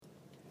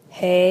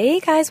Hey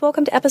guys,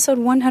 welcome to episode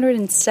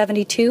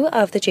 172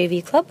 of the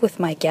JV Club with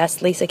my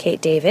guest Lisa Kate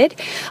David.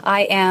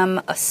 I am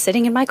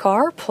sitting in my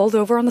car, pulled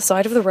over on the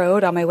side of the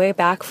road on my way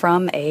back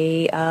from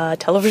a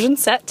television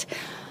set.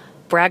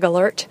 Brag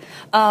alert.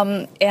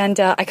 I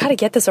gotta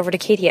get this over to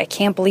Katie. I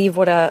can't believe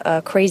what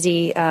a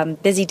crazy,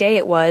 busy day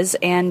it was,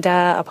 and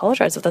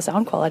apologize if the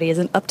sound quality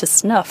isn't up to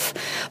snuff.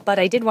 But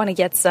I did want to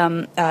get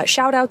some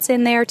shout outs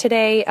in there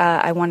today.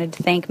 I wanted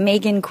to thank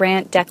Megan,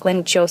 Grant,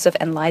 Declan, Joseph,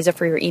 and Liza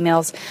for your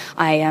emails.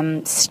 I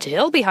am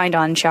still behind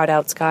on shout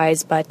outs,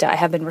 guys, but I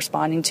have been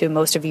responding to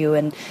most of you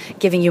and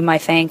giving you my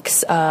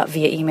thanks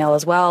via email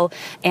as well.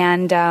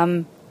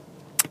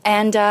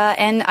 And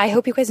I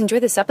hope you guys enjoy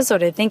this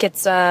episode. I think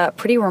it's a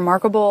pretty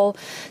remarkable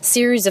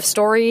series of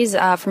stories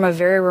from a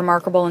very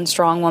remarkable and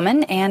strong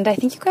woman, and I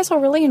think you guys will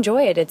really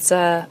enjoy it. It's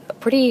a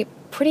pretty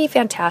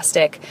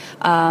fantastic,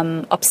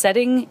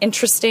 upsetting,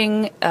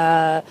 interesting,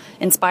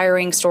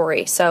 inspiring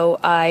story. So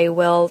I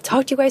will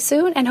talk to you guys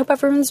soon and hope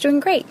everyone's doing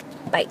great.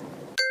 Bye.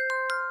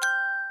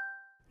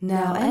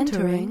 Now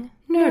entering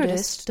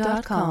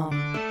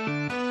Nerdist.com.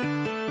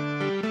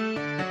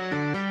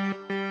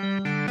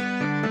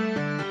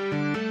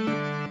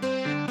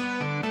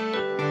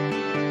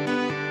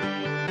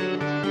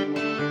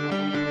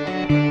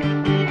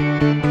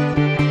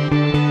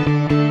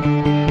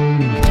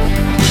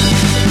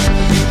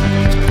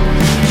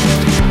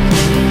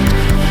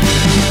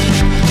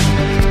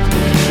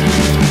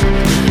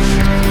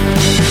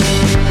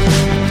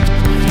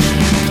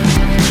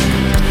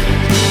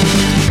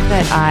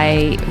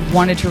 I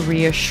wanted to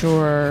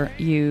reassure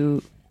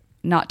you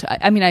not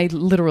to, I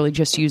literally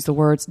just used the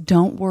words,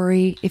 don't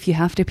worry if you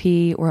have to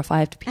pee or if I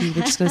have to pee,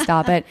 we're just going to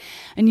stop it.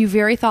 And you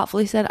very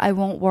thoughtfully said, I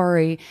won't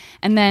worry.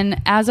 And then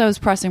as I was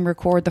pressing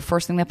record, the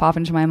first thing that popped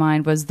into my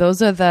mind was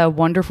those are the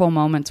wonderful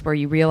moments where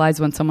you realize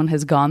when someone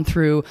has gone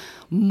through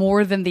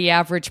more than the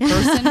average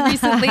person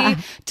recently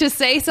to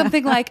say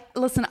something like,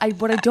 listen,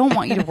 what I don't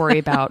want you to worry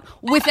about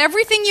with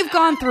everything you've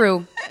gone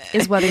through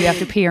is whether you have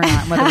to pee or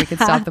not and whether we can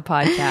stop the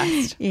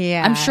podcast.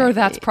 Yeah. I'm sure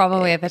that's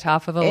probably at the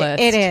top of the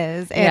list. It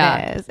is. It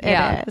is.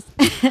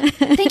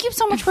 Thank you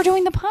so much for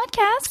doing the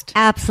podcast.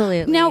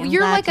 Absolutely. Now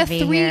you're like a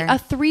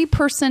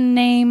 3-person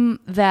name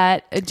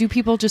that do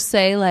people just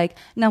say like,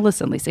 now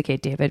listen, Lisa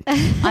Kate David,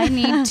 I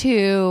need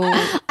to.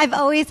 I've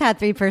always had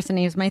 3-person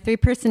names. My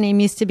 3-person name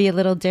used to be a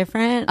little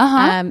different.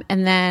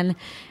 And then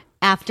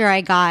after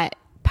I got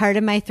part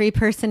of my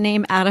 3-person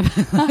name out of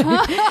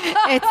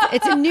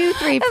it's a new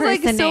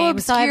 3-person name, obscure,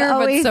 so I've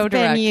always so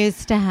been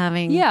used to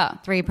having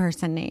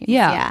 3-person names.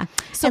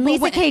 So and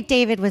Lisa Kate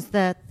David was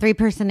the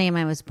 3-person name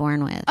I was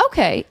born with.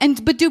 Okay,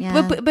 and but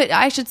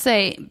I should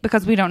say,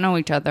 because we don't know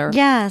each other,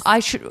 yes,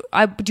 do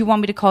you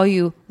want me to call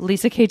you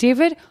Lisa Kate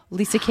David,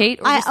 Lisa Kate,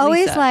 or just I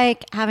always Lisa?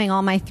 Like having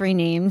all my 3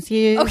 names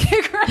used.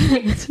 Okay,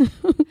 great.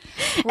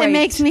 It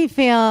makes me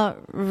feel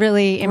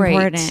really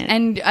important,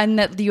 and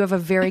that you have a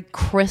very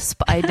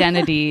crisp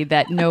identity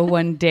that no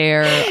one's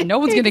going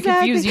to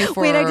confuse you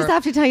for. Wait, I just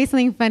have to tell you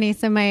something funny.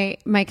 So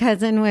my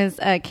cousin was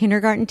a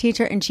kindergarten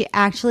teacher, and she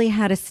actually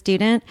had a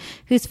student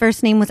whose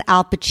first name was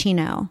Al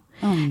Pacino.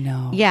 Oh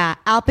no. Yeah,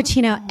 Al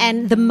Pacino.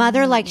 And the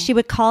mother, she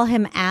would call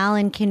him Al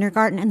in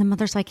kindergarten, and the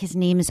mother's like, his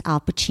name is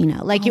Al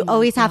Pacino. Like, you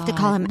always have to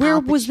call him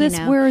Al Pacino. Was this?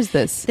 Where is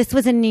this? This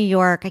was in New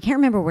York. I can't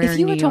remember where in New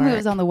York. If you had told me it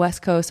was on the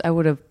West Coast, I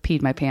would have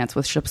peed my pants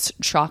with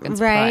shock and surprise.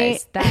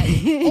 Right? That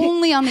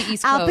only on the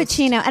East Coast. Al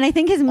Pacino. And I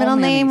think his middle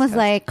name was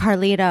like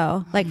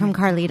Carlito, like from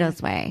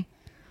Carlito's Way.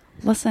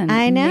 Listen,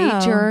 I know.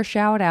 Major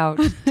shout out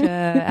to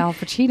Al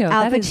Pacino.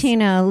 Al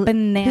Pacino,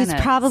 bananas.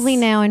 Who's probably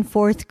now in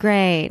 4th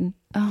grade.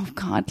 Oh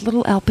God,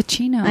 little Al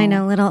Pacino. I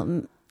know,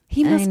 little.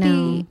 He must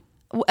be.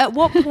 At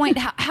what point?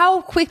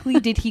 How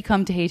quickly did he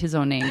come to hate his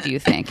own name? Do you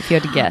think, if you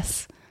had to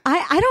guess?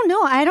 I don't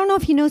know. I don't know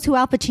if he knows who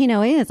Al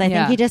Pacino is. I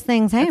think he just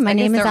thinks, "Hey, my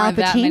name is Al Pacino."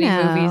 That many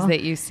movies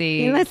that you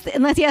see,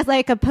 unless he has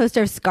like a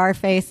poster of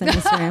Scarface in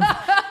his room.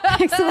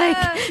 It's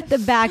like the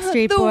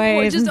Backstreet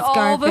Boys, just and Scarface.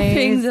 All the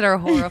things that are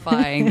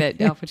horrifying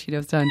that Al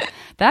Pacino's done.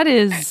 That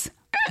is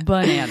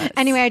bananas.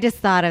 Anyway, I just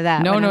thought of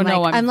that. No.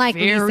 I'm like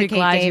very Lisa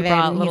glad Kate you David,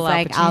 brought and little he's Al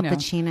like Pacino. Al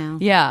Pacino.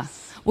 Yeah.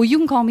 Well, you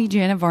can call me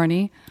Janet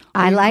Varney.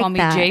 I like call me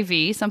that.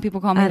 JV. Some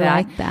people call me that. I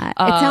like that.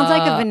 It sounds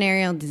like a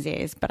venereal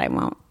disease, but I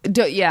won't.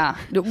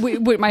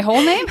 Wait, my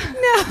whole name?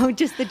 No,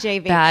 just the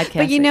JV. Bad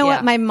but you know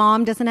what? My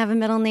mom doesn't have a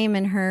middle name,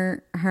 and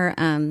her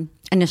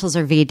initials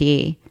are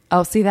VD.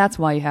 Oh, see, that's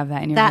why you have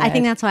that in your head. I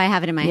think that's why I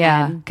have it in my head.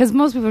 Yeah, because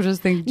most people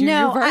just think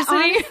university.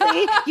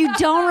 Honestly, you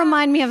don't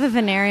remind me of a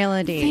venereal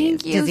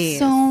disease. Thank you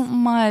so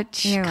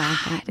much. You're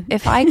welcome.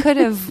 If I could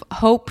have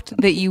hoped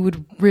that you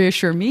would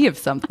reassure me of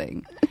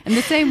something, in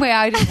the same way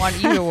I didn't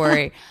want you to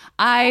worry,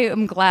 I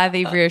am glad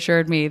they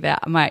reassured me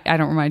that I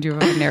don't remind you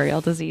of a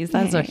venereal disease.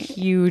 That's a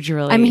huge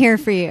relief. I'm here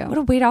for you. What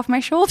a weight off my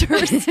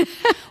shoulders.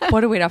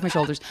 What a weight off my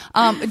shoulders.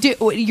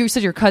 You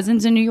said your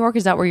cousin's in New York.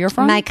 Is that where you're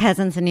from? My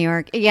cousin's in New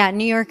York. Yeah,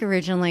 New York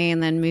originally,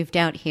 and then moved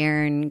out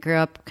here and grew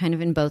up kind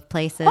of in both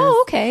places.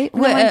 Oh, okay.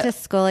 And I went to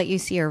school at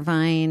UC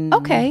Irvine.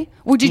 Okay.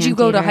 Well, did you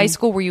go to Anteater. high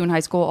school? Were you in high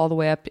school all the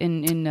way up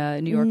in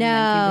New York?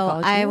 No,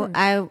 and then came to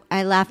college?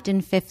 I left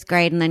in 5th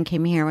grade and then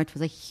came here, which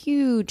was a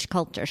huge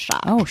culture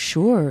shock. Oh,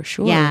 sure.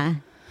 Yeah.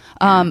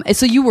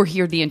 So you were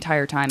here the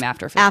entire time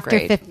after 5th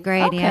grade? After 5th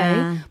grade, okay.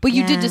 yeah. But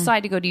you did Yeah.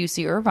 decide to go to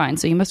UC Irvine,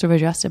 so you must have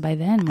adjusted by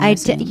then. I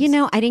did.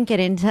 I didn't get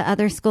into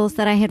other schools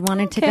that I had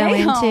wanted to go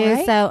Okay, into. all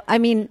right. So, I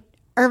mean,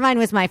 Irvine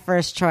was my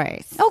first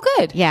choice. Oh,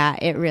 good. Yeah,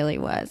 it really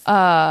was.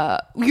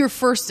 Your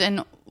first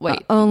and...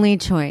 Wait. Only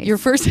choice. Your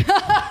first...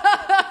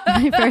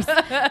 My first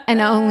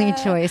and only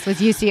choice was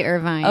UC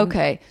Irvine.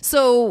 Okay.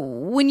 So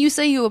when you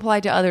say you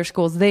applied to other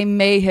schools, they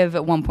may have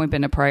at one point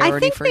been a priority I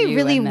think for they you.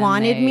 really and then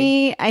wanted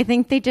me. I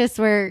think they just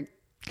were...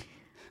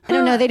 I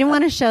don't know. They didn't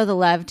want to show the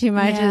love too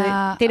much.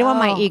 Yeah. They didn't want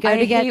my ego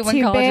to get hate too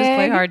when colleges big.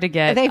 play hard to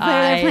get. They're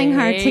playing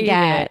hard to hate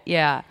get. it.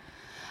 Yeah.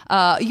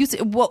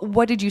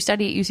 What did you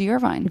study at UC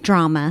Irvine?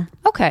 Drama.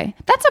 Okay,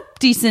 that's a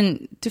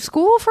decent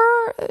school for.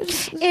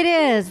 It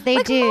is. They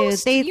like do.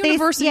 Most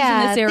universities in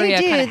this area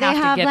they do. kind of They have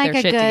have to get like their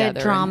a shit good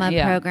together. drama and,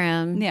 yeah.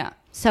 program. Yeah.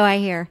 So I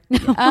hear.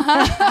 No,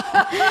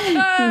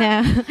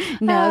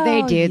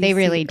 they do. They UC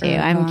really do.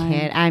 I'm Irvine.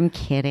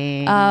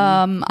 kidding.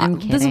 I'm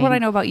kidding. This is what I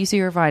know about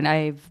UC Irvine.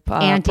 I've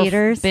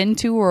Anteaters? been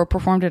to or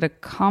performed at a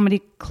comedy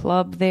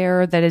club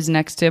there that is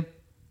next to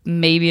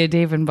maybe a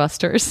Dave and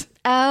Buster's.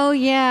 Oh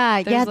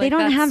yeah, There's yeah. like They don't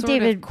that have sort of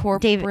David.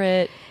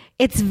 corporate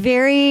It's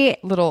very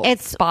little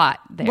spot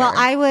there. Well,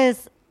 I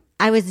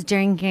was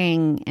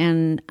drinking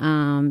and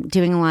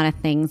doing a lot of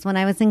things when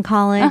I was in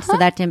college, so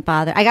that didn't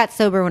bother. I got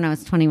sober when I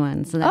was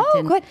 21, so that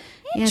didn't. good.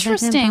 Yeah, that didn't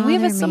Interesting. We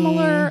have a bother me.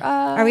 similar.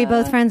 Are we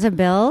both friends of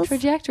Bill's?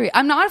 trajectory?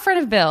 I'm not a friend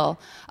of Bill,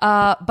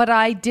 but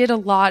I did a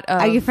lot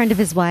of. Are you a friend of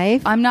his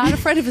wife? I'm not a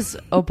friend of his.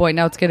 Oh boy,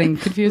 now it's getting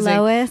confusing.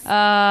 Lois? Is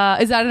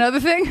that another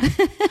thing?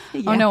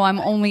 Oh no, I'm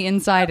only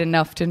inside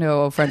enough to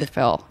know a friend of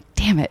Phil.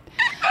 Damn it.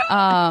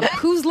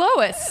 Who's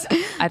Lois?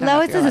 I don't know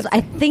Lois if you're is. allowed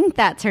I think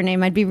that's her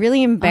name. I'd be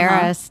really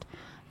embarrassed.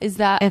 Is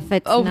that if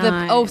it's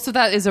not. so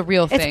that is a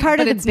real thing. It's part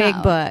but of the big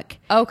not. book.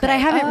 Okay. But I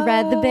haven't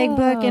read the big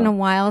book in a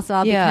while, so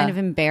I'll be kind of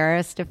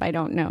embarrassed if I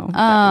don't know.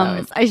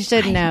 Lois. I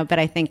should know, but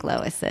I think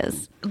Lois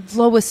is.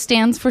 Lois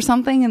stands for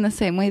something in the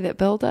same way that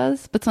Bill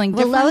does, but something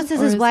Well, different. Lois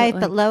is or his it wife,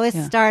 like- but Lois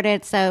yeah.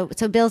 started. So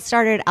Bill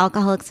started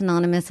Alcoholics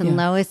Anonymous, and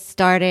Lois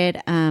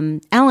started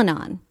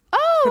Al-Anon.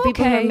 Oh, for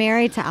people who okay. are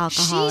married to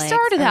alcoholics. She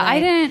started that. I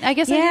didn't. I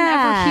guess I didn't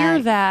ever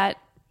hear that.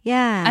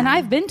 Yeah, And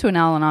I've been to an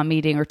Al-Anon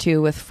meeting or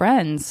two with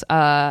friends,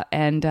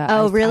 and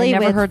really? I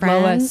never With heard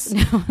friends?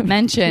 Lois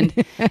mentioned.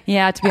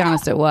 Yeah, to be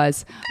honest, it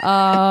was.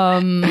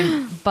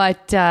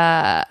 But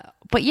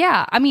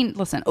yeah, I mean,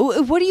 listen.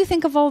 What do you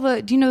think of all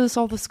the? Do you know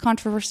all this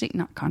controversy?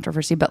 Not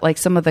controversy, but like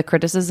some of the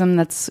criticism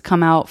that's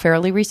come out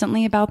fairly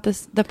recently about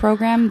the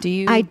program. Do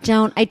you? I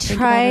don't. I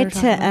try about it or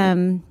talk about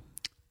to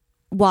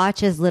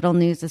watch as little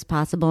news as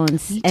possible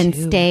and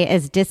stay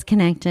as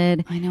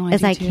disconnected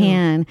as I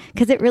can,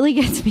 because it really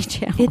gets me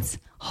down. It's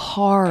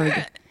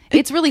hard.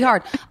 It's really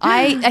hard.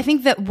 I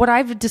think that what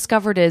I've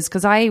discovered is,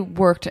 because I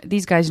worked,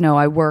 these guys know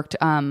I worked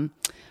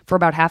for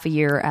about half a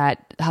year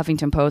at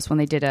Huffington Post when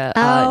they did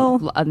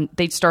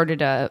they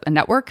started a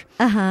network.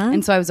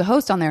 And so I was a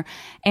host on there,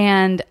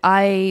 and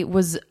I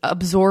was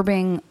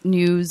absorbing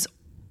news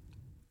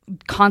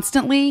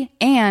constantly,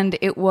 and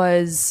it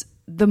was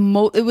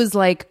it was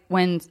like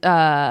when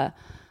a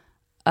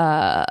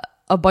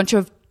bunch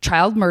of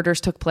child murders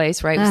took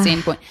place, right? With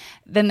Sandy Point.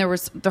 Then there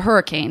was the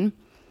hurricane.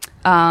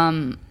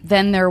 Then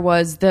there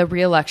was the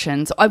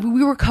re-elections.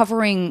 We were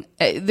covering.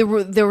 There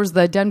was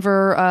the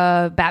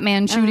Denver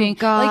Batman shooting.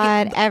 Oh,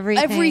 God, like,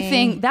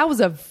 everything. That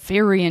was a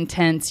very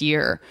intense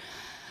year.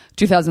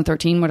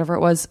 2013, whatever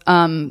it was,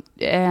 and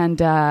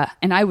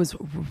I was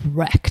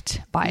wrecked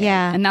by it.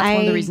 Yeah, and that's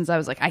one of the reasons I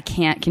was like, I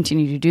can't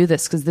continue to do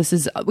this, because this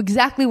is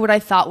exactly what I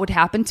thought would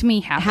happen to me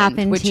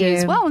happened, which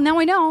is, well, now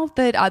I know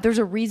that there's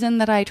a reason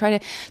that I try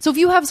to. So if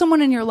you have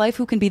someone in your life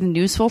who can be the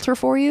news filter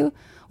for you,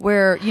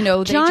 where they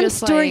Jon just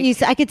Stewart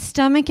like, I could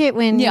stomach it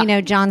when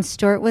Jon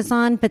Stewart was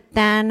on, but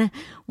then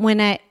when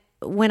I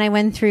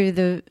went through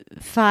the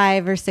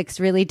 5 or 6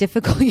 really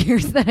difficult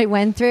years that I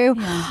went through,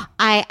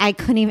 I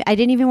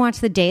didn't even watch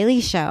the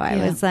Daily Show. I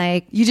was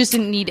like, you just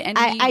didn't need any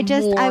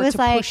more to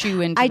push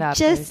you into that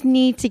place.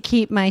 Need to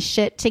keep my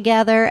shit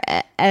together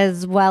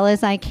as well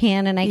as I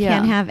can, and I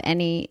can't have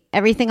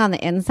everything on the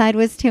inside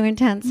was too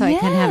intense, so I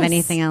couldn't have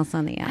anything else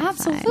on the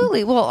outside.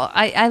 Absolutely. Well,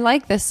 I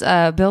like this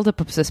buildup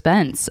of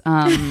suspense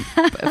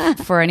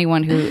for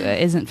anyone who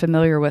isn't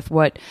familiar with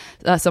what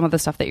some of the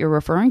stuff that you're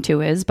referring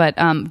to is. But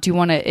do you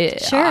want to?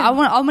 Sure. I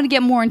want to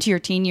get more into your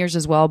teen years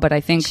as well. But I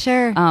think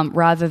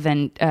rather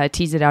than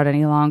tease it out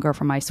any longer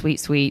for my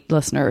sweet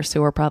listeners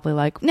who are probably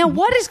like, now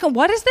what is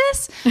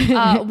this?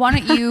 Why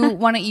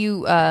don't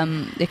you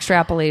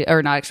extrapolate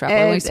or not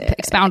extrapolate?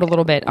 Expound a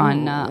little bit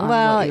on.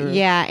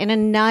 In a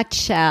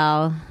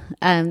nutshell,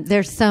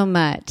 there's so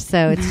much,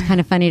 so it's kind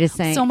of funny to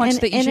say. So much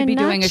that you should be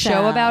doing a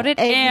show about it.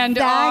 And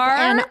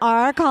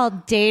are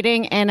called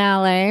Dating in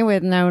LA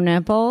with No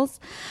Nipples.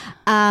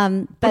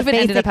 But if it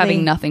ended up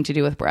having nothing to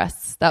do with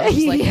breasts, that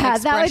was like an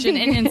expression,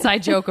 an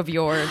inside joke of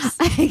yours.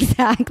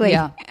 Exactly.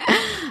 Yeah.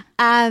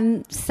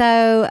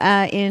 So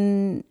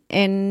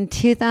in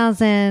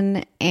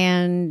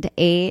 2008,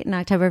 in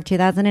October of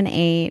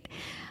 2008,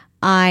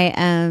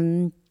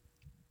 I'm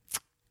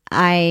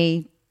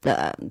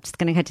just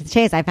going to cut to the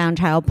chase. I found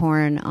child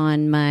porn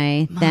on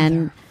my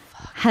then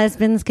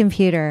husband's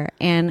computer.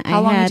 And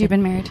How long had you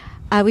been married?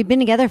 We'd been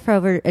together for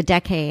over a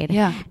decade.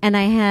 Yeah. And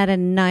I had a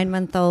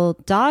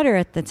 9-month-old daughter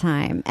at the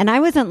time. And I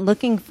wasn't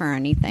looking for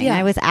anything. Yeah.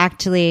 I was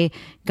actually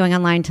going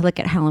online to look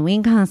at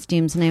Halloween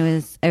costumes. And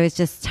I was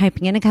just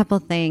typing in a couple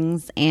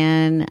things.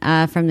 And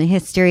from the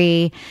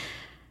history,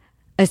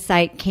 a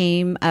site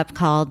came up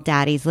called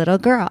Daddy's Little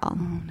Girl. Oh,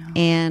 no.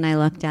 And I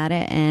looked at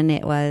it, and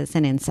it was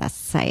an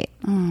incest site.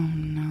 Oh,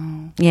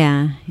 no.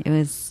 Yeah, it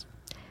was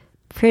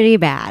pretty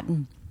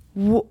bad.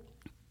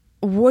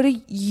 What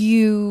do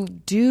you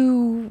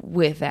do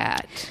with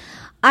that?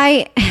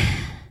 Like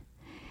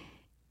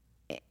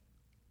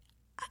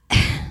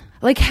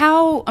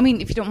how, I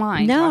mean, if you don't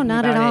mind. No,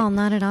 not at all.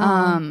 Not at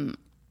all.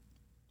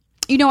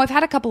 You know, I've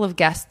had a couple of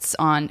guests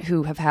on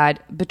who have had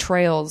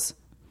betrayals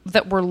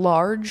that were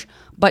large,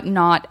 but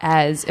not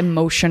as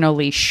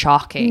emotionally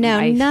shocking. No,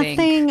 nothing.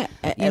 Think.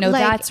 You know,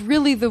 like, that's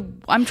really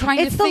I'm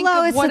trying to think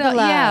of what else.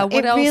 Yeah,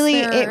 what else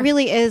it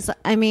really is.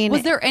 I mean,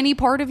 was there any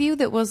part of you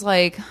that was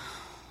like,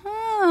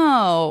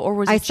 oh, or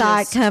was it I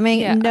saw it coming?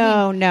 Yeah,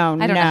 no.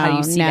 I don't know how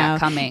you see that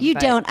coming. You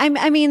don't.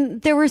 I mean,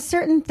 there were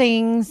certain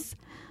things.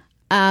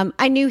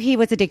 I knew he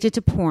was addicted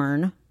to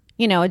porn.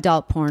 You know,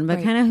 adult porn,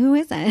 but kind of who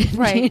isn't?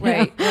 Right,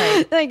 right.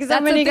 Like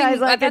so many guys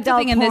like that's adult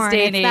the thing in this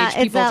day and age.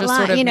 People just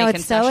sort of make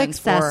it's so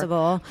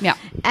accessible. Yeah,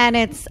 and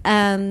it's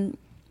and.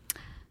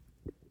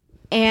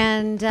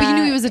 But you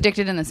knew he was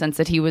addicted in the sense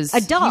that he was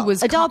adult.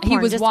 He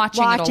was watching it a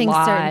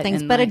lot certain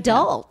things, but like,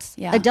 adults.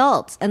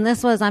 And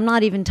this was. I'm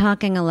not even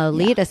talking a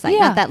Lolita site.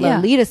 Not that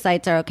Lolita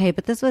sites are okay,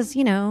 but this was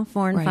 4 and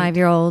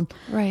 5-year-old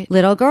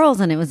little girls,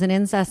 and it was an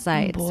incest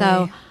site.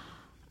 So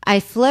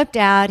I flipped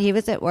out. He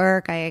was at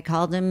work. I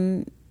called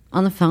him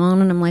on the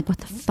phone, and I'm like, what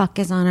the fuck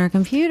is on our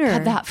computer?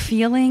 Had that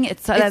feeling,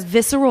 it's that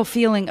visceral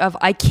feeling of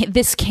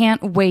this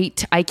can't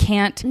wait, I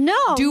can't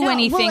do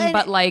anything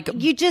but like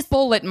you just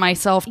bullet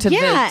myself to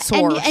the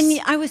source. And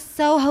I was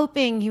so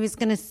hoping he was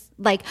gonna say,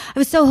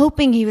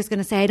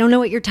 I don't know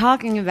what you're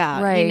talking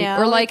about, right? You know?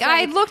 Or like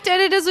I looked at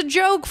it as a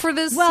joke for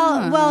this.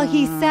 Well,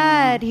 he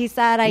said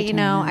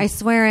I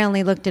swear I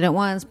only looked at it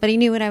once, but he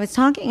knew what I was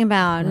talking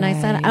about, and I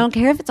said, I don't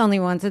care if it's only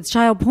once, it's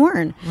child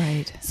porn,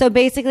 right? So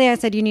basically, I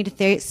said you need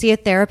to see a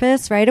therapist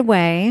right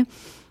away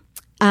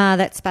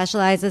that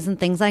specializes in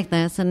things like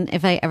this, and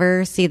if I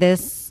ever see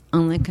this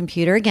on the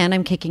computer again,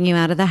 I'm kicking you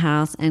out of the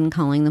house and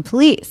calling the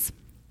police.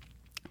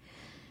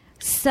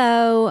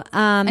 So,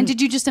 and did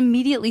you just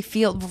immediately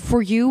feel,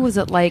 for you, was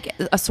it like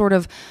a sort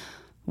of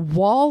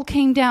wall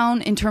came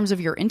down in terms of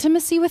your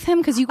intimacy with him?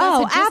 Because you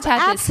guys had just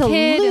had this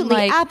kid. And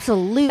like,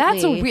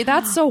 absolutely.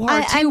 That's so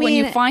hard too. When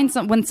you find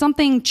when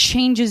something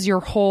changes your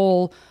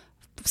whole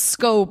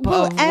scope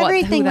of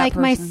everything. Like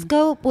my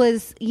scope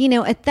was,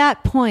 at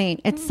that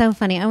point, it's so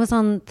funny. I was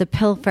on the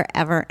pill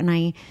forever, and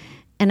I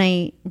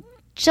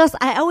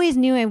always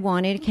knew I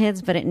wanted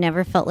kids, but it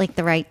never felt like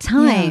the right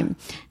time.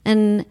 Yeah.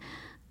 And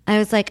I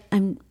was like,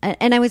 and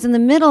I was in the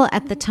middle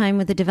at the time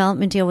with a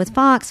development deal with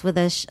Fox with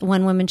a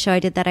one woman show I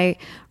did that I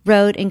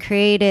wrote and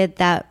created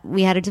that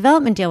we had a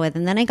development deal with.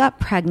 And then I got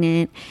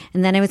pregnant,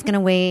 and then I was going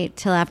to wait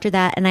till after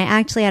that. And I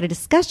actually had a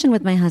discussion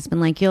with my husband,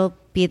 like, you'll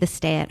be the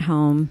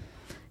stay-at-home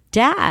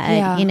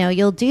dad. Yeah.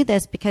 You'll do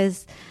this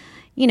because,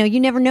 you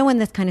never know when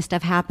this kind of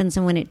stuff happens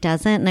and when it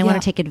doesn't. And I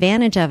want to take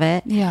advantage of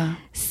it. Yeah.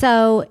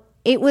 So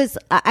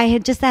I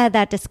had just had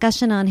that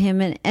discussion on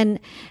him, and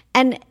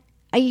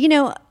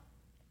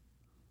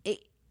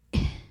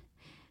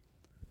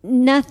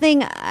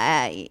nothing.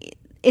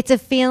 It's a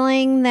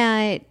feeling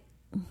that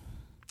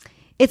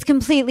it's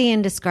completely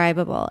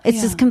indescribable.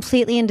 It's just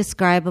completely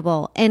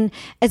indescribable. And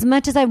as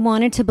much as I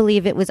wanted to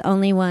believe it was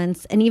only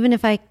once, and even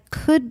if I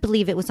could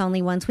believe it was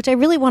only once, which I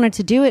really wanted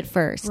to do at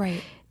first,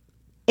 right?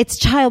 It's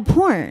child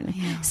porn.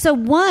 Yeah. So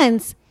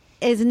once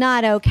is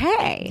not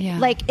okay. Yeah.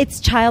 Like, it's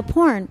child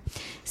porn.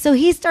 So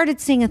he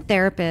started seeing a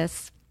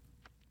therapist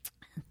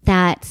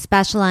that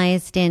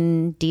specialized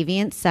in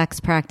deviant sex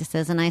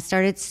practices, and I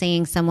started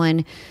seeing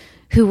someone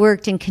who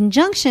worked in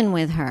conjunction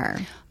with her.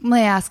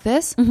 May I ask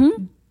this?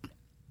 Mm-hmm.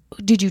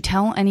 Did you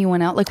tell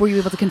anyone else? Like, were you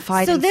able to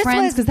confide in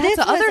friends? Because that's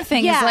the other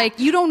thing. Is like,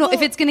 you don't know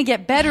if it's going to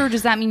get better.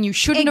 Does that mean you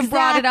shouldn't have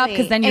brought it up?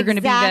 Because then you're going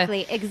to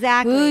be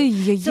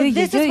Exactly. So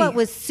this is what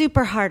was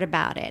super hard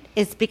about it,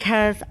 is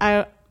because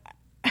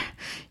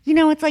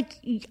it's like,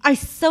 I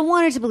so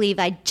wanted to believe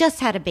I just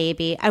had a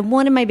baby. I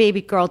wanted my baby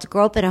girl to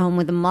grow up at home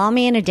with a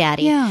mommy and a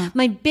daddy. Yeah.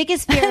 My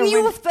biggest fear,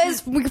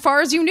 as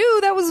far as you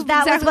knew, that was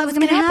exactly what was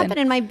going to happen.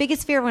 And my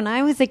biggest fear when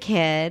I was a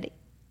kid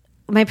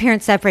my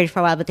parents separated for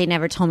a while, but they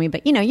never told me,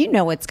 but you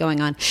know what's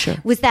going on. Sure.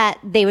 Was that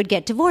they would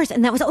get divorced.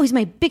 And that was always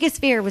my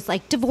biggest fear, was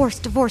like divorce.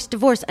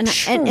 And,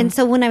 and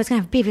so when I was going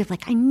to have a baby, I was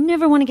like, I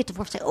never want to get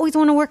divorced. I always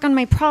want to work on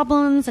my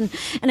problems. And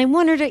I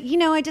wanted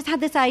to, I just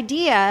had this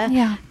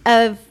idea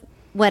of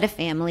what a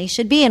family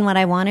should be and what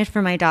I wanted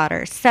for my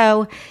daughter.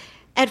 So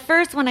at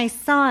first when I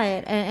saw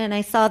it and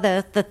I saw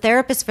the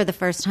therapist for the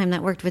first time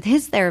that worked with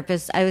his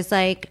therapist, I was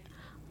like,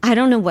 I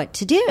don't know what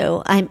to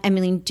do. I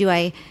mean, do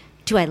I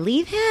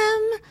leave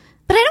him?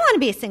 But I don't want to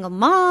be a single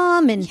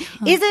mom. And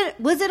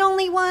was it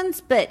only once?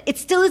 But it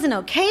still isn't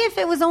okay if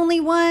it was only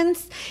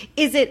once.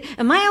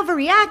 Am I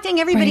overreacting?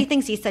 Everybody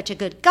thinks he's such a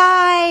good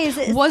guy.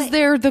 Was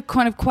there the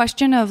kind of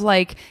question of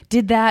like,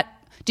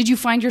 did you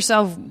find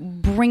yourself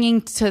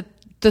bringing to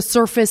the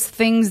surface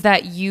things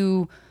that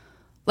you,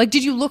 like,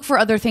 did you look for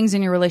other things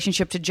in your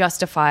relationship to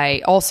justify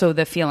also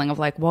the feeling of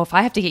like, well, if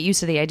I have to get used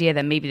to the idea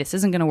that maybe this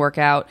isn't going to work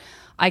out,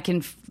 I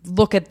can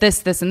look at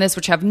this, and this,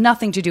 which have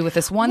nothing to do with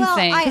this one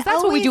thing. Because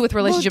that's what we do with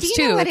relationships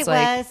do you know too. What it's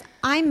was?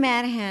 I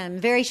met him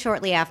very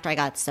shortly after I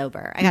got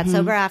sober. I got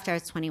sober after I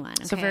was 21.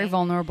 Okay? So very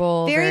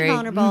vulnerable. Very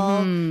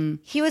vulnerable.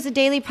 He was a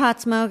daily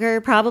pot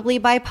smoker, probably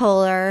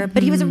bipolar,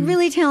 but he was a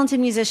really talented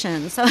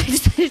musician. So I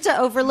decided to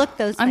overlook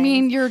those things. I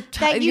mean, you're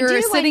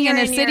sitting in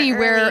a city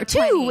where,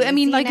 too, I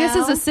mean, like, this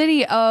is a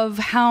city of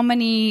how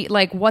many,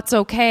 like, what's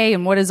okay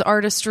and what is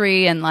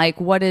artistry and, like,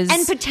 what is,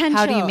 and potential.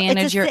 How do you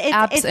manage your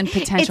apps and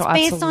potential?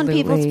 It's based on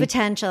people's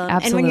potential.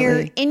 Absolutely. And when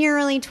you're in your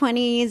early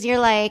 20s, you're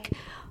like,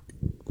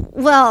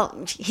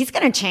 well, he's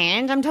going to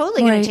change. I'm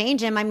totally going to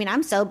change him. I mean,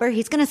 I'm sober.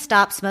 He's going to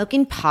stop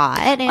smoking pot.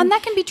 And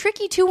that can be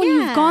tricky too when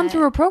you've gone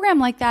through a program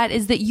like that,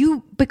 is that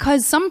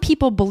because some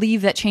people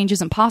believe that change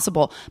isn't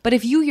possible. But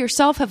if you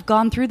yourself have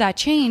gone through that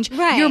change,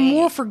 you're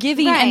more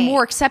forgiving and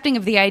more accepting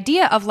of the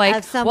idea of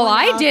like, well,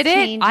 I did it.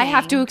 Changing. I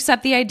have to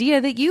accept the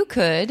idea that you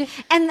could.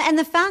 And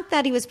the fact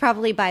that he was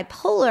probably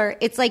bipolar,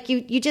 it's like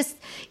you just,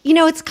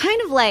 it's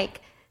kind of like,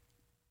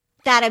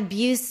 that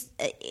abuse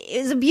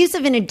is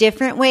abusive in a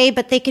different way,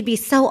 but they could be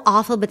so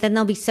awful, but then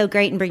they'll be so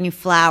great and bring you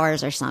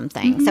flowers or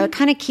something. So it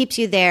kind of keeps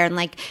you there. And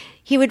like,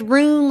 he would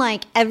ruin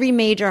like every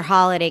major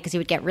holiday because he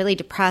would get really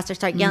depressed or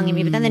start yelling at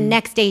me. But then the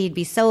next day he'd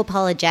be so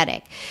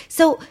apologetic.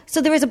 So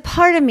there was a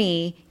part of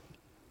me,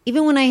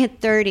 even when I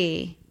hit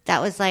 30,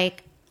 that was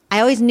like, I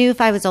always knew if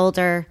I was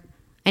older,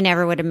 I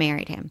never would have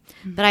married him.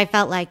 But I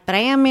felt like, but I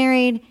am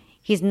married.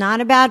 He's not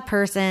a bad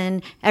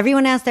person.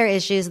 Everyone has their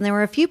issues. And there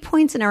were a few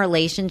points in our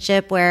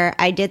relationship where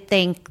I did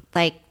think,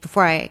 like,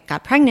 before I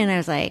got pregnant, I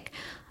was like,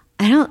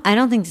 I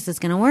don't think this is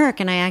going to work.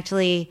 And I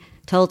actually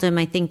told him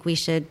I think we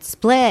should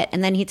split.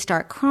 And then he'd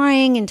start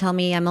crying and tell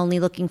me I'm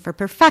only looking for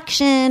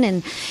perfection.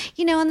 And,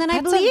 and then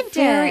I believed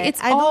it.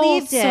 I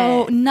believed it.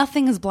 So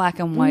nothing is black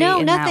and white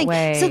in nothing. that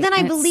way. So then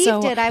I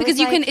believed it. I because was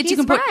you like,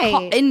 can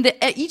put in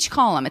each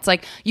column. It's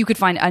like you could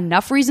find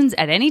enough reasons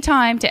at any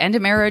time to end a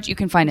marriage. You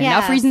can find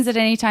enough reasons at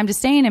any time to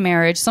stay in a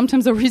marriage.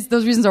 Sometimes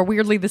those reasons are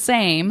weirdly the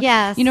same.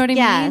 Yes. You know what I mean?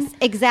 Yes,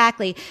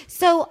 exactly.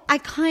 So I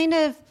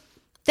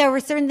there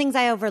were certain things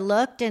I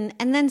overlooked and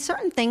then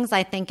certain things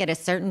I think at a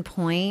certain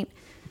point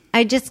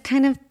I just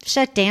kind of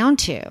shut down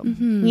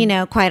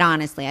to, quite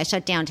honestly, I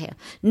shut down to.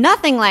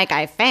 Nothing like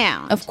I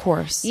found. Of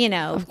course.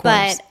 Of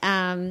course.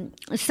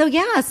 But, so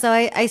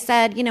I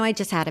said, I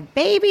just had a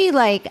baby.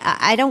 Like,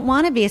 I don't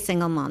want to be a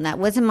single mom. That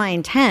wasn't my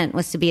intent,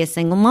 was to be a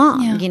single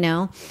mom,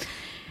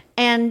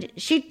 And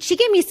she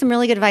gave me some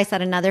really good advice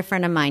that another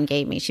friend of mine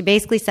gave me. She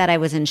basically said I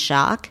was in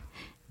shock.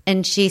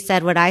 And she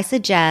said, what I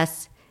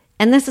suggest,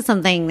 and this is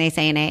something they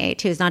say in AA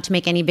too, is not to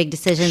make any big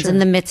decisions in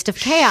the midst of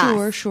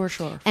chaos. Sure.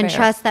 And Fair.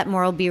 trust that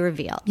more will be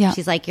revealed. Yeah.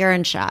 She's like, you're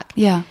in shock.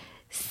 Yeah.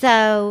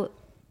 So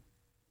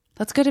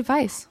that's good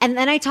advice. And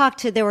then I talked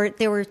to, there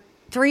were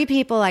 3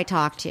 people I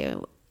talked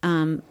to.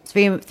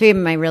 Three of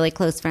my really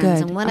close friends.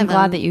 Good. And one I'm of them,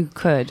 glad that you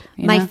could.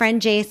 My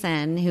friend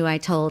Jason, who I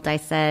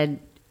said,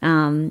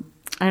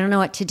 I don't know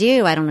what to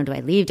do. I don't know. Do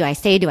I leave? Do I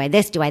stay? Do I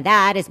this? Do I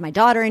that? Is my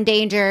daughter in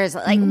danger?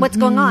 What's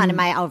going on? Am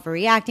I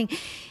overreacting?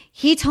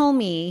 He told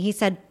me, he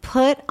said,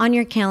 put on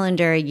your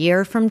calendar a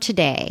year from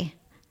today.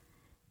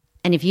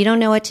 And if you don't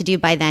know what to do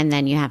by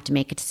then you have to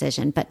make a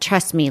decision. But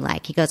trust me,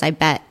 he goes, I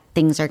bet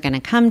things are going to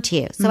come to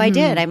you. So I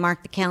did. I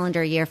marked the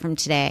calendar a year from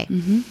today.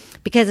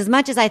 Because as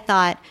much as I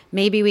thought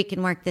maybe we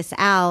can work this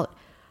out,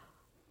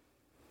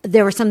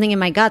 there was something in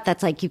my gut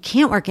that's like, you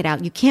can't work it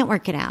out. You can't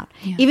work it out.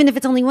 Yeah. Even if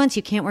it's only once,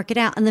 you can't work it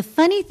out. And the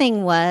funny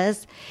thing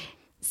was,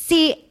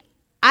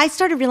 I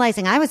started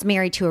realizing I was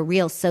married to a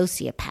real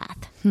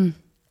sociopath.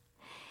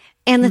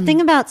 And the thing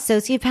about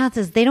sociopaths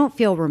is they don't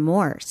feel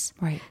remorse.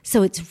 Right.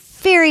 So it's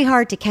very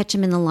hard to catch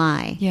them in the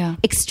lie. Yeah.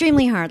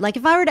 Extremely hard. Like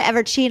if I were to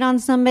ever cheat on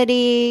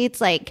somebody, it's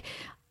like,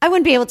 I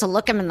wouldn't be able to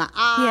look him in the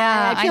eye.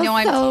 Yeah, I know,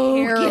 I'm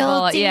terrible.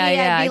 Guilty.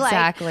 Yeah, I'd be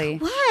exactly.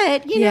 Like,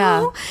 what? You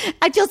know?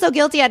 I'd feel so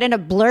guilty I'd end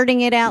up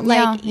blurting it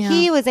out.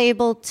 He was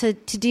able to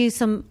do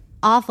some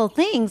awful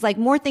things, like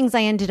more things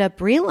I ended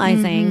up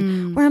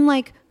realizing where I'm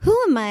like, who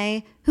am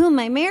I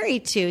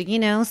married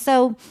to?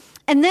 So,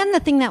 and then the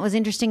thing that was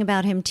interesting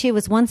about him too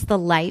was once the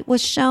light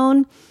was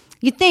shown,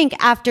 you'd think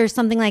after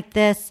something like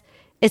this,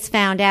 is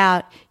found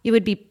out, you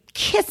would be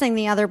kissing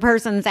the other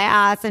person's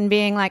ass and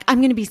being like, I'm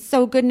going to be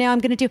so good now. I'm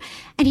going to do.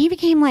 And he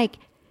became like,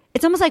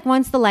 it's almost like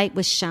once the light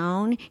was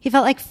shown, he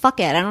felt like, fuck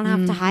it, I don't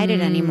have to hide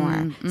it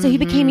anymore. So he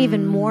became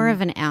even more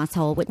of an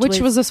asshole, which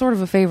was a sort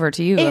of a favor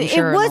to you, I'm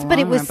sure. It was, but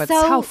it was so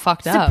so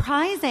fucked up.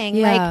 Surprising.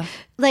 Yeah.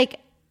 Like,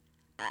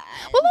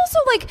 well, also,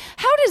 like,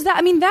 how does that,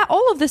 I mean, that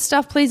all of this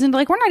stuff plays into,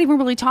 like, we're not even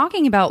really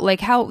talking about, like,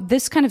 how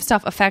this kind of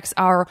stuff affects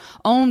our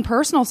own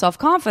personal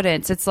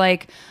self-confidence. It's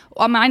like,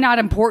 am I not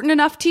important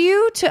enough to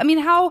you? I mean,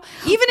 how,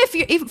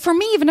 for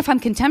me, even if I'm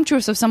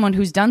contemptuous of someone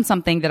who's done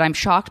something that I'm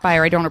shocked by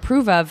or I don't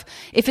approve of,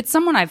 if it's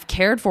someone I've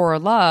cared for or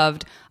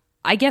loved,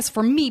 I guess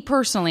for me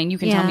personally, and you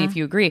can tell me if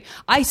you agree,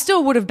 I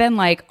still would have been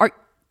like,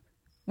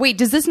 wait,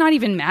 does this not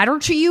even matter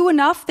to you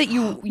enough that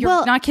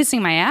you're not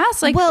kissing my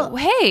ass? Like,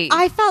 hey.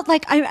 I felt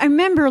like, I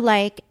remember,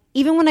 like,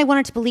 even when I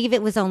wanted to believe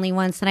it was only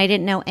once and I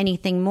didn't know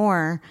anything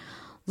more,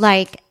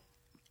 like,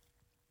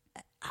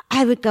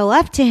 I would go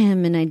up to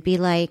him and I'd be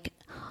like,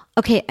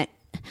 okay,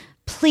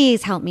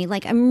 please help me.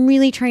 Like, I'm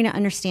really trying to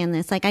understand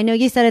this. Like, I know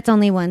you said it's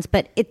only once,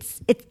 but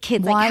it's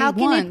kids. Why like, how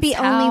can it be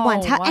only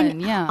once?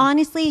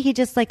 Honestly, he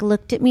just, like,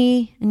 looked at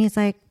me and he's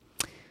like,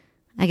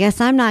 I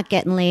guess I'm not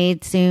getting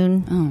laid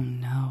soon.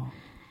 Oh, no.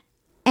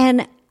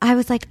 And I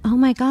was like, oh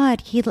my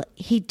God, he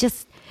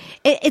just,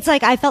 it's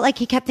like, I felt like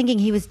he kept thinking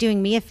he was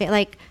doing me a favor.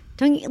 Like,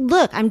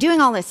 look, I'm doing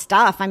all this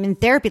stuff. I'm in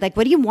therapy. Like,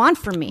 what do you want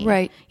from me?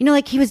 Right. You know,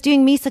 like he was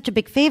doing me such a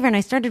big favor. And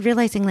I started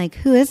realizing, like,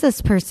 who is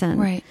this person?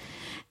 Right.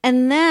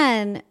 And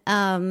then,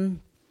 oh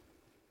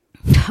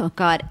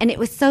God. And it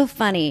was so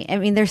funny. I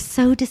mean, they're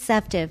so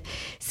deceptive.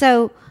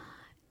 So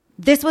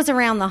this was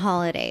around the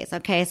holidays.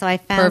 Okay. So I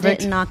found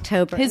it in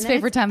October. His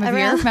favorite time of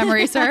year, if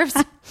memory serves.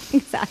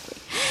 Exactly.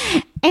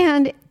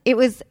 And it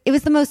was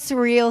the most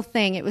surreal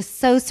thing. It was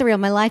so surreal.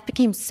 My life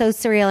became so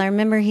surreal. I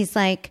remember he's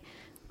like,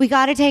 we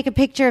got to take a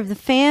picture of the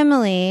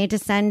family to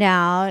send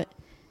out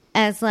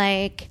as,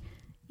 like,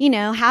 you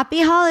know,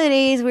 happy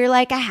holidays. We're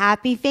like a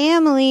happy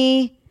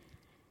family.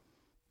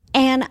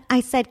 And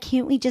I said,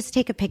 can't we just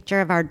take a picture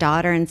of our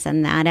daughter and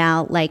send that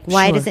out? Like,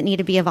 why does it need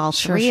to be of all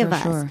three of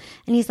us? Sure.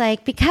 And he's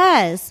like,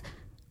 because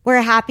we're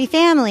a happy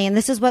family and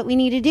this is what we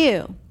need to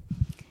do.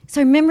 So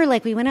I remember,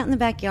 like, we went out in the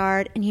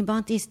backyard and he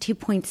bought these 2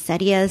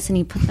 poinsettias and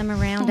he put them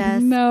around us.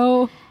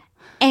 No.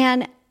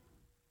 And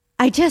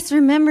I just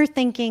remember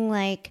thinking,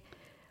 like,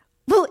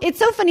 well, it's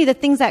so funny the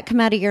things that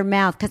come out of your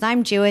mouth, because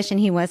I'm Jewish and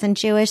he wasn't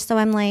Jewish. So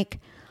I'm like,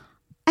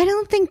 I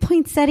don't think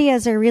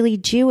poinsettias are really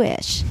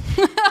Jewish.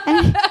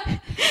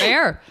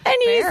 Fair. And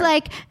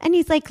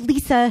he's like,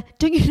 Lisa,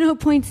 don't you know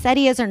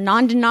poinsettias are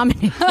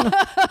non-denominational?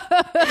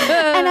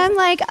 And I'm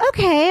like,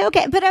 okay.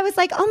 But I was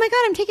like, oh my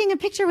God, I'm taking a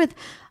picture with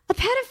a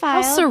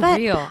pedophile. How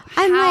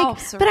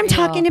surreal. But I'm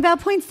talking about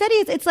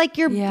poinsettias. It's like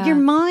your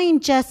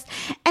mind just,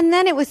 and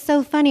then it was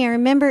so funny. I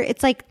remember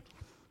it's like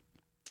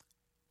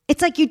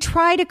you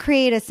try to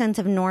create a sense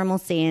of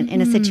normalcy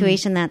in a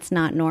situation that's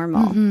not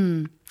normal.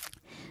 Mm-hmm.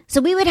 So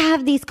we would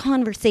have these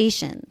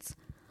conversations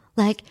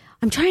like,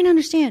 I'm trying to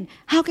understand.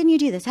 How can you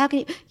do this? How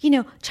can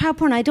you, child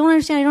porn, I don't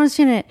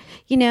understand it,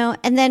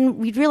 and then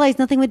we'd realize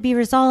nothing would be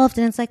resolved.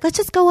 And it's like, let's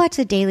just go watch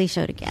the Daily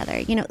Show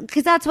together,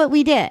 because that's what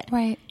we did.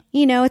 Right.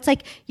 It's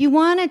like you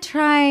want to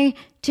try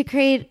to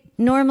create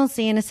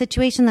normalcy in a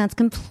situation that's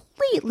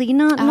completely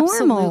not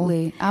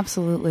normal.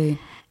 Absolutely.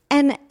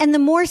 And the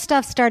more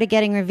stuff started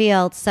getting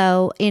revealed.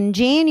 So in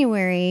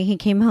January, he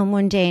came home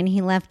one day and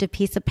he left a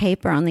piece of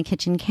paper on the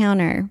kitchen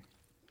counter.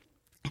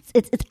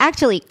 It's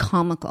actually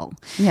comical.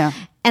 Yeah.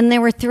 And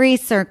there were 3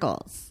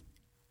 circles.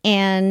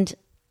 And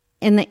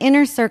in the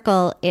inner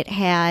circle, it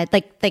had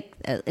like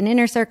an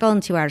inner circle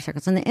and 2 outer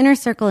circles. In the inner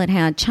circle, it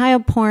had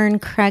child porn,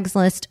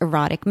 Craigslist,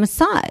 erotic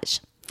massage.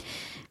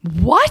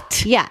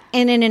 What? Yeah,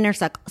 in an inner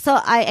circle.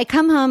 So I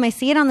come home, I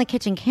see it on the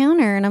kitchen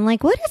counter, and I'm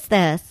like, what is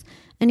this?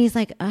 And he's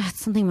like, it's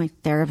something my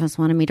therapist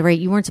wanted me to write.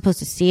 You weren't supposed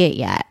to see it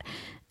yet.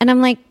 And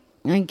I'm like,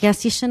 I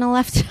guess you shouldn't have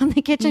left it on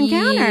the kitchen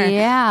counter.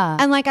 Yeah.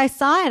 And like, I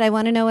saw it. I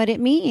want to know what it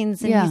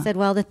means. And he said,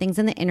 well, the things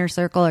in the inner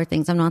circle are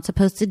things I'm not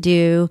supposed to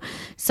do.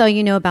 So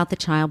you know about the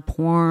child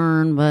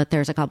porn, but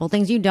there's a couple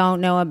things you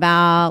don't know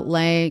about.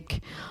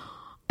 Like,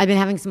 I've been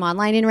having some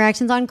online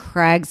interactions on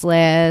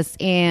Craigslist.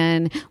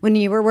 And when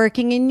you were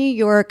working in New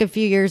York a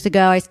few years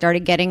ago, I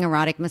started getting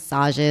erotic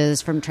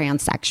massages from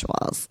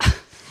transsexuals.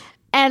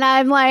 And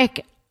I'm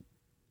like,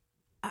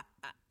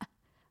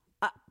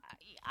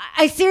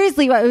 I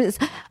seriously was,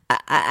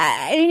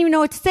 I didn't even know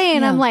what to say.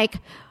 And I'm like,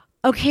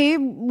 okay,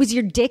 was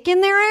your dick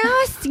in their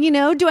ass?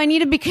 Do I need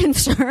to be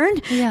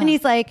concerned? Yeah. And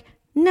he's like,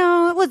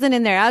 no, it wasn't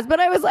in their ass. But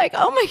I was like,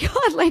 oh my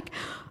God, like,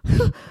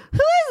 who is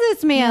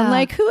this man? Yeah.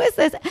 Like, who is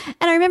this?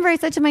 And I remember I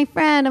said to my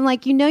friend, I'm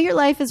like, your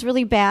life is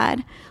really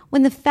bad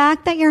when the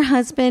fact that your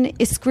husband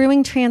is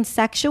screwing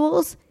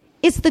transsexuals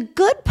is the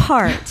good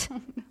part.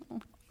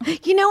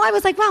 I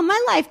was like, wow,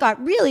 my life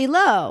got really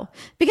low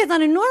because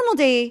on a normal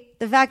day,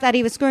 the fact that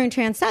he was screwing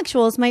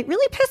transsexuals might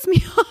really piss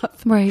me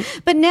off.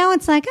 Right. But now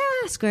it's like,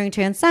 screwing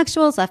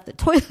transsexuals, left the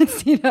toilet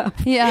seat up.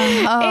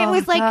 Yeah. It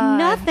was like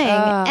nothing.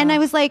 And I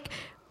was like,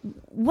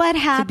 what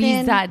happened? To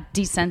be that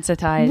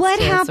desensitized. What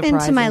to happened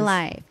surprises. to my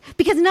life?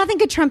 Because nothing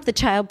could trump the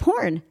child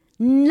porn.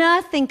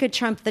 Nothing could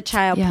trump the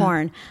child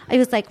porn. I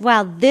was like,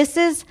 wow, this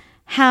is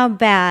how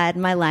bad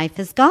my life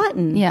has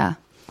gotten. Yeah.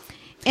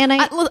 And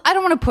I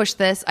don't want to push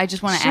this. I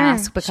just want to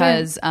ask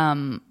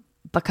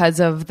because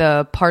of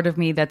the part of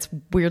me that's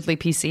weirdly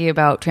PC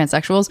about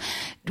transsexuals.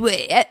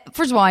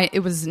 First of all, it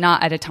was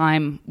not at a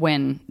time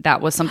when that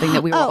was something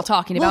that we were all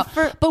talking about.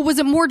 But was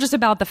it more just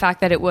about the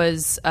fact that it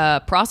was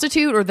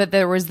prostitute, or that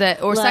there was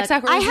that, or sex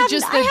act? Or was it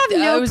just I have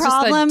no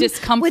problem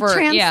discomfort with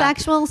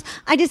transsexuals. Yeah.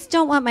 I just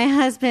don't want my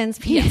husband's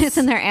penis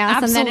in their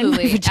ass and then in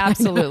my vagina.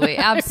 Absolutely.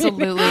 Honestly,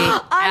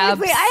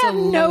 I have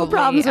no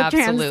problems with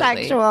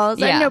transsexuals.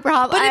 Yeah. I have no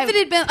problem. But if it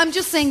had been, I'm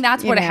just saying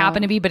that's what it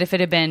happened to be. But if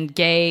it had been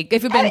gay,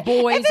 if it had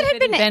been boys, if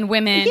it had been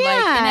women, like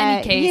in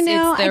any case,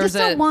 there's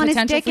a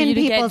potential for you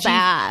to get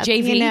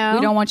JV.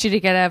 We don't want you to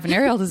get a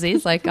venereal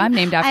disease like I'm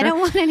named after. I don't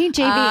want any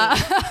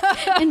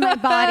JV in my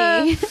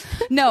body.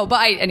 No, but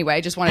anyway,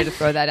 I just wanted to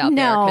throw that out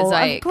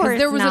there because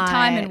there was a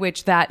time in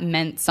which that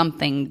meant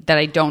something that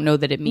I don't know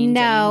that it means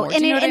anymore.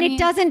 And it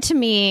doesn't to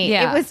me.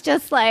 Yeah. It was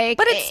just like,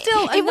 but it's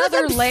still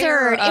another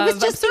layer of it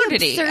was just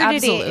absurdity. The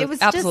absurdity. It was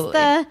just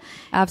the.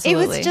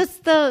 Absolutely. It was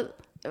just the.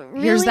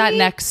 Really? Here's that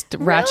next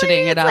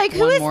ratcheting it up. Like,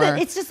 who one is more.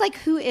 It's just like,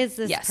 who is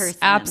this person?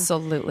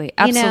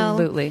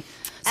 Absolutely.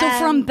 So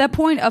from the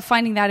point of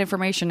finding that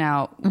information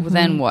out,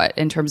 then what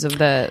in terms of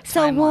the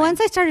timeline? Once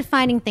I started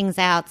finding things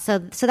out, so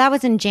that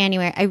was in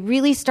January, I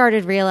really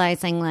started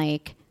realizing,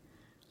 like,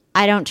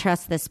 I don't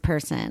trust this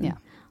person. Yeah.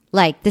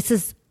 Like, this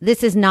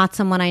is not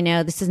someone I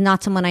know. This is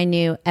not someone I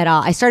knew at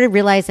all. I started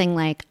realizing,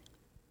 like,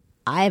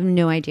 I have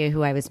no idea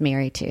who I was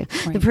married to.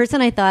 Right. The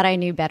person I thought I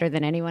knew better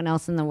than anyone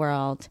else in the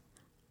world,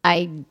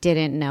 I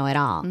didn't know at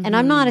all. And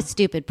I'm not a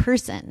stupid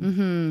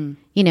person,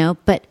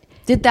 but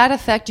did that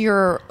affect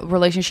your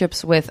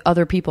relationships with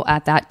other people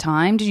at that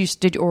time?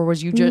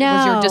 Was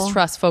your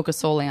distrust focused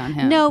solely on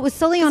him? No, it was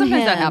solely on him.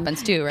 Sometimes that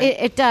happens too, right?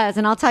 It does.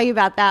 And I'll tell you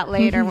about that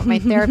later, what my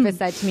therapist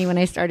said to me when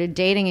I started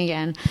dating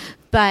again.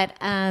 But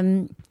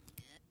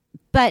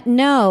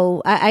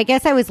no, I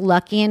guess I was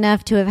lucky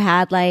enough to have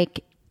had,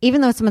 like, even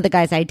though some of the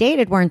guys I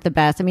dated weren't the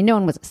best. I mean, no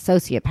one was a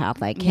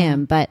sociopath like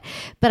him, but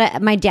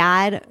my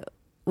dad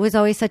was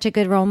always such a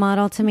good role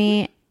model to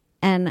me,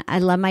 and I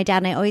love my dad,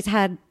 and I always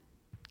had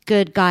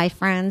good guy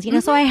friends,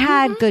 so I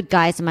had good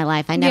guys in my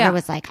life. I never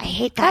was like, I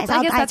hate guys.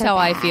 I guess that's how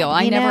I feel.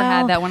 I never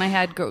had that when I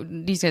had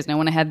these guys know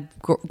when I had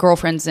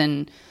girlfriends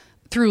and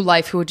through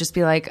life who would just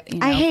be like,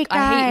 I hate guys.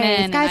 I hate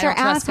men. Guys are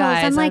assholes.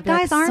 I'm like,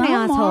 guys aren't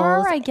assholes.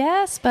 Are, I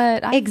guess,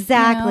 but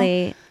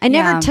exactly. I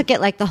never took it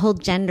like the whole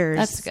genders.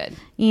 That's good.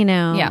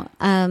 Yeah.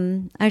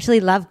 I actually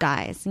love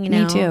guys.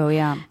 Me too.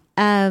 Yeah.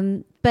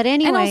 But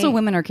anyway, and also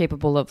women are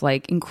capable of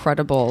like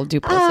incredible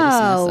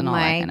duplicitousness and all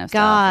that kind of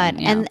stuff.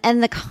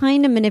 And the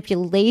kind of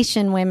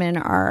manipulation women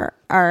are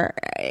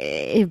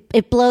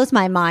it blows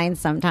my mind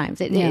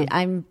sometimes.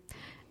 I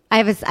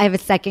have a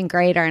second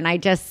grader, and I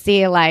just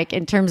see, like,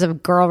 in terms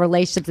of girl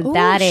relationships at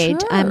that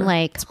age, I'm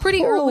like, it's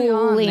pretty early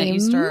on that you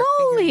start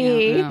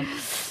moly.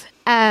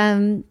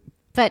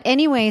 But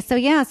anyway, so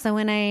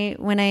when I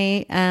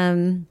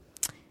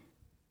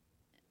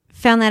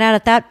found that out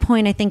at that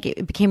point, I think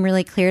it became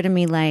really clear to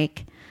me,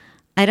 like,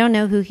 I don't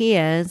know who he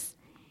is.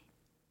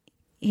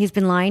 He's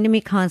been lying to me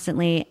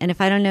constantly. And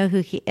if I don't know who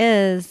he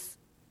is,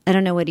 I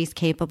don't know what he's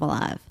capable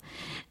of.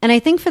 And I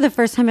think for the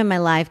first time in my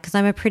life, because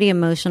I'm a pretty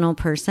emotional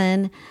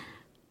person,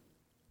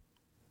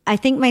 I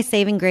think my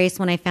saving grace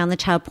when I found the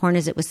child porn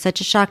is it was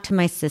such a shock to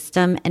my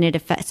system, and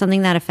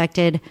something that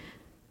affected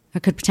or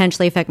could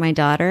potentially affect my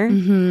daughter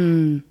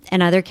and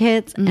other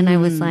kids. And I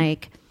was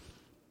like,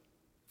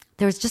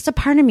 there was just a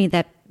part of me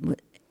that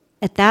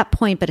at that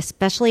point, but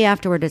especially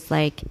afterward, is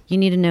like, you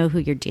need to know who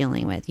you're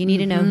dealing with. You need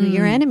to know who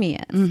your enemy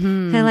is.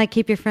 Kind of like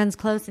keep your friends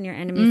close and your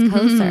enemies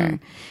closer.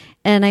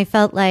 And I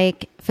felt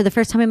like for the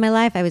first time in my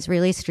life, I was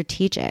really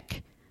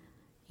strategic,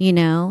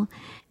 and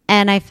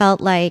I felt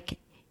like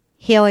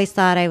he always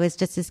thought I was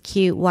just this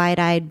cute,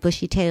 wide-eyed,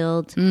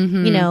 bushy-tailed,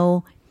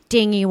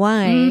 dingy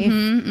wife.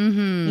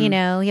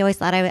 He always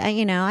thought I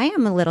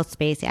am a little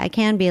spacey. I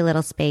can be a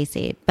little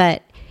spacey,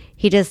 but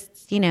he just,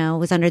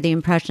 was under the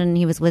impression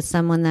he was with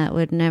someone that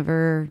would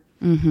never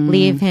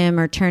leave him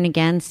or turn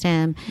against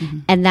him.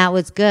 And that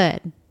was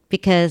good,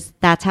 because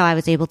that's how I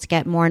was able to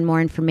get more and more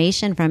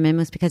information from him,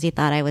 was because he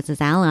thought I was his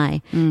ally.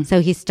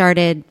 So he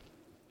started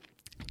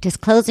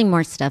disclosing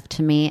more stuff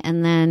to me.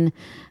 And then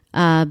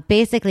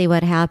basically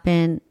what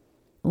happened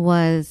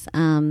was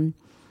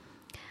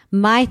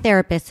my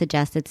therapist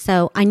suggested,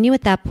 so I knew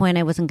at that point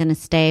I wasn't going to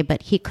stay,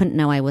 but he couldn't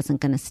know I wasn't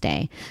going to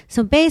stay.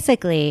 So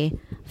basically,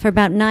 for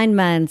about 9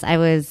 months, I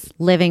was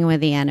living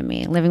with the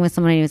enemy, living with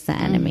someone who was the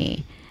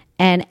enemy.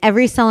 And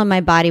every cell in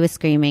my body was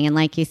screaming. And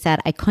like you said,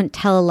 I couldn't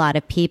tell a lot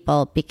of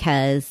people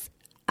because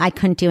I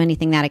couldn't do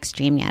anything that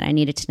extreme yet. I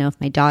needed to know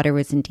if my daughter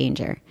was in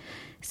danger.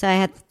 So I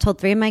had told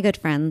 3 of my good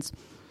friends.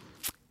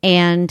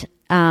 And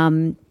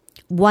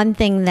one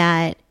thing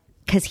that,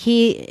 because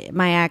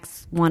my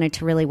ex wanted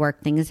to really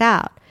work things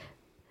out.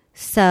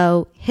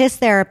 So his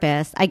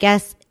therapist, I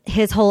guess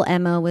his whole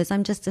MO was,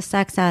 I'm just a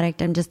sex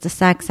addict. I'm just a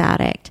sex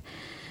addict.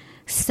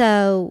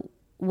 So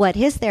what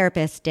his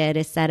therapist did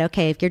is said,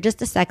 okay, if you're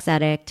just a sex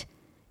addict,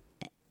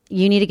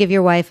 you need to give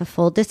your wife a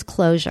full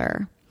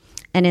disclosure.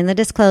 And in the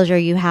disclosure,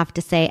 you have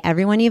to say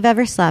everyone you've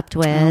ever slept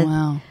with, Oh,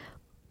 wow.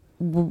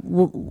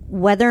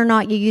 whether or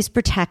not you use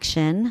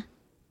protection,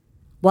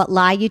 what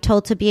lie you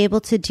told to be able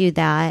to do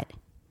that,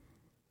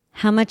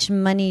 how much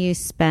money you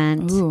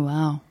spent. Ooh,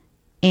 wow.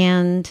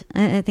 And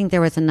I think there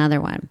was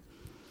another one.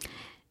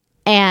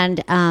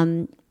 And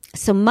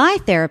so my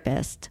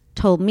therapist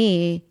told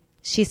me,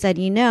 she said,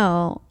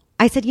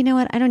 I said, you know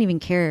what? I don't even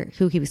care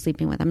who he was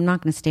sleeping with. I'm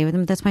not going to stay with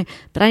him at this point,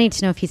 but I need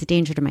to know if he's a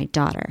danger to my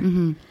daughter.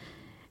 Mm-hmm.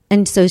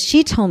 And so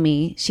she told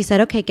me, she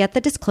said, okay, get the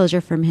disclosure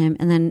from him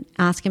and then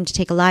ask him to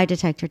take a lie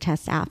detector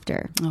test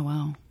after. Oh,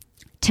 wow.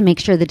 To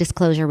make sure the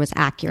disclosure was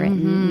accurate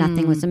and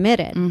nothing was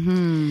omitted.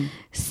 Mm-hmm.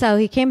 So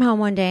he came home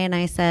one day and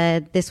I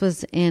said, this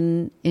was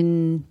in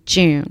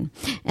June.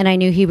 And I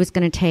knew he was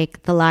going to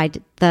take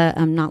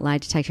not lie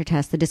detector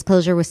test. The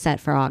disclosure was set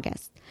for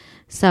August.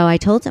 So I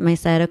told him, I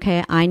said,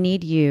 okay, I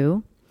need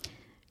you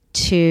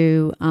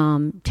to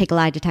take a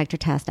lie detector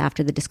test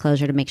after the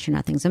disclosure to make sure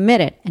nothing's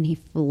omitted. And he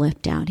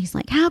flipped out. He's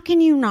like, how can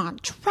you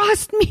not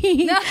trust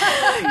me?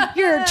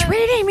 You're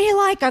treating me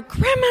like a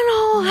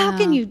criminal. How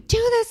can you do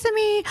this to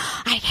me?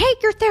 I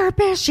hate your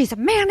therapist. She's a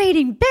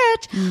man-hating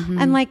bitch. Mm-hmm.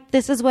 I'm like,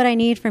 this is what I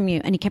need from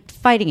you. And he kept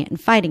fighting it and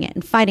fighting it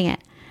and fighting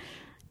it.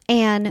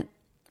 And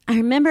I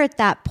remember at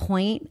that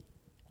point,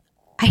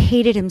 I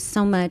hated him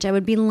so much. I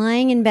would be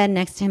lying in bed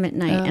next to him at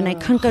night and I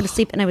couldn't go to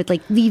sleep and I would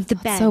like leave the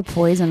bed. So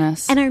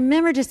poisonous. And I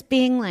remember just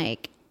being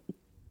like,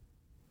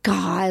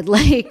 God,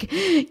 like,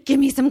 give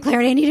me some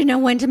clarity. I need to know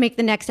when to make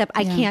the next step.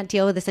 I can't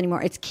deal with this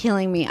anymore. It's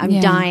killing me.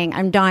 I'm dying.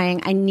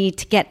 I need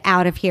to get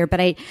out of here,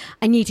 but I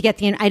need to get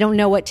I don't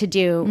know what to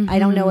do. Mm-hmm. I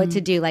don't know what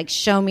to do. Like,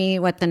 show me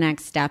what the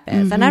next step is.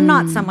 Mm-hmm. And I'm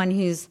not someone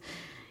who's,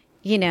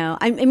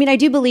 I mean, I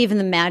do believe in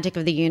the magic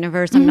of the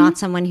universe. I'm not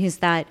someone who's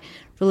that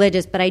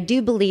religious, but I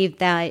do believe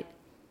that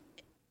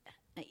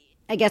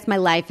I guess my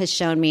life has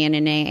shown me in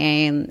an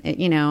AA, and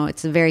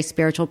it's a very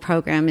spiritual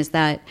program, is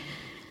that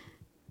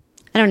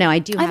I don't know. I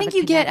think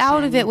you get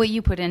out of it what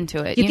you put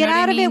into it. You get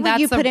out of it what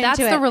you put into it. That's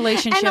the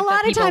relationship. And a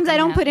lot of times I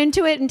don't put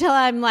into it until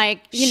I'm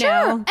like,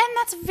 sure. And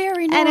that's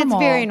very normal. And it's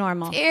very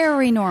normal.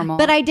 Very normal.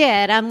 But I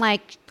did. I'm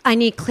like, I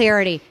need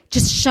clarity.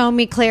 Just show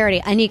me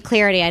clarity. I need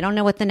clarity. I don't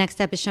know what the next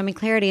step is. Show me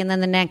clarity. And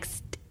then the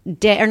next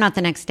day, or not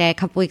the next day, a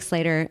couple weeks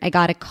later, I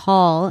got a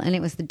call, and it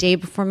was the day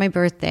before my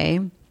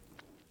birthday,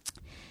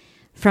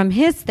 from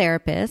his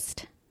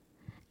therapist,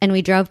 and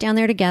we drove down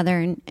there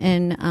together,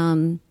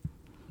 and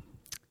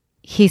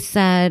she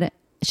said,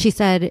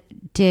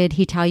 did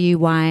he tell you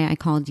why I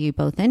called you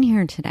both in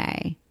here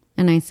today?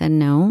 And I said,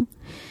 no.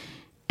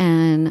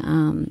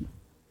 And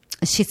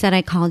she said,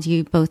 I called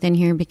you both in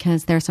here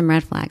because there are some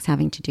red flags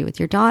having to do with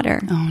your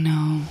daughter. Oh,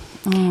 no.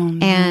 Oh,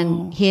 no.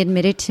 And he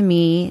admitted to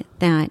me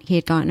that he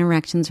had gotten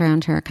erections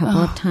around her a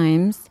couple of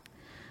times.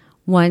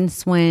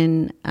 Once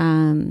when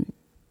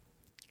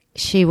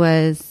she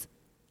was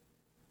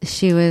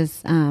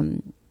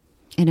in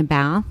a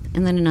bath,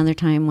 and then another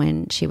time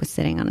when she was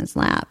sitting on his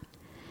lap.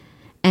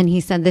 And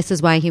he said this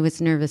is why he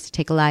was nervous to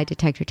take a lie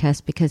detector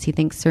test, because he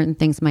thinks certain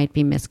things might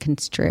be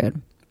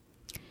misconstrued.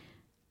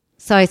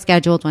 So I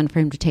scheduled one for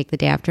him to take the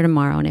day after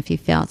tomorrow, and if he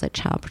fails, that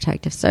Child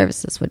Protective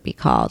Services would be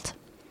called.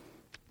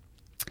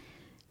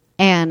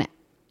 And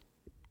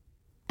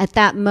at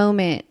that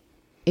moment,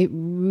 it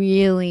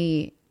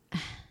really,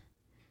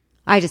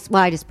 I just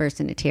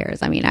burst into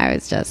tears. I mean, I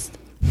was just...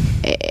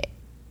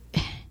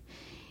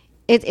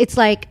 It's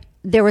like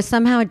there was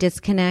somehow a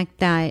disconnect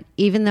that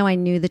even though I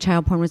knew the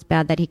child porn was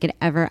bad, that he could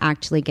ever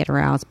actually get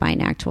aroused by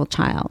an actual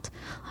child.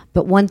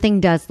 But one thing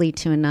does lead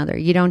to another.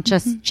 You don't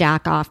just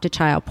jack off to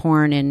child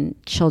porn and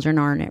children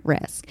aren't at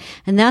risk.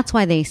 And that's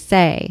why they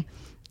say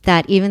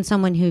that even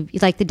someone who,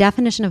 like, the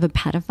definition of a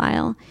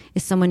pedophile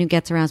is someone who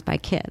gets aroused by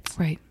kids.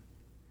 Right.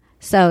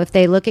 So if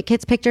they look at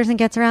kids' pictures and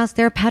gets aroused,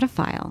 they're a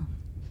pedophile.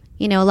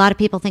 A lot of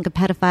people think a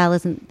pedophile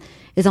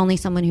is only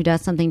someone who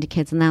does something to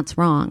kids, and that's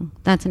wrong.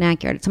 That's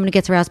inaccurate. It's someone who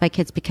gets aroused by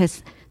kids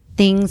because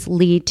things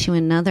lead to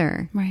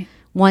another. Right.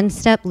 One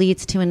step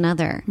leads to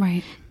another.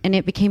 Right. And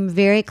it became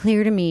very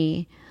clear to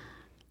me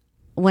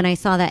when I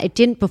saw that. It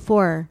didn't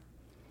before.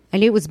 I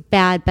knew it was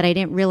bad, but I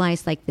didn't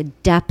realize like the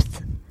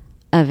depth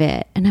of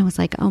it. And I was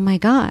like, oh my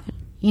God,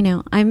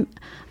 I'm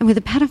with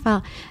a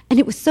pedophile. And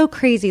it was so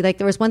crazy. Like,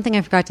 there was one thing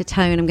I forgot to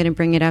tell you, and I'm going to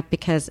bring it up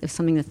because of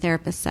something the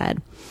therapist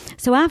said.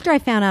 So after I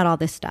found out all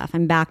this stuff,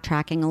 I'm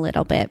backtracking a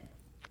little bit.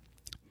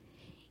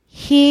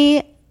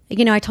 He,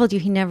 I told you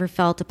he never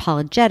felt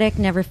apologetic,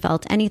 never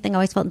felt anything,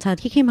 always felt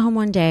entitled. He came home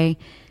one day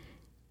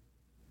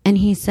and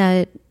he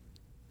said,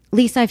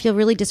 Lisa, I feel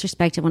really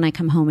disrespected when I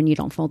come home and you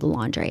don't fold the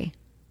laundry.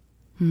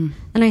 And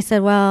I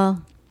said,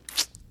 well,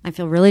 I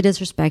feel really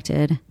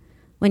disrespected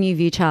when you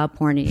view child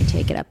porn and you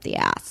take it up the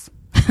ass.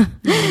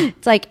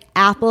 It's like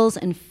apples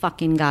and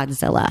fucking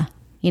Godzilla,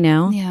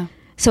 Yeah.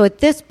 So at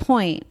this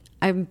point,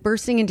 I'm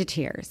bursting into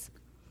tears.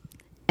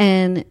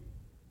 And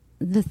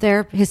his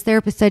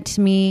therapist said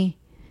to me,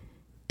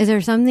 is there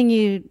something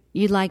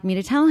you'd like me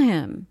to tell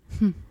him?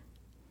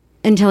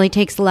 Until he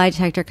takes the lie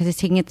detector because he's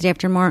taking it the day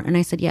after tomorrow. And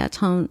I said, yeah,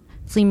 tell him,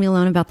 leave me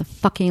alone about the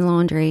fucking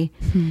laundry.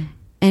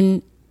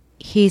 And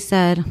he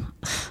said,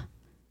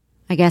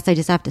 I guess I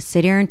just have to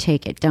sit here and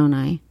take it, don't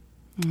I?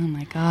 Oh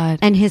my God.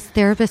 And his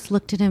therapist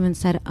looked at him and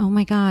said, oh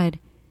my God,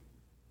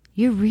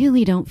 you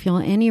really don't feel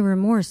any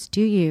remorse,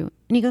 do you?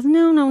 And he goes,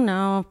 no.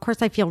 Of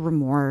course I feel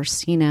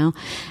remorse,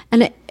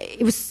 And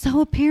it was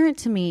so apparent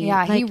to me.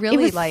 Yeah, he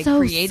really so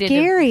created.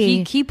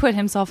 Scary. He put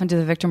himself into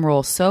the victim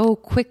role so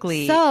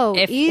quickly,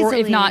 easily, or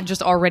if not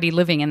just already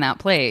living in that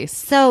place,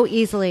 so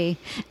easily.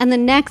 And the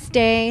next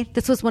day,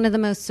 this was one of the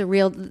most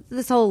surreal.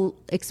 This whole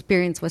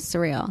experience was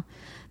surreal.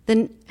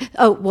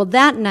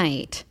 That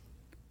night.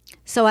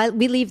 So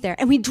we leave there,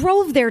 and we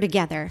drove there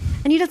together,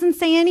 and he doesn't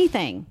say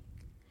anything,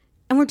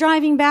 and we're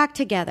driving back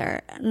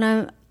together,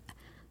 and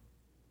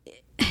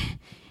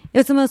it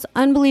was the most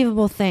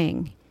unbelievable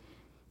thing.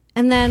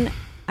 And then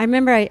I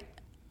remember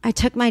I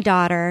took my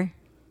daughter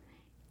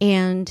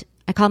and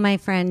I called my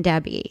friend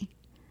Debbie.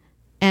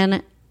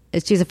 And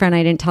she's a friend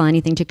I didn't tell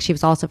anything to because she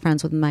was also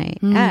friends with my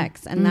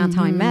ex. And that's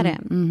how I met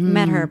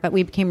her. But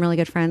we became really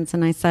good friends.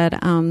 And I said,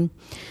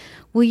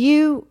 will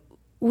you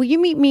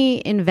meet me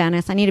in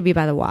Venice? I need to be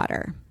by the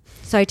water.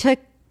 So I took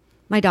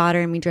my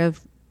daughter and we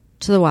drove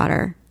to the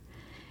water.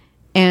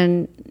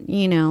 And,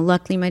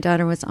 luckily my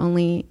daughter was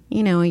only,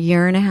 a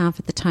year and a half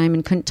at the time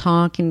and couldn't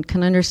talk and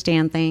couldn't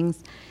understand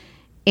things.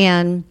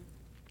 And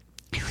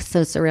it was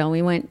so surreal.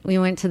 We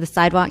went to the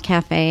Sidewalk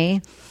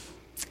Cafe,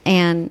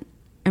 and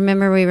I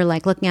remember we were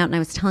looking out, and I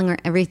was telling her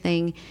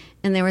everything.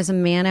 And there was a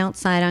man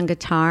outside on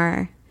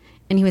guitar,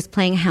 and he was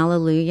playing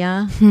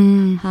Hallelujah.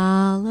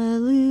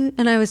 Hallelujah.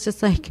 And I was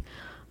just like,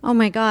 oh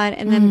my God.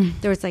 And then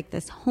there was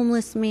this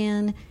homeless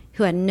man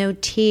who had no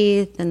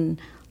teeth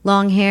and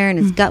long hair, and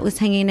his gut was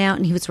hanging out,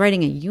 and he was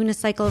riding a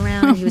unicycle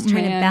around, and he was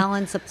trying to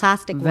balance a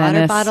plastic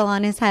water bottle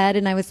on his head.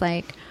 And I was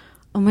like,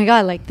 oh my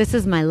God, this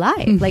is my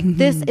life.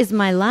 This is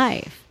my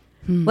life.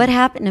 What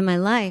happened in my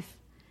life?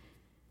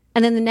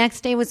 And then the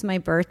next day was my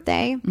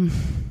birthday,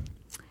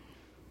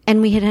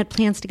 and we had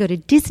plans to go to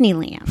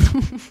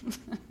Disneyland.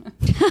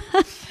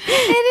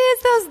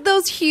 It is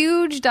those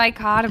huge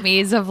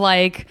dichotomies of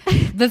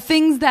the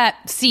things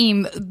that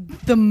seem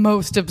the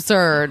most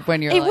absurd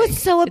when you're it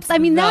was so absurd. I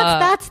mean,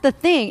 that's the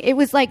thing. It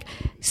was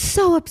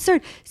so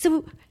absurd.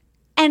 So,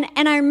 and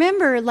I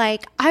remember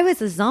I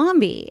was a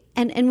zombie,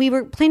 and we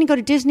were planning to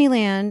go to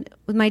Disneyland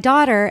with my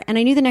daughter, and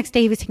I knew the next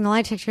day he was taking the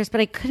lie detector test,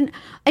 but I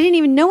didn't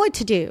even know what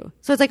to do.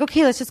 So I was like,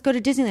 okay, let's just go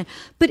to Disneyland.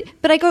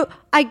 But I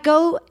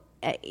go,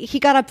 he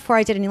got up before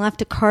I did, and he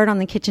left a card on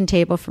the kitchen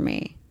table for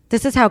me.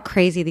 This is how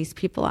crazy these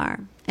people are.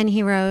 And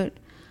he wrote,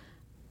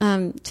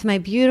 to my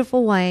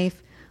beautiful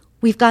wife,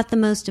 we've got the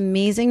most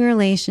amazing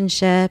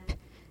relationship.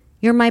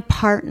 You're my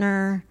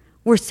partner.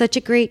 We're such a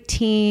great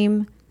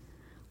team.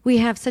 We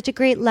have such a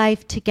great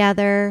life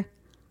together.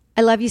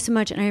 I love you so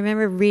much. And I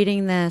remember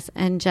reading this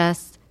and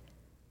just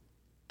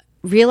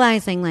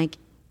realizing,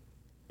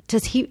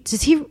 does he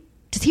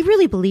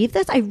really believe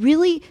this? I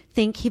really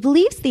think he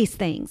believes these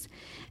things.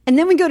 And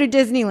then we go to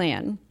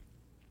Disneyland.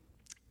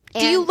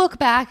 Do you look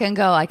back and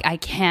go I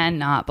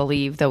cannot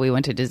believe that we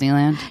went to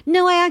Disneyland?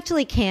 No, I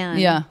actually can.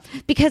 Yeah.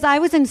 Because I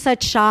was in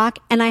such shock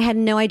and I had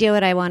no idea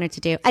what I wanted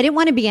to do. I didn't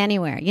want to be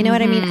anywhere. You know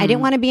what I mean? I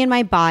didn't want to be in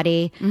my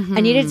body. I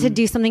needed to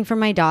do something for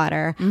my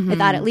daughter. I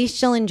thought at least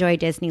she'll enjoy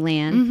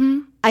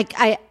Disneyland.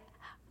 I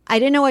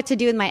didn't know what to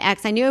do with my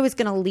ex. I knew I was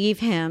going to leave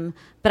him,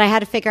 but I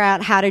had to figure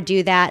out how to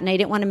do that. And I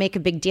didn't want to make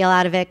a big deal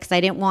out of it because I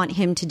didn't want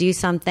him to do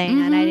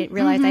something. And I didn't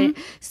realize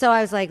So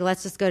I was like,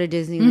 let's just go to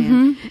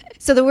Disneyland.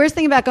 So the worst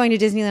thing about going to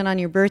Disneyland on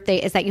your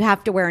birthday is that you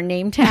have to wear a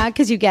name tag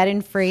because you get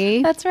in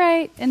free. That's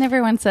right. And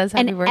everyone says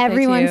happy birthday. And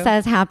everyone to you.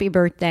 says happy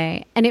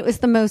birthday. And it was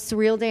the most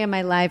surreal day of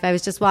my life. I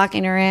was just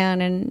walking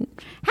around and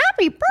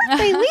happy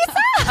birthday,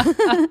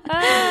 Lisa.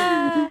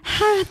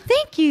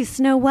 Thank you,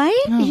 Snow White.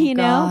 Oh,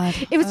 God.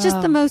 It was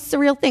just the most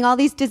surreal thing. All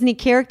these Disney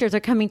characters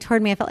are coming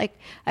toward me. I felt like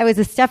I was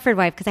a Stepford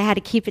wife because I had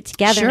to keep it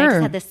together. And I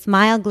just had this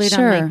smile glued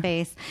on my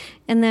face.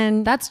 And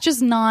then that's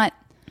just not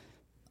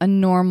a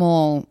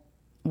normal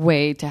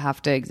way to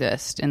have to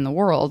exist in the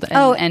world,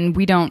 and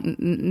we don't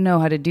know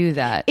how to do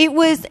that. It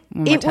was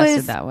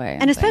tested that way,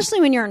 and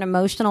especially when you're an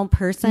emotional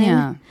person.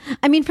 Yeah.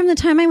 I mean, from the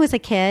time I was a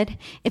kid,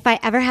 if I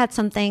ever had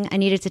something I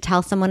needed to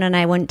tell someone and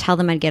I wouldn't tell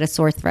them, I'd get a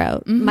sore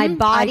throat. My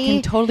body, I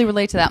can totally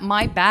relate to that.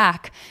 My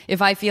back,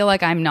 if I feel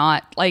like I'm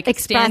not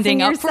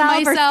standing up for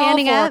myself, or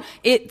standing up,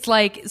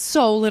 it's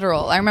so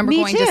literal. I remember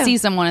going to see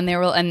someone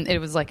and it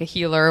was like a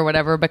healer or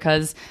whatever,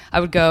 because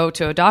I would go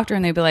to a doctor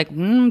and they'd be like,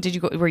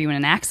 were you in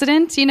an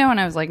accident? And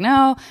I was like,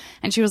 no.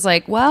 And she was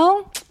like,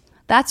 well,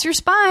 that's your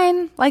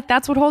spine.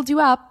 That's what holds you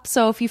up.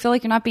 So if you feel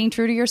like you're not being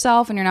true to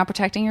yourself and you're not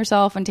protecting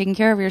yourself and taking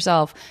care of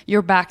yourself,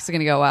 your back's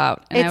going to go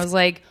out. And I was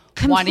like,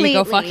 why don't you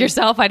go fuck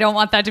yourself? I don't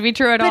want that to be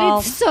true at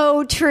all. But it's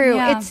so true.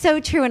 Yeah. It's so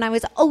true. And I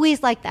was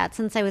always like that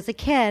since I was a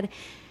kid.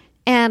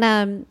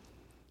 And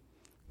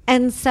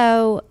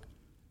so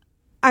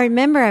I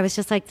remember I was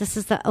just like, this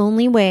is the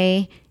only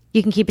way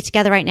you can keep it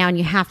together right now. And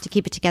you have to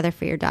keep it together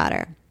for your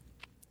daughter.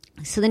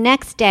 So the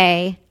next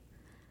day,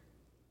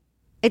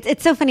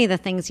 it's so funny the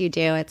things you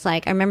do. It's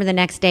like, I remember the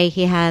next day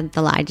he had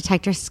the lie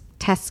detector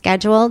test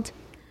scheduled,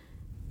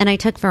 and I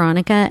took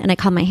Veronica and I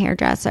called my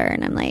hairdresser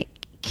and I'm like,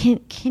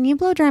 can you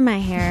blow dry my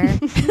hair?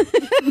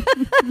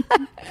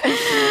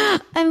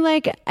 I'm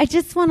like, I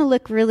just want to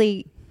look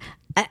really,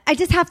 I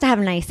just have to have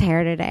nice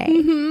hair today.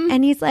 Mm-hmm.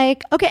 And he's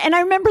like, okay. And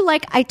I remember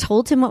like I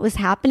told him what was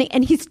happening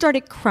and he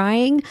started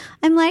crying.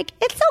 I'm like,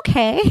 it's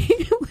okay.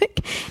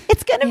 Like,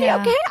 it's going to be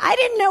okay. I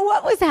didn't know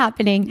what was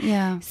happening.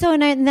 Yeah. So,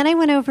 and then I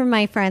went over to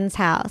my friend's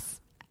house.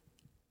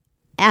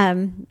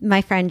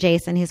 My friend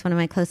Jason, he's one of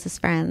my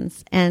closest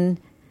friends, and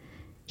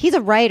he's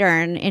a writer,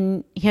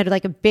 and he had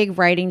like a big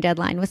writing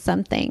deadline with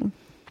something,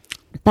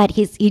 but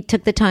he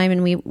took the time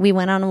and we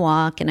went on a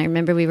walk, and I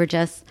remember we were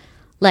just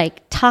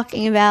like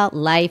talking about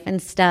life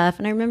and stuff,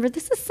 and I remember,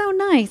 this is so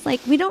nice.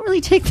 Like, we don't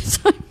really take the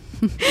time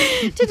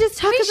to just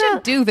talk we about,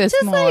 should do this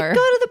just more. Like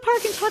go to the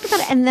park and talk about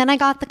it. And then I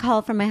got the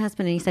call from my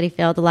husband and he said he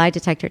failed the lie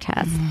detector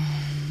test.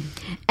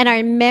 And I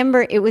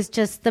remember it was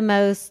just the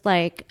most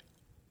like,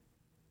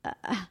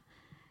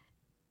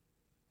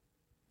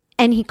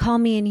 and he called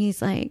me and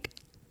he's like,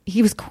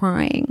 he was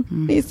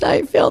crying. He said,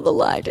 I failed the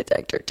lie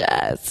detector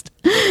test.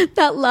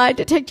 That lie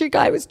detector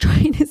guy was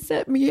trying to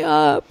set me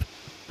up.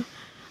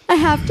 I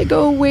have to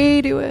go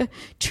away to a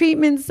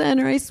treatment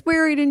center. I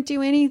swear I didn't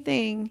do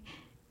anything.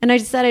 And I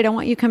just said, I don't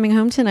want you coming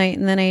home tonight.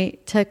 And then I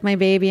took my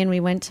baby and we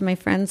went to my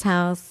friend's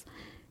house.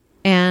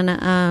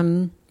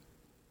 And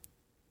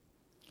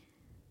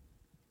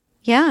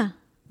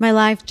my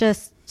life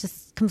just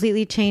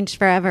completely changed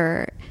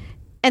forever.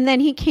 And then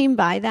he came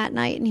by that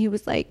night and he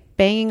was like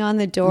banging on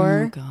the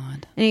door. Oh,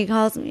 God. And he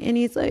calls me and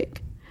he's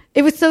like,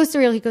 it was so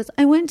surreal. He goes,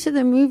 I went to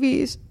the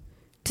movies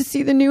to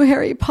see the new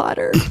Harry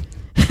Potter.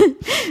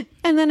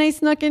 And then I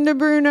snuck into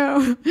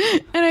Bruno and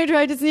I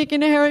tried to sneak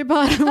into Harry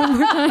Potter one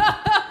more time.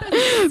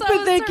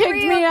 But they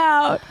kicked me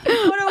out.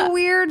 What a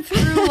weird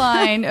through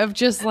line of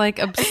just like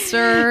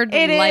absurd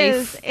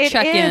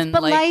check-in.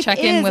 Like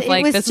check-in with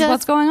like, this is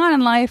what's going on in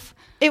life.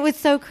 It was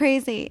so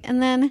crazy.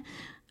 And then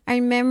I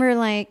remember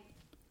like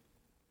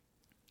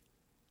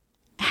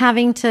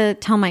having to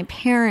tell my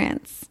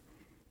parents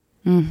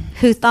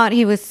who thought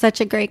he was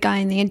such a great guy,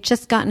 and they had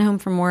just gotten home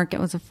from work. It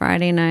was a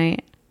Friday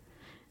night.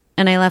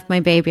 And I left my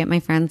baby at my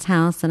friend's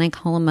house, and I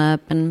call him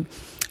up, and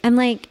I'm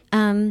like,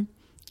 and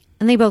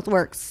they both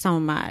work so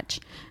much.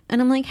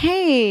 And I'm like,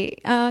 hey,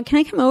 can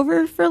I come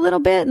over for a little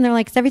bit? And they're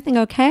like, is everything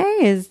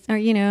okay?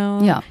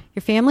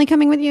 Your family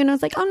coming with you? And I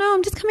was like, oh no,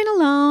 I'm just coming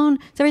alone.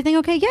 Is everything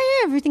okay? Yeah,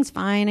 everything's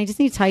fine. I just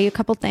need to tell you a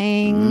couple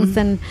things.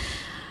 And,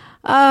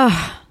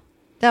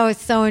 that was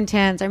so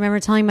intense. I remember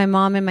telling my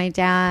mom and my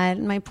dad,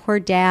 and my poor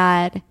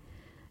dad,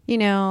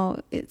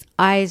 his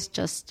eyes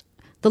just,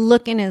 the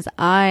look in his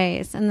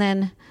eyes. And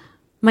then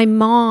my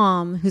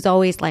mom, who's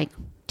always like,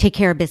 take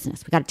care of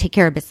business. We got to take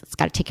care of business.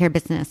 Got to take care of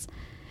business.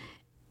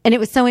 And it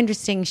was so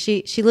interesting.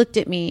 She looked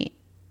at me,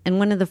 and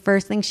one of the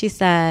first things she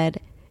said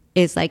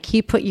is like,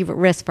 he put you at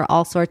risk for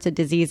all sorts of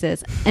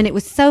diseases. And it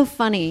was so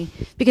funny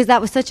because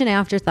that was such an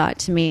afterthought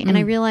to me. And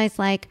I realized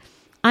like,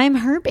 I'm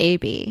her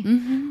baby.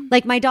 Mm-hmm.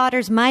 Like, my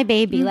daughter's my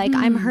baby. Mm-hmm. Like,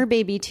 I'm her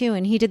baby too.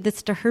 And he did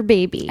this to her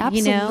baby.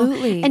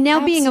 Absolutely. And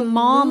now being a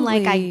mom,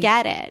 like, I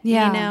get it.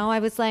 Yeah. I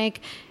was like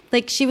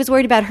she was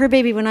worried about her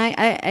baby when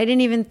I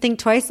didn't even think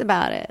twice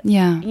about it.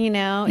 Yeah.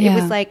 It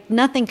was like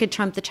nothing could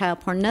trump the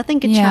child porn. Nothing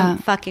could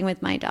trump fucking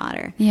with my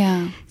daughter.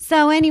 Yeah.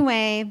 So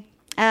anyway,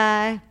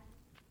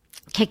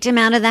 kicked him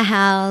out of the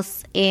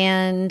house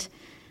and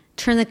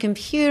turned the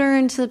computer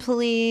into the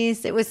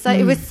police. It was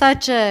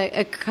such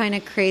a kind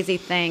of crazy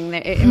thing.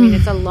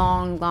 It's a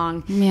long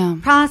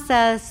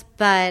process,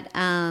 but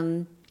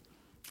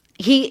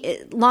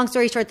long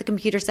story short, the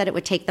computer said it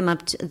would take them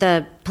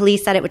the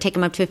police said it would take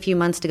them up to a few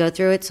months to go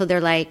through it. So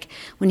they're like,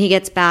 when he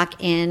gets back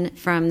in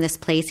from this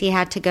place he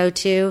had to go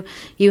to,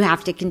 you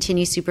have to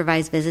continue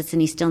supervised visits,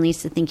 and he still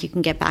needs to think you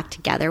can get back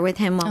together with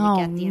him while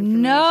we get the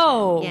information.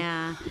 No.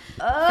 Yeah.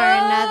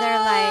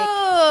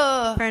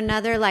 For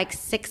another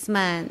 6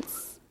 months.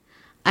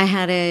 I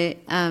had to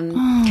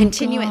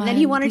continue it. And then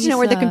he wanted to know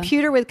where the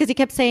computer was, because he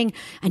kept saying,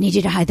 I need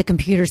you to hide the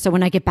computer so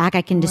when I get back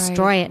I can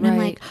destroy it. And I'm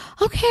like,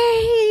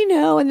 okay,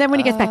 And then when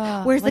he gets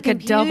back, where's the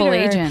computer? Like a double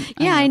agent.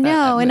 Yeah, I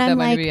know. And I'm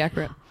might like, be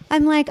accurate.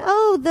 I'm like,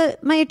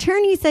 my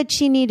attorney said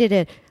she needed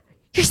it.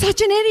 You're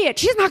such an idiot.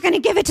 She's not going to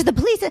give it to the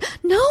police.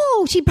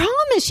 No, she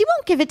promised she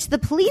won't give it to the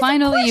police.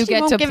 Finally, you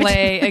get to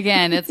play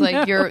again. It's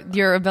like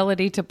your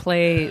ability to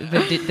play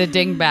the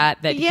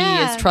dingbat that he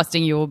is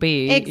trusting you will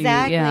be.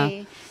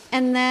 Exactly.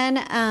 And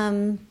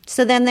then,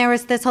 so then there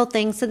was this whole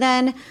thing. So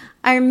then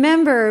I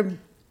remember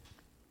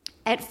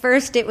At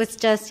first, it was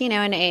just, in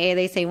AA,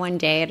 they say one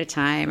day at a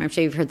time. I'm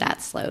sure you've heard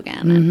that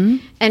slogan.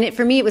 And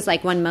for me, it was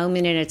like one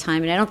moment at a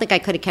time. And I don't think I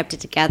could have kept it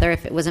together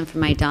if it wasn't for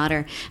my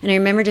daughter. And I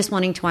remember just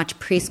wanting to watch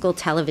preschool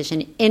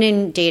television,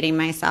 inundating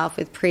myself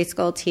with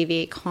preschool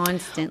TV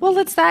constantly. Well,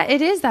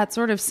 it is that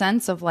sort of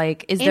sense of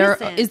like, is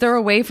there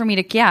a way for me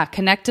to,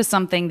 connect to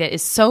something that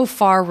is so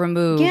far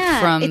removed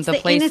from the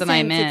place that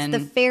I'm in?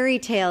 It's the fairy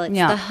tale. It's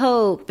the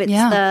hope.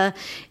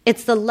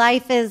 It's the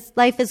life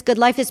is good.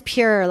 Life is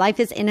pure. Life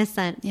is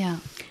innocent. Yeah.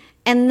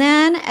 And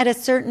then at a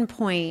certain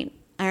point,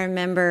 I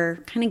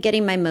remember kind of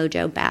getting my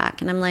mojo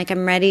back. And I'm like,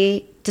 I'm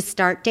ready to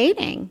start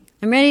dating.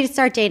 I'm ready to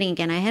start dating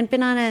again. I hadn't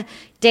been on a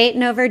date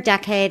in over a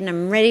decade, and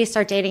I'm ready to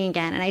start dating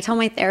again. And I told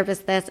my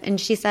therapist this,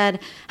 and she said,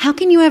 how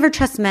can you ever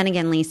trust men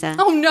again, Lisa?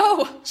 Oh,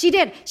 no. She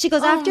did. She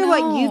goes, after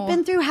what you've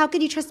been through, how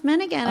could you trust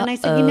men again? And I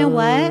said, you know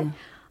what?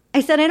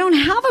 I said, I don't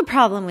have a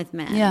problem with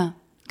men. Yeah.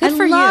 Good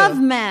for you. I love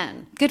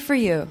men. Good for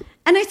you.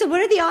 And I said, what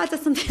are the odds of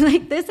something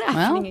like this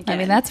happening again? I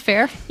mean, that's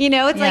fair.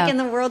 It's like in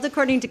the world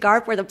according to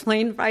Garp, where the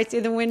plane flies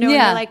through the window and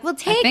you're like, well,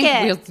 take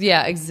it.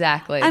 Yeah,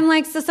 exactly. I'm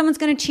like, so someone's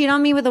going to cheat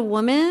on me with a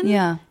woman?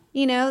 Yeah.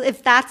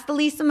 If that's the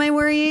least of my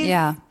worries.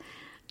 Yeah.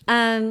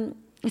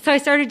 So I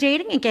started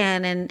dating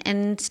again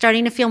and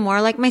starting to feel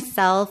more like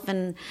myself.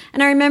 And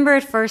I remember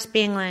at first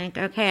being like,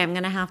 okay, I'm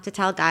going to have to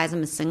tell guys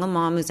I'm a single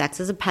mom whose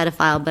ex is a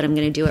pedophile, but I'm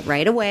going to do it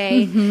right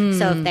away.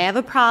 So if they have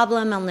a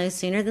problem, I'll know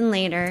sooner than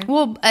later.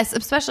 Well,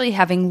 especially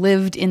having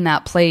lived in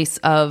that place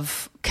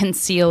of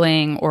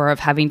concealing or of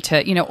having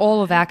to,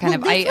 all of that kind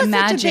of, I imagine. This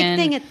was such a big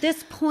thing at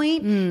this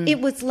point. It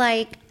was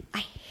like,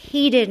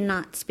 hated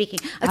not speaking.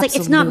 I was like,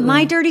 it's not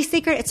my dirty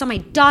secret. It's not my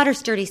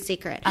daughter's dirty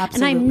secret.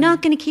 Absolutely. And I'm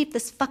not going to keep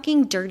this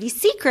fucking dirty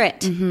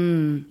secret.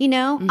 I'm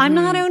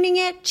not owning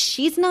it.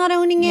 She's not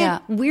owning it. Yeah.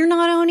 We're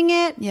not owning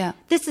it. Yeah.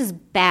 This is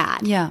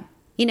bad. Yeah.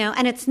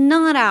 And it's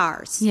not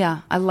ours. Yeah.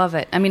 I love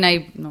it. I mean,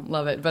 I don't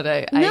love it, but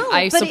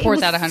I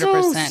support that 100%.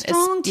 So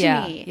strong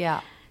to me.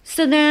 Yeah.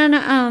 So then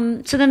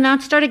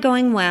that started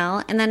going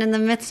well. And then in the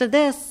midst of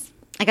this,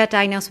 I got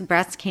diagnosed with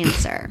breast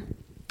cancer.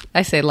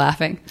 I say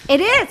laughing.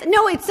 It is.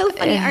 No, it's so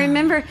funny. I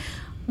remember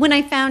when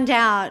I found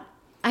out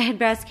I had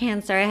breast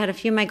cancer, I had a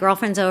few of my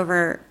girlfriends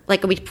over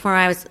like a week before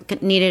I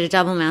needed a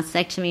double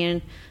mastectomy.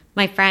 And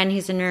my friend,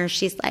 who's a nurse,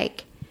 she's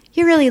like,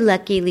 you're really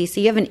lucky, Lisa.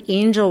 You have an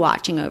angel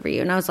watching over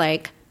you. And I was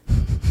like,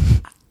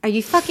 are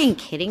you fucking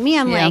kidding me?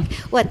 I'm like,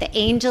 what, the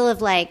angel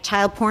of like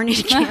child porn and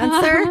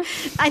cancer?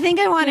 I think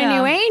I want a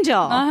new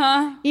angel,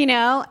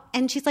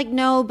 And she's like,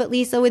 no, but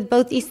Lisa, with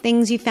both these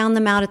things, you found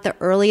them out at the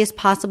earliest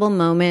possible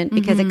moment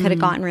because it could have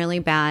gotten really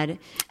bad.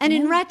 And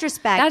in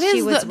retrospect,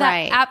 she was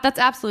right. That's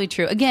absolutely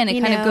true. Again,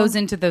 it kind of goes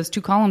into those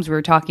two columns we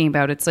were talking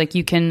about. It's like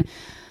you can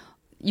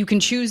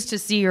choose to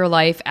see your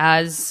life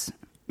as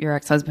your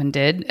ex-husband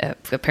did,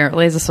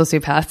 apparently as a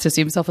sociopath, to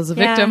see himself as a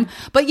victim.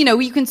 But,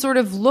 you can sort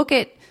of look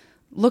at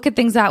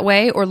things that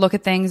way, or look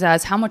at things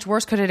as how much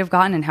worse could it have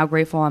gotten and how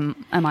grateful am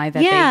I that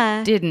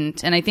they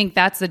didn't. And I think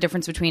that's the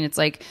difference between, it's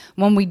like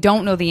when we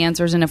don't know the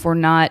answers, and if we're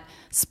not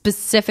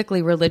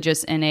specifically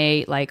religious in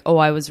a like, oh,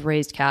 I was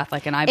raised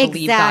Catholic and I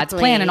believe God's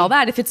plan and all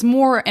that, if it's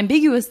more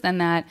ambiguous than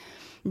that,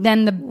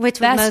 then the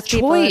best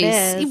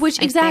choice,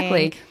 which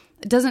exactly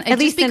doesn't, it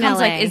just becomes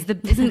like,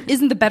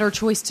 isn't the better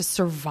choice to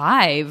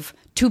survive,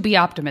 to be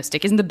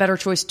optimistic? Isn't the better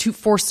choice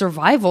for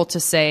survival to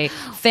say,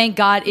 thank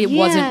God it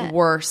wasn't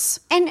worse.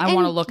 And I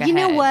want to look ahead. You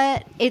know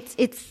what?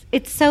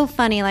 It's so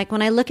funny. Like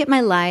when I look at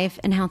my life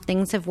and how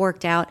things have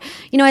worked out,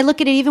 I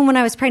look at it even when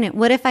I was pregnant.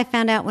 What if I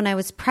found out when I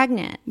was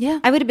pregnant? Yeah.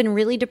 I would have been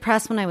really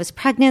depressed when I was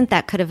pregnant.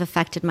 That could have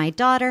affected my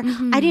daughter.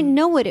 I didn't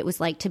know what it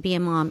was like to be a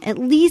mom. At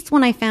least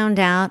when I found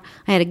out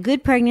I had a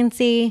good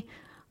pregnancy,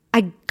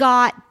 I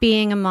got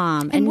being a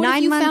mom. And what 9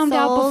 if you months found old,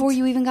 out before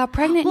you even got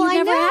pregnant? Well,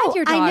 you never had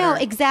your daughter. I know,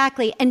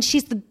 exactly. And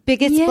she's the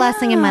biggest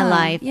blessing in my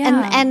life.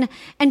 Yeah.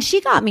 And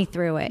she got me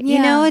through it.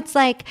 Yeah. It's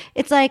like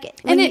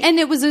and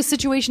it was a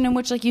situation in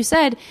which, like you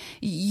said,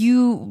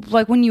 you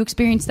like when you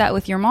experienced that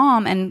with your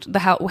mom and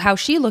how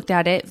she looked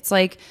at it, it's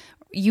like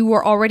you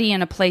were already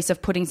in a place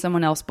of putting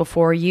someone else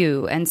before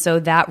you, and so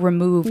that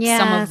removed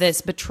some of this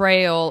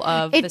betrayal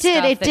of it. The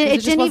stuff it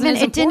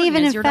didn't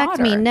even affect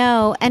me.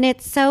 No, and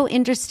it's so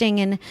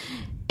interesting,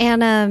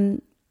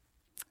 and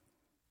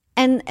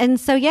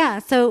so yeah,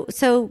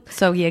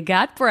 so you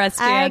got breast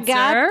cancer.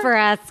 I got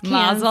breast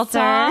cancer. Mazel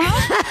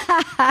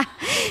tov.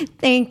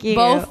 Thank you.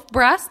 Both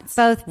breasts.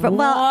 Both. Well,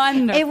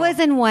 wonderful. it was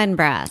in one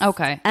breast.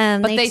 Okay,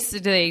 but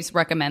they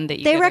recommend that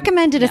you. They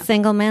recommended a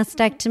single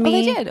mastectomy. Oh,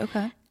 they did.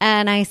 Okay.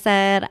 And I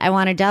said, I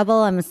want a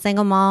double. I'm a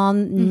single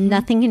mom.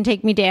 Nothing can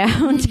take me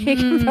down. Take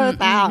them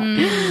both out.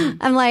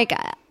 I'm like,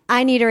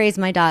 I need to raise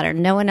my daughter.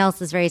 No one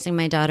else is raising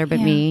my daughter but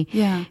me.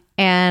 Yeah.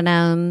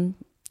 And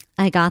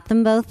I got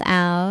them both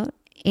out.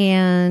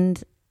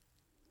 And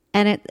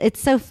it's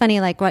so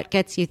funny, like what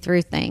gets you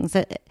through things.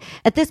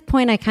 At this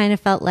point, I kind of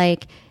felt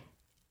like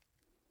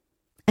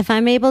if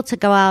I'm able to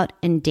go out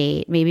and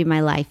date, maybe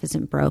my life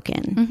isn't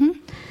broken.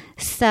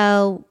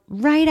 So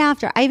right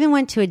after, I even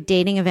went to a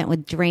dating event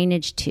with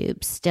drainage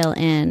tubes still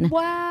in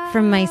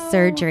from my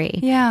surgery.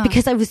 Yeah.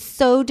 Because I was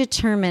so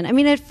determined. I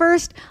mean, at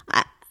first,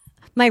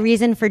 my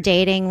reason for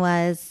dating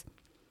was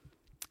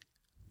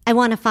I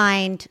want to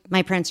find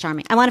my Prince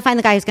Charming. I want to find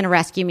the guy who's going to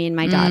rescue me and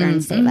my daughter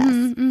and save us.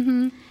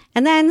 Mm-hmm.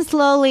 And then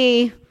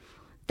slowly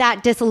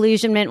that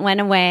disillusionment went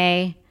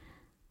away.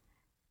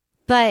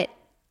 But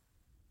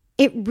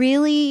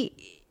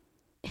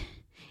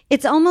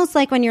it's almost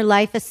like when your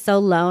life is so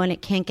low and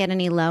it can't get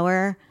any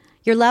lower,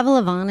 your level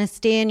of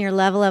honesty and your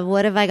level of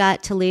what have I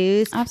got to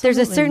lose, Absolutely.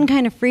 There's a certain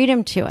kind of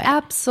freedom to it.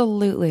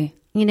 Absolutely.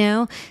 You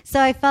know? So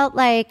I felt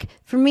like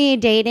for me,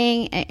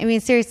 dating, I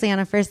mean, seriously, on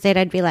a first date,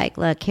 I'd be like,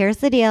 look, here's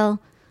the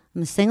deal.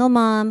 I'm a single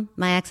mom.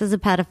 My ex is a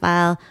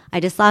pedophile. I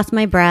just lost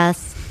my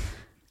breasts.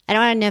 I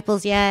don't have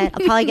nipples yet.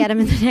 I'll probably get them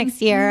in the next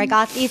year. I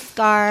got these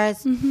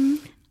scars. Mm-hmm.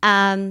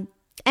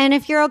 And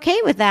if you're okay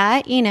with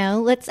that, you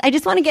know, I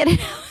just want to get it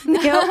out in the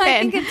open. I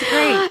think it's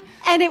great.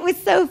 And it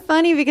was so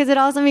funny because it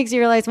also makes you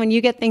realize when you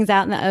get things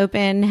out in the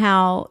open,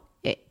 how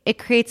it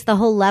creates the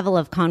whole level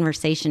of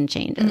conversation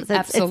changes.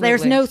 Absolutely.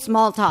 There's no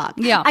small talk.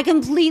 Yeah. I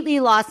completely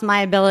lost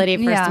my ability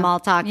for small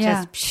talk.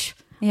 Yeah. Just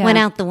went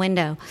out the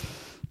window.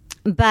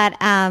 But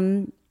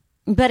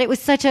it was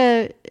such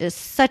a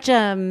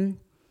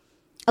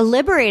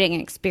liberating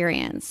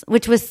experience,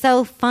 which was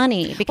so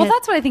funny. Because Well,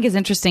 that's what I think is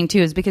interesting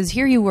too, is because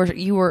here you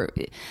were,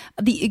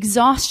 the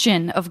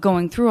exhaustion of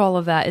going through all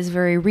of that is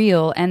very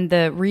real. And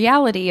the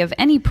reality of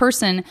any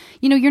person,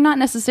 you know, you're not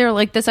necessarily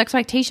like this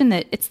expectation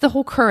that it's the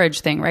whole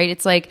courage thing, right?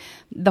 It's like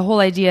the whole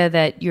idea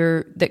that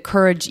that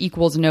courage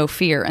equals no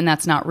fear, and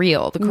that's not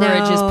real. The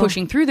courage is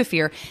pushing through the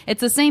fear.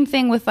 It's the same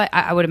thing with,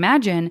 I would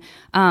imagine,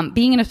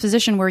 being in a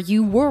position where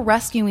you were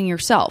rescuing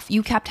yourself.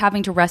 You kept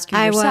having to rescue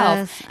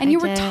yourself, and you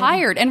were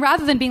tired. And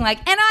rather than being like,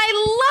 and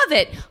I love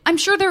it, I'm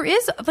sure there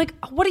is like,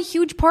 what a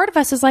huge part of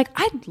us is like,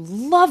 I'd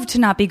love to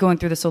not be going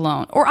through this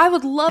alone, or I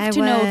would love to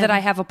know that I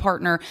have a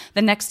partner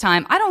the next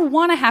time. I don't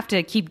want to have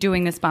to keep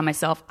doing this by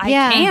myself. I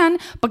can,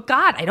 but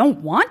God, I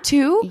don't want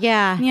to.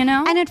 Yeah, you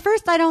know. And at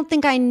first, I don't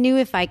think I knew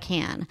if I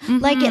can.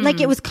 Mm-hmm.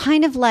 It was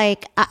kind of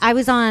like I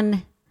was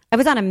on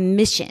a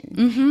mission.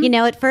 Mm-hmm. You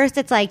know, at first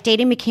it's like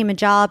dating became a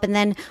job. And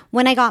then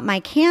when I got my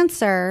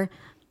cancer,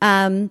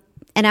 and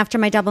after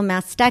my double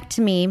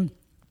mastectomy,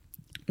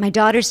 my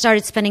daughter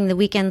started spending the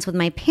weekends with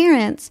my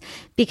parents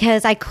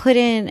because I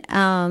couldn't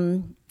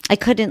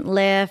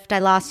lift. I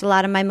lost a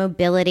lot of my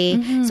mobility.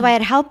 Mm-hmm. So I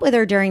had help with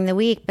her during the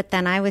week, but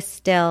then I was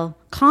still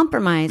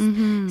compromised.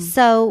 Mm-hmm.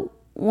 So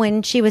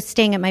when she was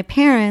staying at my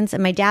parents,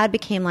 and my dad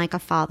became like a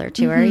father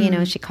to her, you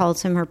know, she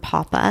calls him her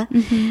papa.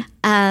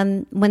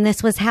 Mm-hmm. When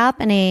this was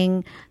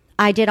happening,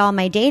 I did all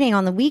my dating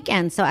on the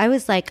weekends. So I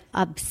was like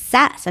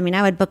obsessed. I mean,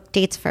 I would book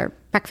dates for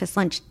breakfast,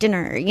 lunch,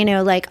 dinner, you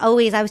know, like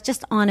always. I was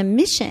just on a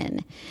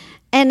mission.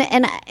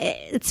 And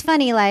it's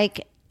funny,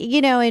 like,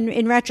 you know,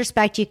 in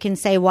retrospect, you can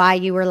say why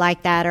you were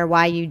like that or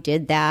why you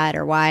did that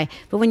or why.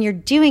 But when you're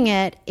doing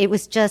it, it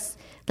was just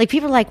like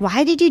people are like,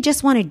 why did you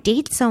just want to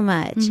date so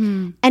much?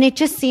 Mm-hmm. And it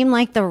just seemed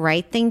like the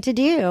right thing to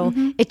do.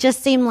 Mm-hmm. It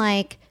just seemed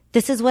like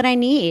this is what I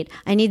need.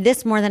 I need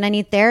this more than I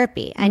need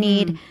therapy.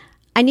 Mm-hmm.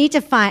 I need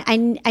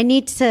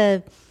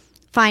to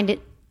find it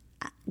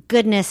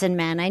goodness in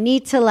men. I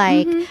need to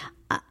like,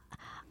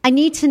 I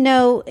need to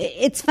know.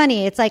 It's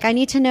funny. It's like I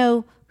need to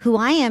know who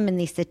I am in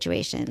these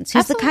situations.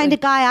 Who's the kind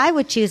of guy I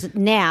would choose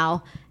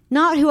now?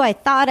 Not who I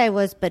thought I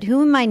was, but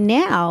who am I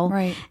now?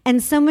 Right.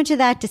 And so much of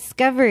that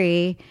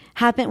discovery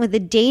happened with the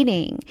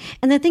dating.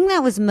 And the thing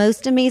that was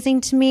most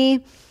amazing to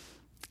me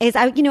is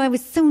I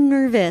was so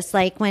nervous,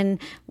 like when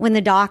the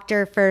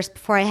doctor first,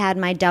 before I had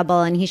my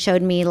double, and he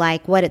showed me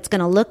like what it's going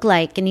to look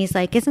like. And he's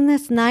like, isn't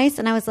this nice?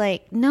 And I was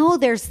like, no,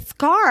 there's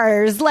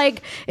scars.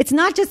 Like, it's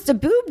not just a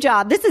boob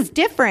job. This is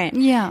different.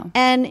 Yeah.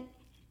 And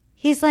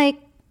he's like,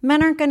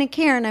 men aren't going to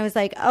care. And I was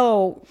like,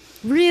 oh,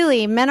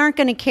 really? Men aren't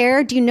going to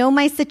care? Do you know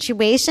my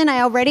situation?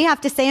 I already have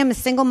to say I'm a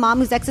single mom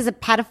whose ex is a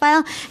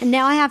pedophile. And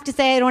now I have to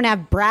say I don't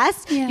have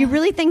breasts. Yeah. You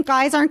really think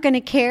guys aren't going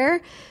to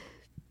care?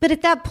 But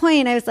at that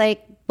point, I was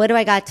like, what do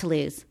I got to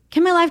lose?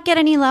 Can my life get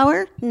any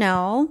lower?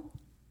 No.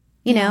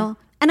 You know?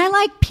 And I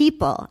like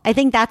people. I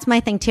think that's my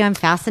thing too. I'm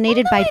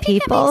fascinated by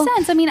people. That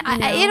makes sense. I mean,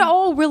 it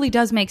all really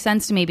does make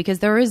sense to me because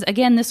there is,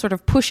 again, this sort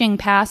of pushing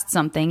past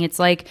something. It's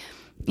like,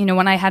 you know,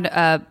 when I had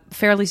a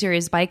fairly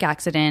serious bike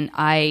accident,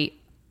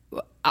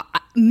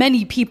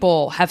 many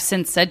people have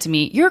since said to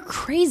me, you're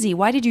crazy.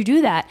 Why did you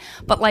do that?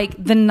 But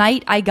like the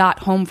night I got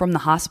home from the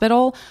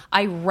hospital,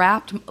 I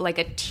wrapped like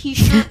a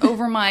t-shirt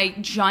over my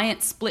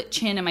giant split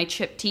chin and my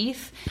chipped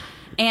teeth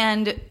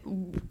and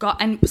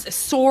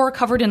sore,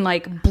 covered in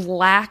like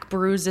black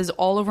bruises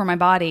all over my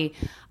body.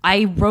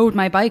 I rode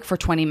my bike for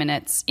 20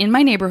 minutes in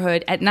my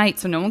neighborhood at night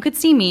so no one could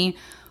see me,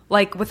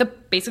 like with a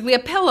basically a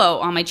pillow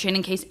on my chin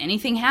in case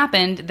anything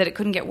happened, that it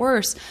couldn't get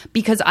worse,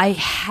 because I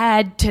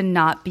had to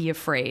not be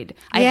afraid.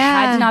 I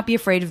had to not be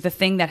afraid of the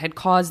thing that had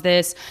caused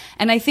this.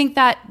 And I think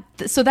that,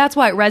 so that's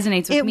why it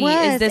resonates with me,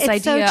 is this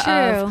idea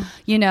of,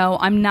 you know,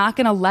 I'm not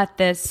going to let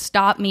this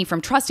stop me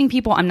from trusting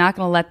people. I'm not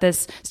going to let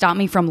this stop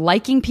me from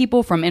liking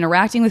people, from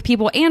interacting with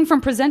people, and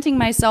from presenting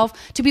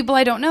myself to people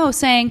I don't know,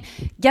 saying,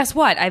 guess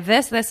what? I have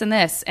this, and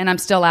this, and I'm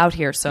still out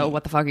here. So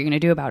what the fuck are you going to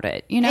do about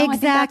it? You know, exactly. I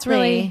think that's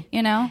really,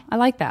 you know, I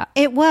like that.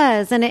 It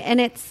was.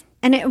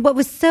 And what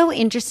was so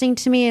interesting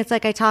to me is,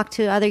 like, I talked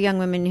to other young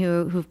women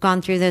who've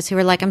gone through this, who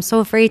were like, I'm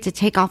so afraid to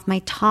take off my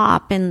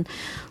top and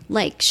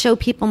like show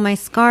people my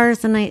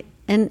scars. And I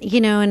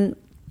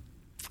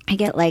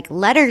get like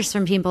letters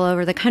from people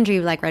over the country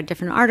who like read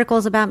different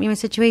articles about me, my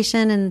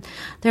situation. And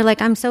they're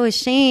like, I'm so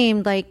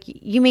ashamed. Like,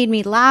 you made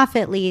me laugh,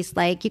 at least,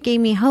 like you gave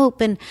me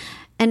hope. And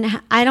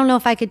I don't know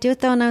if I could do it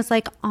though. And I was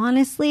like,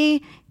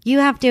 honestly, you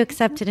have to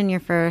accept it in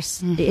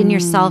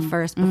yourself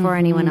first before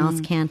anyone else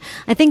can.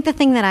 I think the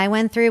thing that I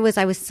went through was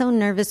I was so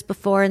nervous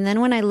before. And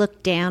then when I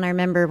looked down, I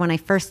remember when I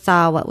first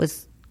saw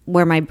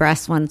where my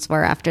breasts once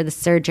were after the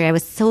surgery, I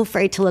was so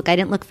afraid to look. I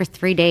didn't look for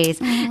 3 days.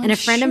 And a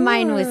friend of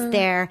mine was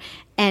there,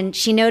 and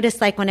she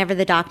noticed, like, whenever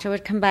the doctor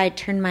would come by, I'd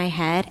turn my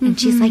head, and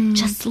she's like,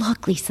 just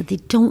look, Lisa, they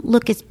don't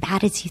look as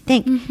bad as you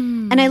think.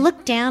 And I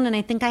looked down, and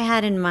I think I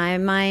had in my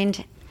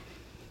mind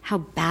how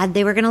bad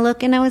they were going to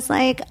look. And I was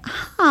like,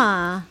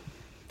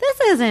 this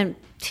isn't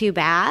too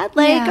bad.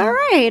 Like, all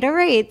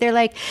right. They're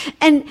like,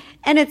 and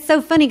it's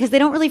so funny because they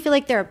don't really feel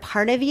like they're a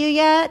part of you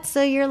yet.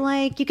 So you're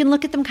like, you can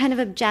look at them kind of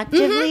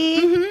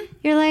objectively.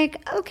 You're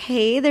like,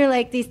 okay, they're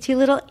like these two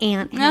little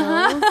ant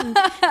hills. And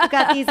you've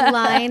got these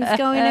lines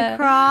going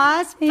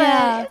across, but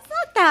it's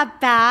not that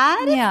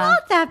bad. It's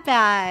not that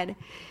bad.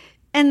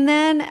 And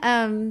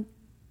then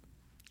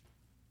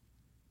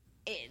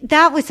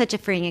that was such a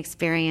freeing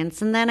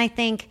experience. And then I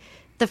think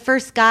the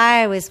first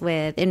guy I was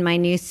with in my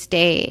new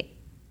state,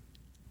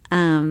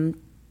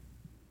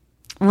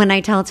 when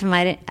I told him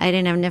I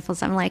didn't have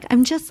nipples, I'm like,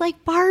 I'm just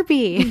like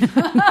Barbie.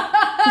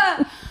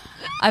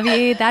 I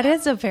mean, that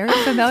is a very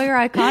familiar,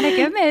 iconic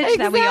image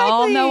that we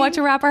all know what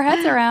to wrap our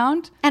heads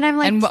around. And I'm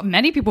like, and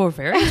many people are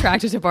very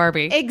attracted to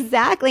Barbie.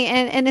 Exactly.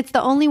 And it's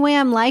the only way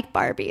I'm like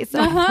Barbie.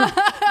 So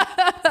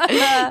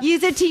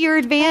use it to your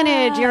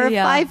advantage. You're a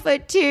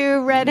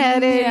 5'2",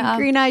 redheaded,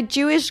 green-eyed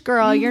Jewish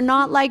girl. You're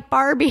not like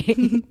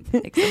Barbie.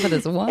 Except for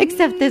this one.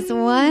 Except this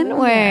one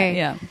way.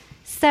 Yeah.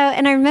 So,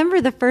 and I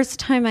remember the first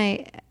time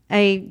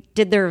I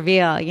did the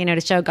reveal, you know,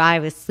 to show Guy I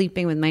was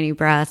sleeping with my new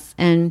breasts.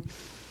 And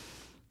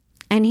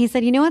he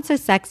said, you know what's so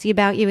sexy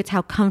about you? It's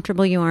how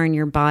comfortable you are in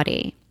your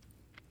body.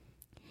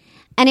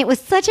 And it was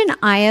such an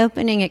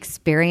eye-opening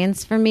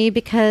experience for me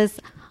because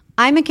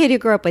I'm a kid who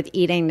grew up with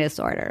eating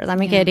disorders.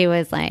 I'm a kid who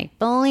was like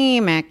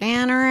bulimic,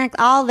 anorexic,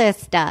 all this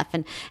stuff.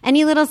 And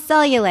any little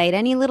cellulite,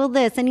 any little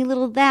this, any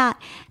little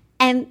that.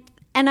 And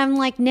I'm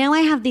like, now I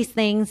have these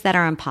things that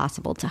are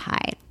impossible to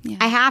hide. Yeah.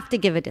 I have to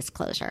give a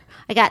disclosure.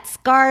 I got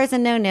scars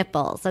and no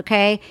nipples,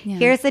 okay? Yeah.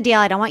 Here's the deal.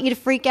 I don't want you to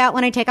freak out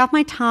when I take off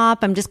my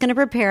top. I'm just going to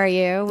prepare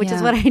you, which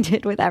is what I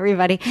did with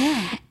everybody.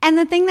 Yeah. And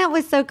the thing that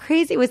was so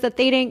crazy was that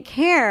they didn't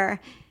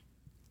care.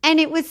 And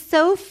it was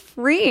so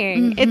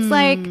freeing. It's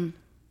like,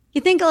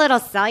 you think a little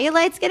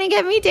cellulite's going to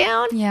get me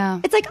down?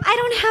 Yeah. It's like, I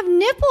don't have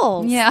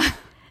nipples. Yeah.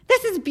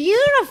 This is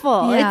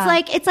beautiful. Yeah.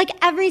 It's like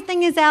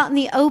everything is out in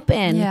the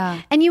open,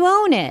 and you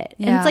own it,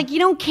 and it's like you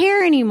don't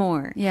care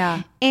anymore.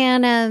 Yeah,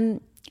 and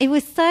it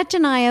was such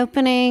an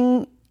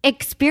eye-opening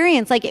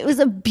experience. Like, it was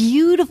a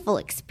beautiful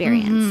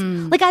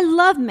experience. Like, I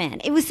love men.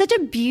 It was such a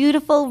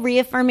beautiful,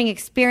 reaffirming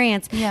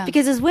experience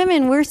because as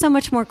women, we're so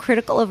much more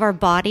critical of our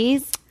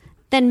bodies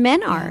than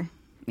men are.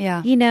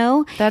 Yeah, you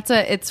know,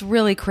 it's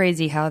really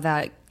crazy how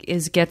that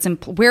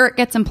where it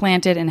gets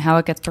implanted and how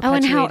it gets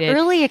perpetuated. And how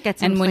early it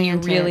gets implanted.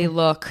 And when you really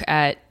look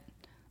at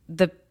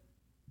the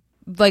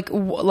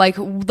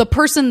the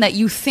person that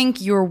you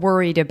think you're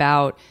worried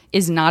about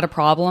is not a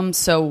problem.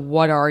 So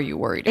what are you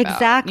worried about?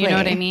 Exactly. You know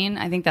what I mean?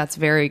 I think that's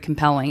very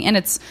compelling, and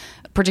it's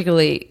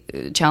particularly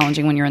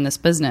challenging when you're in this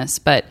business.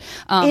 But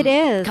it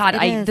is. God,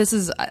 this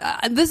is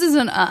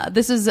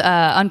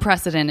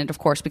unprecedented, of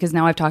course, because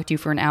now I've talked to you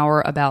for an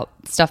hour about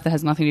stuff that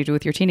has nothing to do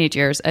with your teenage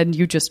years, and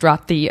you just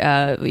dropped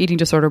the eating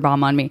disorder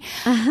bomb on me.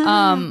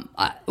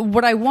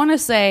 What I want to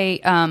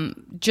say,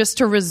 just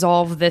to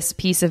resolve this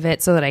piece of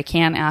it, so that I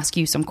can ask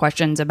you some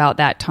questions about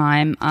that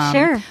time,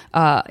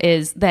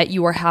 is that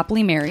you are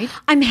happily married.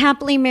 I'm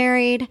happily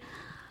married.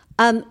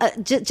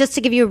 Just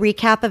to give you a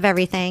recap of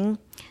everything.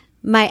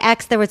 My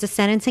ex, there was a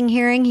sentencing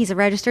hearing. He's a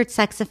registered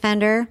sex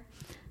offender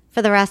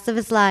for the rest of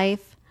his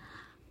life.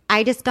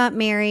 I just got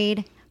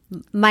married.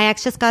 My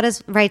ex just got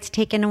his rights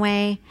taken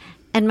away.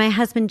 And my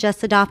husband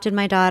just adopted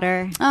my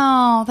daughter.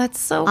 Oh, that's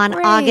so on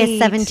great. August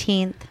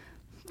 17th.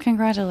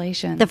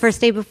 Congratulations. The first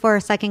day before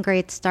second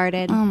grade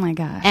started. Oh, my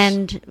gosh.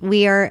 And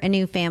we are a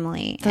new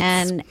family.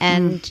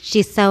 And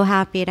she's so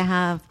happy to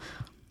have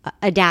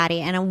a daddy,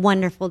 and a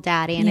wonderful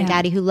daddy, and a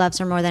daddy who loves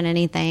her more than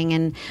anything.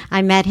 And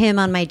I met him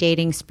on my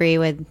dating spree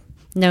with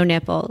no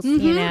nipples,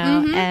 you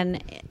know,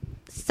 and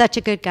Such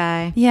a good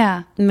guy.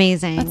 Yeah.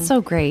 Amazing. That's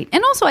so great.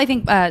 And also, I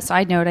think,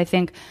 side note, I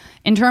think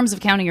in terms of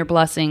counting your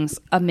blessings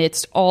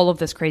amidst all of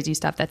this crazy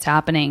stuff that's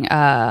happening,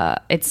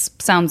 it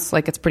sounds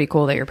like it's pretty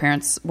cool that your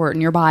parents were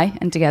nearby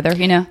and together,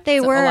 you know? They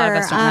were. A lot of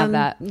us don't have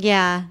that.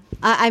 Yeah.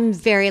 I'm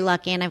very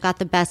lucky, and I've got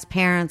the best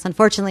parents.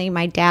 Unfortunately,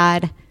 my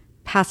dad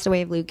passed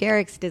away of Lou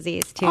Gehrig's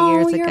disease 2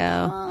 years ago.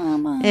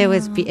 Mama. It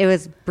was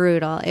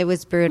brutal. It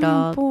was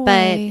brutal. Oh,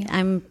 but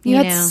you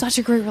had know, such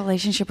a great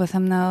relationship with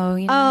him, though.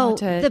 You know,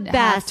 the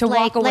best. To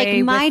walk away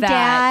like my with dad.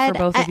 that for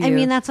both of you. I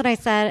mean, that's what I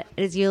said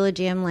at his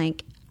eulogy. I'm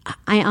like,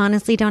 I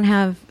honestly don't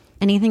have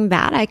anything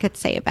bad I could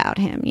say about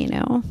him. You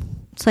know,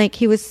 it's like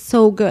he was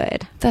so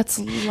good. That's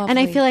lovely. And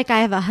I feel like I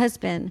have a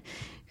husband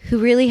who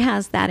really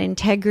has that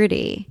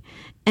integrity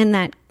and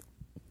that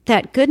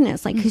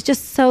goodness, like who's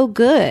just so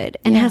good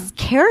and has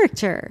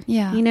character.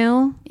 Yeah. You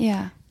know?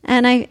 Yeah.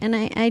 And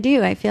I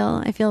do. I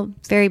feel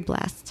very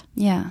blessed.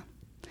 Yeah.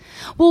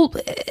 Well,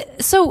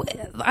 so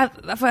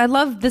I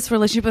love this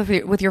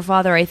relationship with your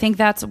father. I think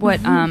that's what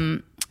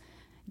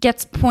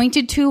gets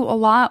pointed to a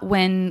lot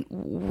when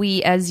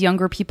we as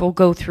younger people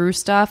go through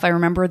stuff. I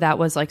remember that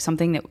was like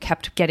something that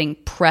kept getting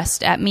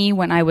pressed at me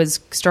when I was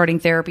starting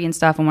therapy and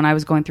stuff, and when I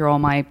was going through all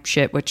my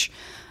shit, which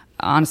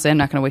honestly I'm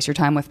not going to waste your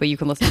time with, but you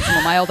can listen to some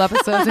of my old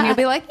episodes and you'll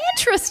be like,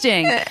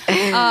 interesting.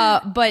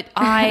 But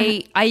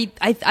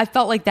I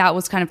felt like that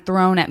was kind of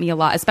thrown at me a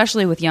lot,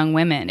 especially with young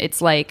women.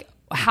 It's like,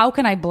 how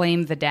can I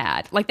blame the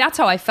dad? Like, that's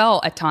how I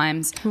felt at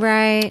times.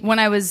 Right. When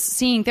I was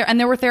seeing and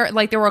there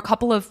were a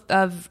couple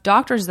of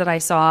doctors that I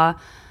saw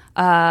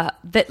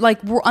that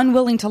like were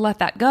unwilling to let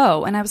that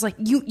go. And I was like,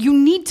 you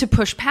need to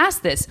push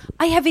past this.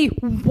 I have a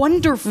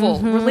wonderful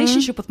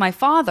relationship with my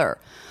father.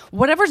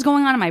 Whatever's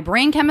going on in my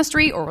brain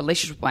chemistry or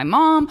relationship with my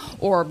mom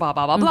or blah,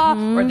 blah, blah,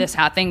 blah, or this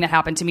thing that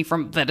happened to me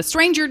that a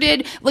stranger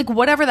did, like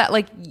whatever that,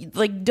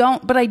 like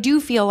don't, but I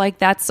do feel like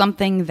that's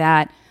something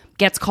that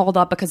gets called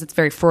up because it's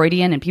very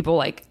Freudian, and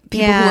people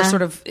who are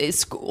sort of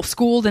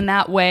schooled in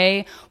that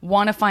way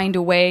want to find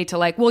a way to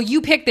like, well, you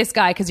picked this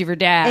guy because of your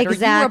dad, or you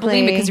were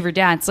bulimic because of your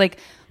dad. It's like,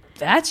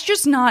 that's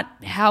just not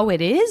how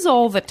it is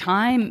all the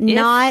time.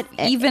 Not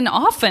even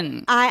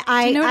often.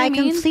 I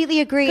completely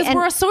agree. Because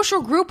we're a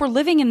social group. We're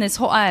living in this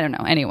whole, I don't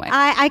know. Anyway.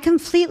 I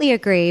completely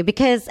agree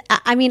because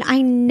I mean,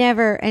 I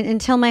never,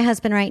 until my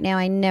husband right now,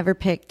 I never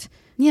picked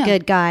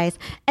good guys.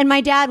 And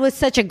my dad was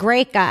such a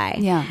great guy.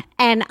 Yeah.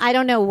 And I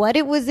don't know what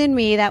it was in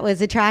me that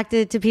was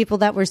attracted to people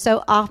that were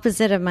so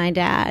opposite of my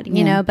dad,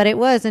 you know, but it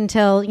was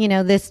until,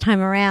 this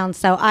time around.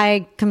 So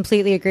I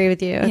completely agree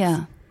with you.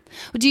 Yeah.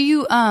 Do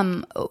you,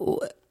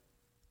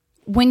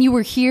 when you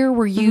were here,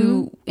 were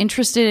you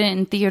interested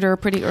in theater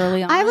pretty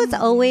early on? I was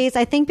always,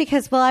 I think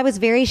because, I was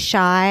very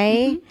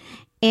shy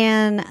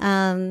and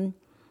I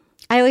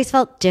always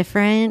felt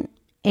different.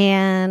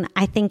 And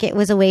I think it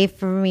was a way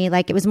for me,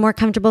 like it was more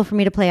comfortable for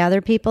me to play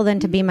other people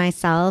than to be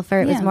myself, or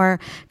it was more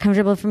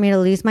comfortable for me to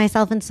lose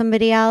myself in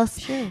somebody else.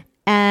 Sure.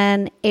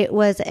 And it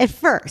was at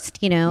first,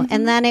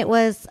 and then it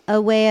was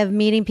a way of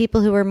meeting people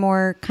who were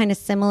more kind of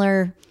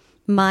similar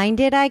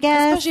minded, I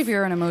guess. Especially if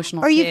you're an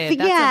emotional or you, kid.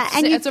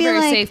 It's a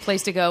very safe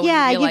place to go.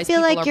 Yeah, when you realize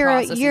feel people like are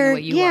processing the way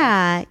you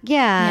are.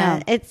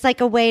 Yeah. It's like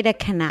a way to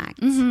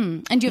connect.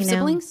 Mm-hmm. And do you have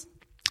siblings?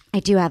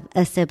 I do have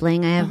a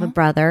sibling. I have a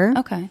brother.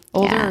 Okay.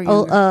 Older or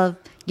younger?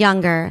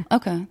 Younger.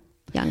 Okay.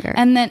 Younger.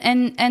 And then,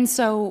 and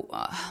so,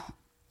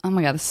 oh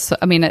my God,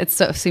 it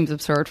seems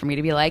absurd for me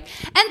to be like,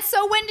 and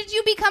so when did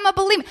you become a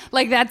believer?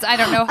 Like that's, I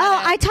don't know how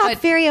I talk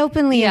very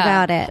openly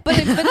about it. But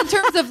in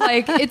terms of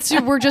like,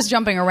 we're just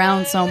jumping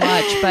around so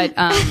much, but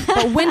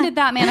when did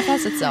that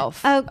manifest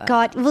itself? Oh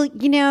God. Well,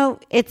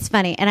 it's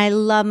funny. And I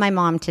love my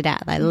mom to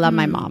death. I love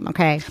my mom.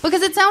 Okay.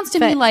 Because it sounds to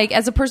me like,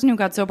 as a person who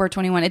got sober at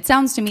 21, it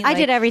sounds to me like I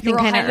did everything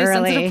kind of early. You're a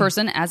highly sensitive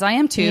person, as I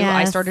am too. Yes.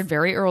 I started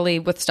very early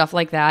with stuff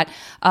like that,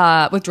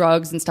 with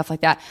drugs and stuff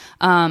like that.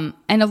 And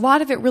a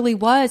lot of it really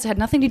had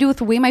nothing to do with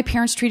the way my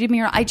parents treated me,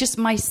 or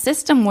my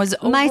system was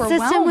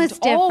overwhelmed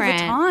different all the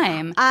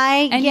time.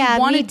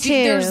 Me too.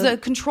 There's the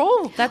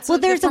control. That's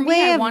there's a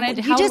way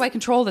how do I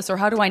control this, or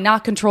how do I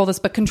not control this,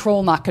 but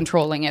control not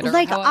controlling it? Or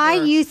like however. I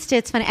used to.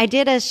 It's funny. I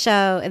did a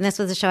show, and this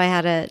was a show I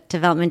had a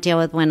development deal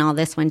with when all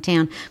this went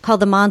down, called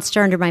 "The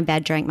Monster Under My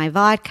Bed Drank My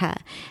Vodka,"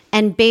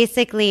 and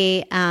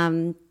basically.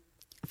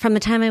 From the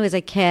time I was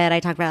a kid, I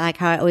talked about like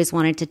how I always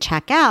wanted to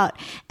check out.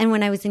 And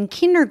when I was in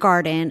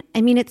kindergarten,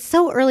 it's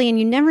so early and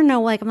you never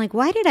know, I'm like,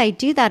 why did I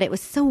do that? It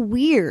was so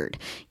weird,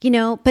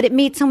 but it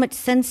made so much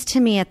sense to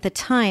me at the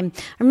time.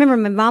 I remember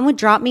my mom would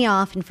drop me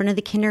off in front of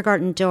the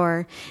kindergarten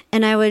door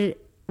and I would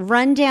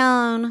run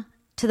down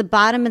to the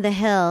bottom of the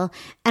hill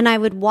and I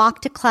would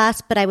walk to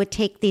class, but I would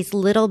take these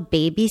little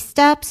baby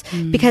steps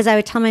because I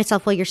would tell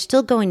myself, well, you're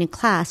still going to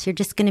class. You're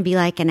just going to be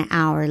like an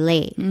hour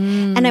late.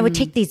 And I would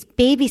take these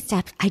baby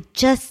steps. I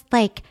just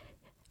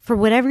for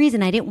whatever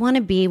reason, I didn't want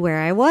to be where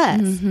I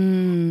was.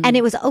 And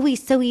it was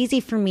always so easy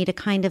for me to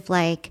kind of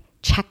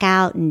check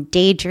out and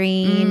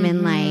daydream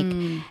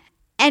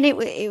and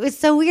it was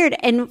so weird.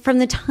 And from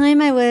the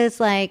time I was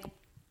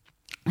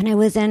when I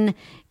was in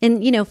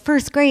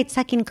first grade,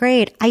 second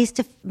grade,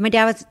 my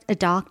dad was a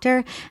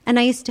doctor, and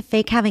I used to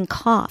fake having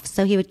coughs.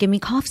 So he would give me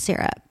cough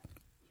syrup,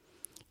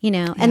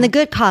 and the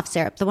good cough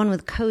syrup, the one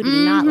with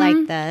codeine, not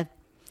like the,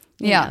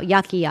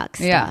 yucky yuck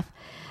stuff.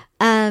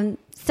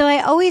 So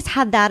I always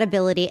had that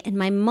ability, and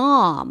my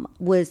mom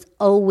was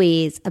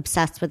always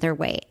obsessed with her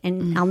weight.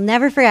 And I'll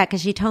never forget,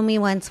 because she told me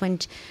once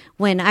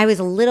when I was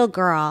a little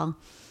girl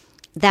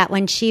that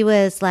when she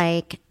was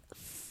like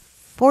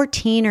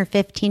 14 or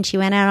 15, she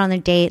went out on a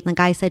date, and the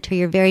guy said to her,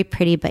 "You're very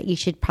pretty, but you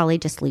should probably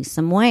just lose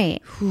some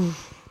weight."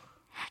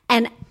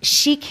 And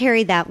she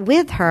carried that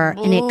with her,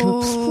 and it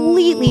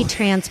completely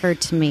transferred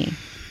to me.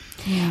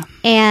 Yeah.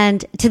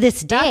 And to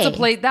this day,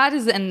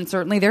 and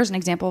certainly there's an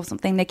example of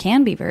something that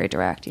can be very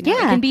direct. It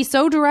Yeah. can be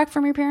so direct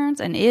from your parents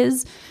and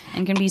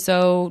can be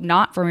so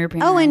not from your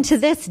parents. Oh, and to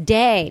this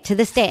day,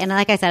 and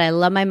like I said, I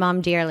love my mom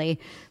dearly,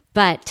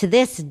 but to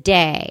this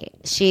day,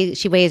 she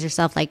weighs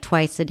herself like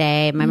twice a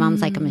day. My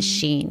mom's like a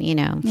machine,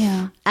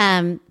 Yeah.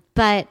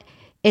 But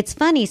it's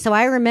funny. So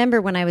I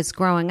remember when I was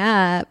growing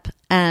up,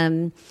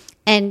 and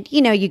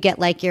you get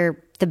like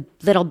the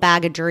little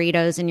bag of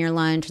Doritos in your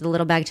lunch, or the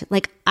little bag,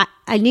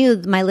 I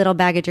knew my little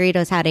bag of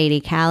Doritos had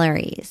 80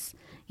 calories,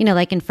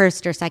 like in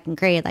first or second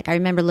grade. Like I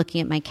remember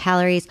looking at my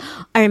calories.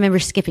 I remember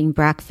skipping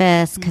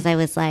breakfast because I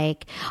was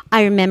like,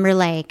 I remember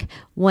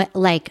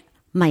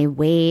my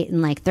weight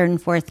in like third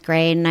and fourth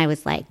grade. And I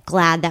was like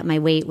glad that my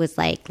weight was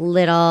like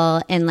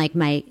little, and like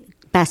my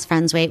best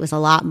friend's weight was a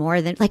lot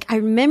more than, like, I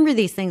remember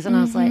these things, and I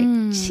was like,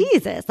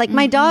 Jesus, like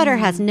my daughter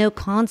has no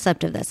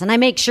concept of this, and I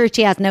make sure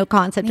she has no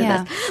concept of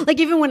this. Like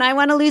even when I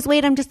want to lose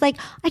weight, I'm just like,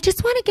 I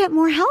just want to get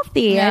more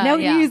healthy. I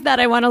don't use that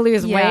I want to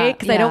lose weight,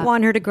 because I don't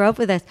want her to grow up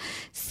with this.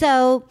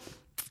 So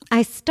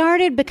I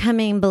started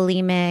becoming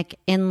bulimic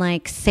in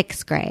like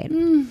sixth grade.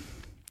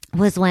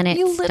 Was when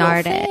it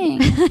started.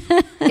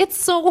 It's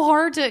so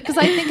hard because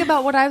I think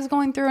about what I was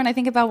going through, and I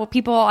think about what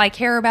people I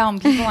care about and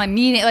people I'm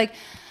meeting, like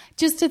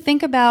just to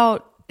think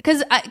about,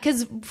 because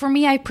for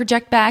me, I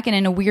project back, and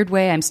in a weird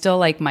way, I'm still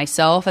like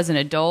myself as an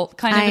adult,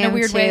 kind of in a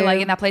weird way,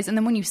 like in that place. And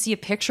then when you see a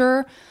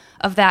picture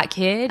of that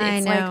kid,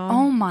 it's like,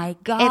 oh my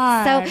God.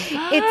 It's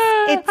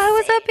I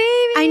was a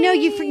baby. I know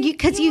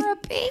because you're a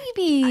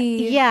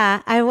baby.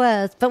 Yeah, I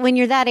was. But when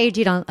you're that age,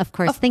 you don't, of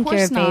course, think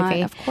you're a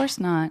baby. Of course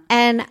not.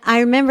 And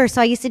I remember,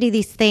 so I used to do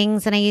these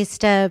things, and I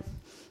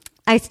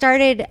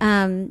started,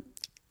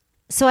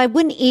 so I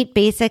wouldn't eat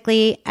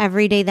basically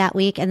every day that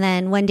week. And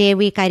then one day a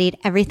week, I'd eat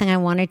everything I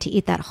wanted to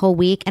eat that whole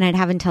week. And I'd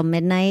have until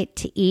midnight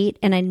to eat.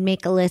 And I'd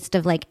make a list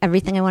of like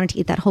everything I wanted to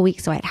eat that whole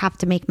week. So I'd have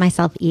to make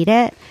myself eat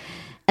it.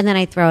 And then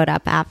I throw it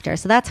up after.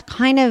 So that's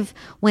kind of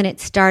when it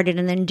started.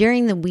 And then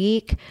during the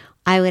week,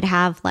 I would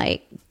have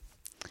like,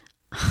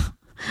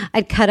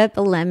 I'd cut up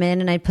a lemon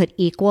and I'd put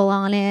Equal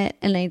on it,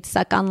 and I'd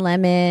suck on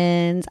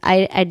lemons.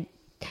 I'd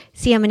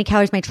see how many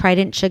calories my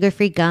Trident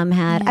sugar-free gum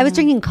had. I was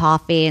drinking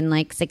coffee in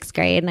like sixth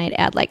grade, and I'd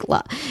add like,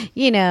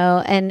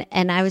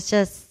 and I was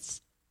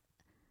just,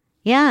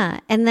 yeah.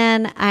 And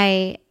then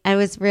I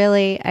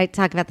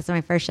talk about this in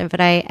my first show,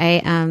 but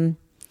I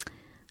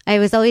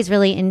was always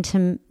really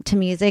into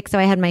music, so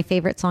I had my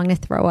favorite song to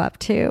throw up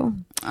to.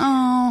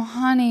 Oh,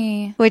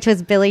 honey. Which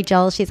was Billy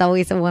Joel, She's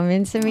Always a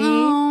Woman to Me.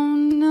 Oh,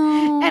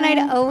 no. And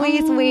I'd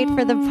always wait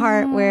for the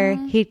part where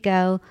he'd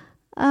go,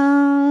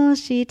 "Oh,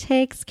 she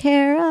takes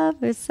care of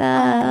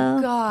herself."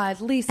 Oh,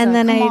 God, Lisa, and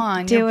then come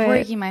on. You're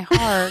breaking my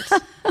heart.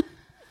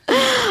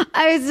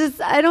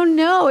 I don't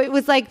know. It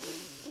was like,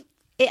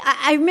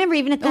 I remember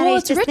even at that age,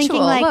 it's just ritual.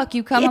 thinking like, look,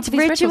 you come up with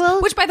these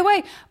rituals. Which, by the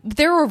way,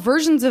 there are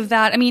versions of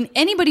that. I mean,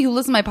 anybody who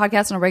listens to my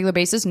podcast on a regular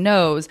basis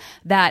knows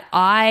that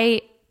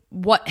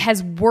what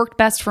has worked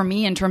best for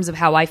me in terms of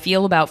how I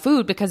feel about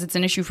food, because it's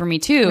an issue for me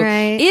too,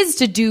 is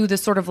to do the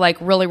sort of like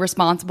really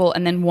responsible,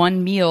 and then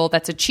one meal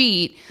that's a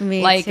cheat.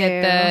 Me like too.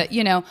 at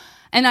the,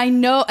 and I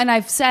know, and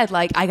I've said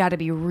like, I got to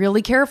be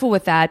really careful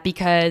with that,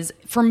 because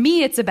for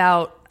me, it's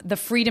about the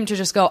freedom to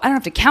just go, I don't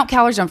have to count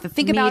calories, I don't have to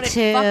think about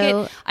it, fuck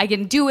it, I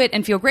can do it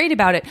and feel great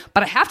about it,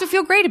 but I have to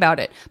feel great about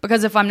it,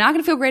 because if I'm not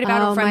going to feel great about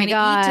it, if I'm going to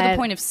eat to the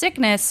point of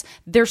sickness,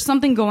 there's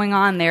something going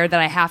on there that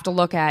I have to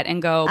look at and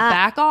go,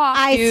 back off,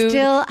 dude.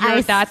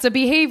 That's a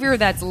behavior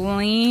that's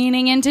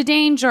leaning into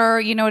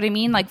danger, you know what I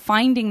mean? Like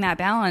finding that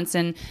balance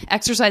and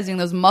exercising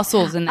those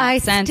muscles in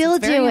that sense. I still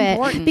do it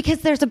important.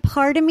 Because there's a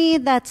part of me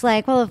that's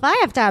like, well, if I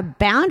have to have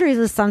boundaries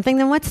with something,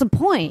 then what's the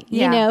point?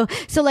 You know?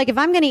 So like if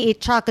I'm going to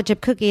eat chocolate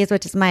chip cookies,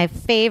 which is my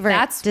favorite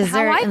dessert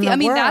how I feel. in the I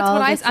mean, world,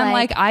 that's what I'm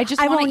like, I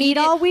just want to eat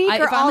all week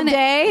or all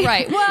day.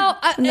 Right. Well,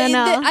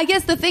 I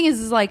guess the thing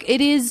is like,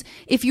 it is,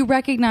 if you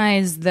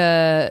recognize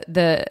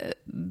the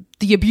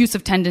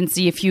abusive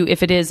tendency,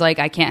 if it is like,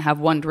 I can't have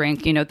one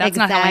drink, that's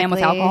not how I am with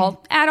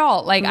alcohol at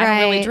all. Like I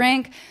don't really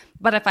drink.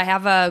 But if I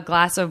have a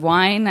glass of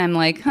wine, I'm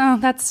like, I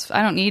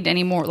don't need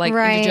any more like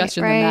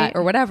indigestion than that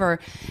or whatever.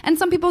 And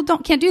some people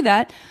can't do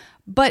that.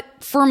 But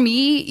for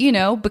me, you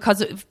know,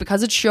 because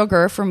it's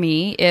sugar, for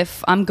me,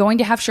 if I'm going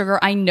to have sugar,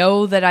 I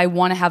know that I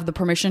want to have the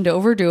permission to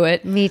overdo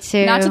it. Me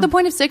too. Not to the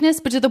point of sickness,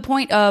 but to the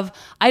point of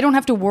I don't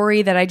have to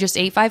worry that I just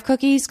ate 5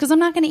 cookies, because I'm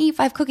not going to eat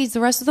 5 cookies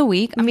the rest of the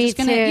week. I'm just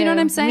going to, you know what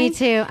I'm saying? Me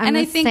too. And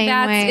I think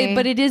that's it,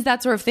 but it is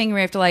that sort of thing where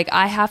you have to like,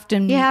 I have to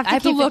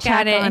look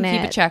at it and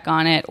keep a check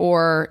on it,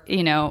 or,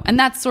 you know, and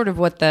that's sort of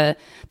what that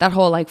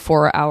whole like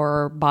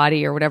 4-hour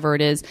body or whatever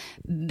it is,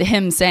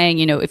 him saying,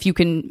 you know, if you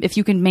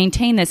can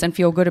maintain this and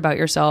feel good about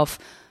yourself,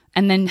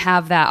 and then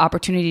have that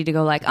opportunity to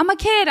go like, I'm a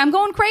kid, I'm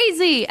going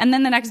crazy, and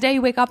then the next day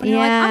you wake up and you're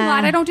like, I'm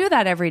glad I don't do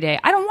that every day.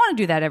 I don't want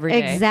to do that every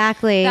day.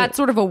 Exactly. That's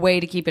sort of a way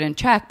to keep it in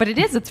check, but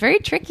it's very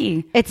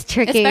tricky. It's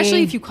tricky,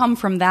 especially if you come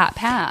from that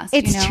past.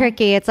 It's, you know?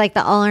 tricky. It's like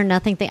the all or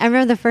nothing thing. I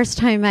remember the first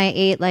time I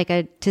ate like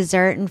a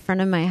dessert in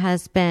front of my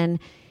husband.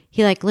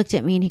 He like looked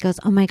at me and he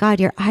goes, "Oh my God,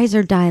 your eyes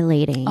are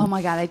dilating." Oh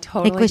my God, I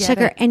totally like with get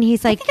sugar. it. And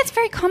he's like, I think it's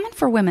very common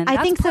for women.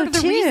 I think part so of the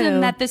too.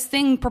 reason that this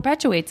thing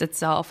perpetuates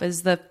itself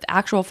is the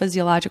actual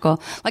physiological.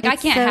 Like I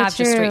can't so have just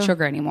true. straight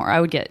sugar anymore. I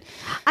would get.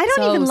 I don't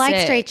so even like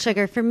sick. straight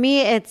sugar. For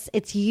me,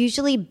 it's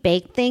usually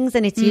baked things,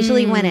 and it's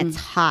usually when it's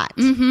hot,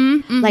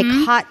 like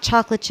hot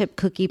chocolate chip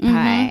cookie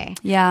pie,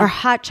 Yeah. or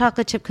hot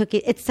chocolate chip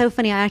cookie. It's so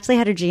funny. I actually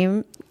had a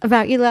dream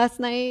about you last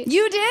night.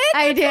 You did?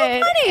 I That's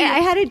did. So funny. I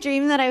had a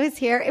dream that I was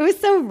here. It was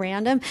so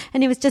random,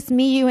 and it was just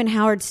me, you, and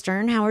Howard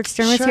Stern. Howard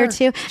Stern was here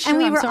too, and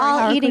we I'm were sorry all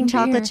Howard eating couldn't be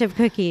chocolate here. chip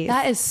cookies.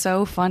 That is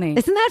so funny.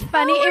 Isn't that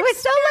funny? Howard It was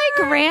so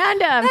like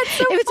random. That's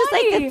so it was just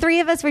like funny. the three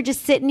of us were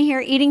just sitting here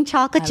eating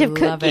chocolate chip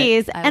love it.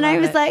 cookies, and I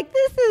love was it. like,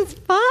 "This is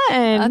fun.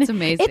 That's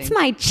amazing. It's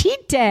my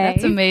cheat day."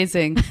 That's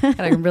amazing. God,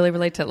 I can really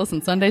relate to it.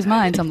 Listen, Sunday's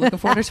mine, so I'm looking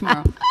forward to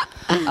tomorrow.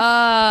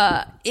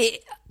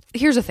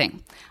 Here's the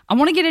thing. I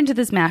want to get into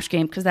this MASH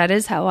game because that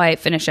is how I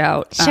finish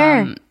out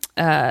Sure.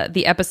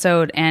 The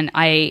episode. And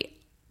I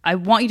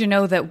want you to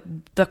know that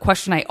the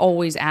question I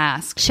always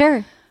ask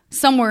Sure.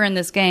 somewhere in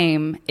this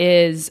game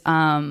is, well,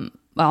 I'm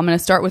going to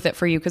start with it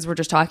for you because we're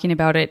just talking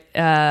about it,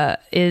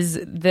 is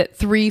that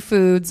 3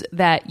 foods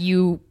that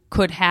you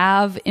could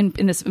have in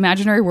this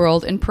imaginary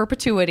world in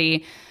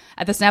perpetuity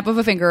at the snap of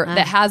a finger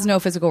that has no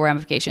physical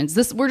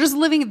ramifications. We're just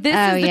living. This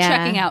is the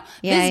checking out.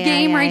 This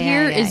game right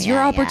here is your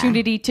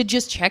opportunity to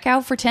just check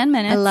out for 10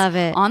 minutes. I love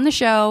it. On the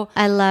show.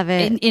 I love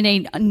it. In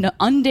an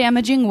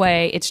undamaging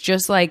way. It's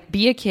just like,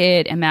 be a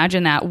kid.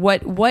 Imagine that.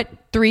 What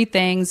 3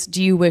 things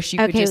do you wish you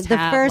could just the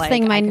have? first like,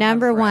 thing, I my could have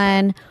number forever?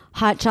 one,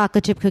 hot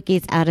chocolate chip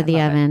cookies out of the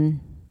oven.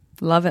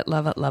 Love it,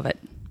 love it, love it.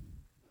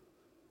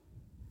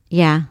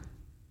 Yeah.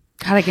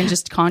 God, I can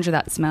just conjure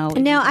that smell.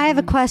 Now I have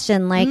a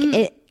question.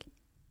 Like,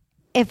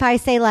 if I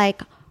say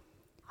like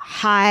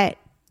hot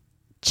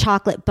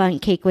chocolate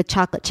bundt cake with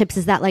chocolate chips,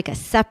 is that like a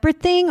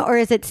separate thing, or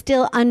is it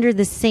still under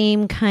the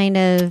same kind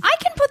of? I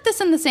can put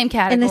this in the same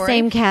category. In the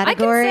same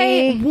category?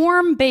 I can say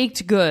warm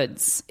baked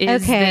goods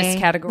is this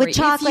category. With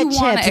chocolate if you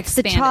wanna chips. It's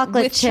the expand it.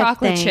 chocolate with chip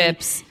chocolate thing.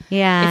 chips.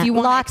 Yeah. If you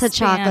want lots of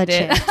chocolate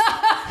chips.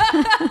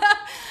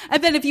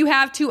 And then if you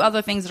have 2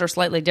 other things that are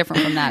slightly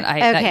different from that,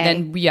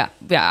 Okay.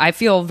 then I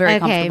feel very Okay.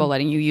 comfortable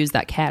letting you use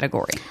that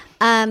category.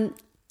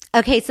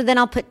 Okay, so then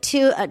I'll put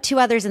two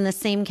others in the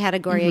same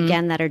category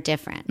again that are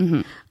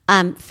different.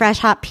 Fresh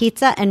hot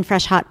pizza and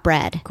fresh hot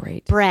bread.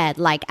 Great. Bread,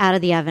 like out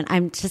of the oven.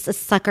 I'm just a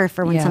sucker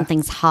for when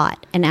something's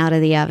hot and out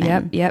of the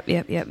oven. Yep.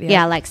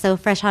 Yeah, like so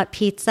fresh hot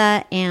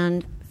pizza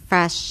and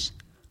fresh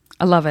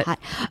I love it. hot.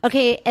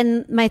 Okay,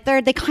 and my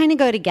third, they kind of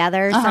go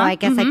together, so I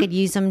guess I could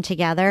use them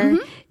together,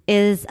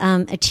 is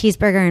a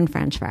cheeseburger and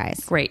french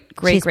fries. Great.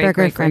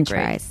 Cheeseburger, french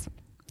fries.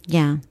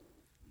 Yeah.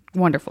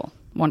 Wonderful.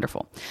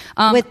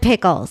 With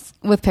pickles.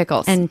 With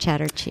pickles. And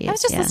cheddar cheese. I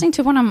was just listening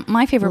to one of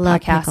my favorite Love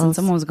podcasts, pickles. and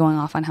someone was going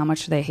off on how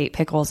much they hate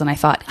pickles, and I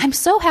thought, I'm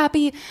so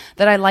happy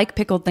that I like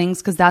pickled things,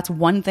 because that's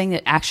one thing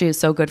that actually is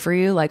so good for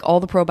you. Like all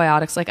the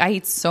probiotics. Like I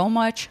eat so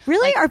much.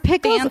 Really? Like, Are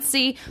pickles-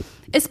 fancy?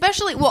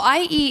 Especially, well,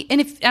 I eat, and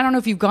if I don't know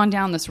if you've gone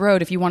down this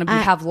road, if you want to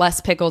have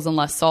less pickles and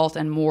less salt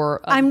and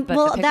more.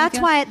 That's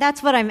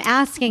what I'm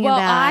asking Well,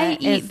 about. I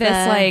eat this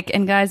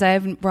and guys, I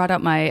haven't brought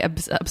up my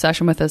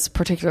obsession with this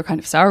particular kind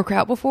of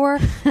sauerkraut before.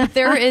 But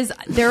there is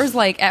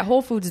like at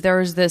Whole Foods,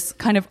 there is this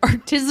kind of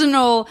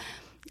artisanal,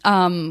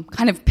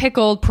 kind of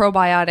pickled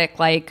probiotic,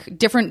 like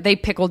different. They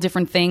pickle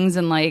different things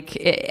and like,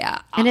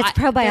 and it's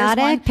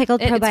probiotic, pickled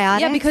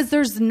probiotics. Yeah, because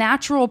there's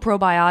natural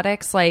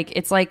probiotics. Like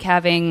it's like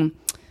having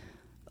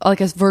like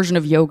a version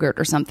of yogurt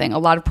or something. A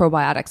lot of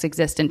probiotics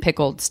exist in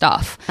pickled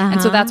stuff. And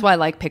so that's why I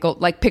like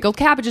pickled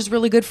cabbage is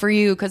really good for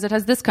you because it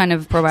has this kind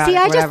of probiotic. See,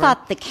 I just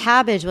thought the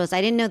cabbage was, I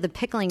didn't know the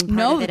pickling part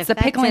no, of it it's the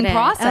pickling affected it.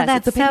 process. Oh,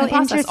 that's it's the pickling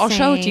so process. I'll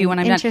show it to you when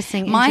I'm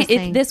interesting.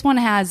 done. This one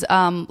has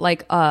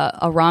like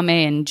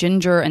arame and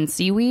ginger and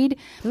seaweed.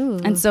 Ooh,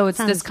 and so it's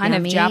this kind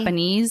yummy. of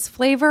Japanese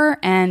flavor,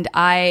 and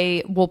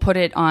I will put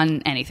it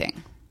on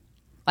anything.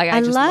 Like I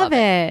just love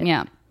it.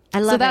 Yeah. I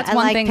love so that's it. I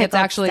one like thing that's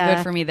pickled actually stuff.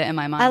 good for me that in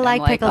my mind I like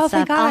I'm like, pickled oh, stuff.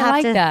 thank God, I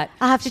like that.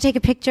 I'll have to take a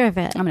picture of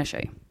it. I'm going to show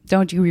you.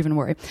 Don't you even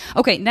worry.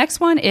 Okay, next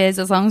one is,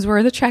 as long as we're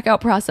in the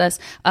checkout process,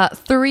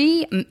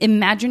 3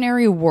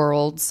 imaginary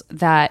worlds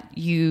that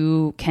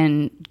you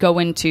can go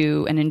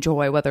into and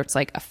enjoy, whether it's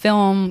like a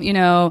film, you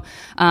know,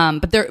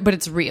 but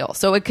it's real.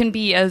 So it can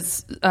be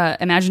as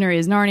imaginary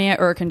as Narnia,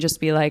 or it can just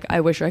be like,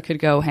 I wish I could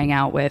go hang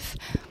out with,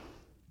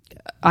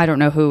 I don't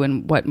know who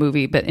and what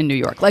movie, but in New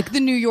York, like the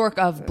New York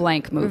of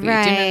blank movie.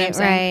 Right, do you know what I'm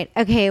saying?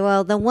 right. Okay,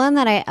 well, the one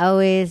that I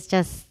always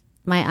just,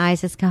 my eyes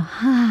just go,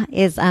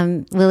 is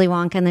Willy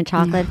Wonka and the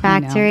Chocolate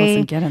Factory.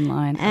 Listen, get in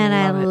line. And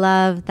I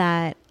love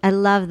that. I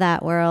love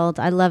that world.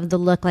 I love the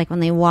look, like when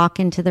they walk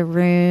into the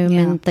room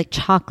and the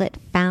chocolate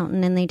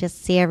fountain and they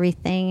just see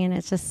everything, and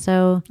it's just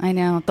so. I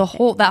know that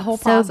whole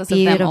so process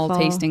beautiful. of them all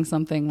tasting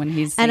something when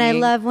he's singing. And I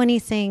love when he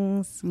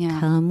sings,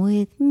 "Come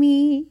with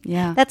me."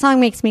 Yeah, that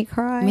song makes me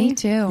cry. Me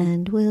too.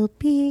 And we'll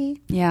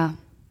be. Yeah,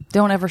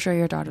 don't ever show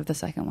your daughter the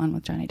second one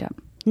with Johnny Depp.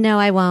 No,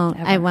 I won't.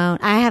 Ever. I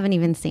won't. I haven't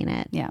even seen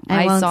it. Yeah,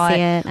 I won't saw see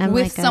it. I'm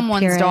with like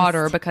someone's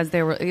daughter, because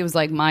it was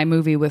like my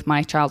movie with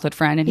my childhood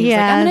friend, and he was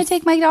like, "I'm going to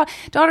take my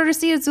daughter to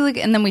see it." So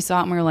and then we saw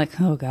it, and we were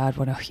like, "Oh God,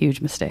 what a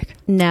huge mistake!"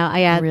 No,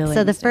 yeah. Really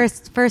so the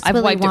first I've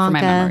Willy wiped Wonka, it from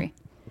my memory.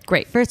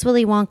 Great, first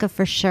Willy Wonka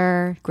for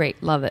sure.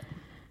 Great, love it.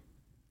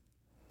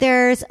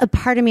 There's a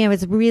part of me, I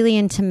was really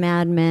into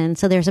Mad Men,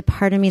 so there's a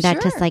part of me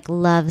that just like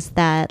loves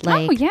that,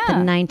 like the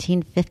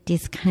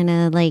 1950s kind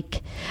of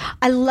like.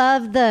 I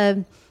love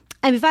the.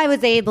 If I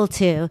was able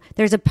to,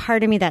 there's a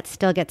part of me that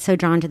still gets so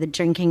drawn to the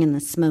drinking and the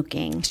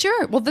smoking.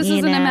 Sure. Well, this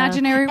is an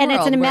imaginary world. And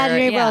it's an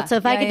imaginary world. So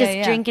if I could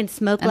just drink and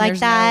smoke like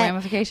that, no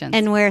ramifications.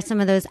 And wear some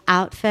of those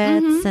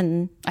outfits,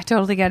 and I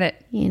totally get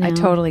it. You know. I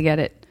totally get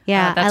it.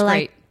 Yeah, that's I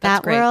like great.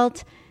 that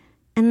world.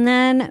 And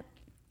then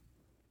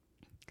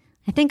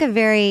I think a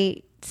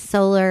very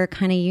solar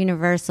kind of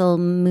universal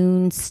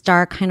moon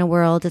star kind of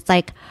world. It's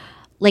like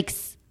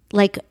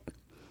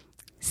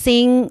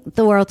seeing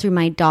the world through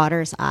my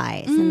daughter's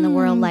eyes and the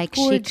world like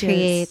gorgeous. she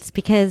creates,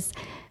 because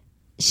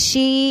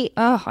she,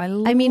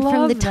 I mean,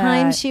 from the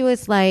time she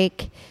was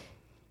like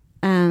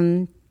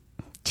 2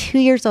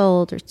 years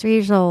old or 3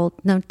 years old,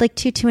 no, like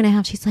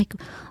 2.5, she's like,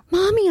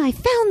 "Mommy, I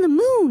found the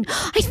moon.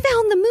 I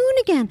found the moon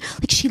again."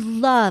 Like, she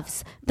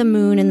loves the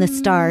moon and the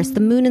stars. The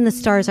moon and the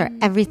stars are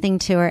everything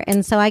to her.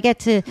 And so I get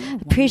to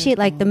appreciate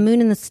like the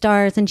moon and the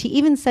stars. And she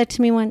even said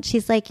to me once,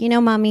 she's like, "You know,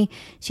 Mommy,"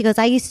 she goes,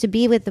 "I used to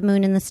be with the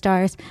moon and the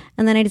stars,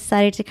 and then I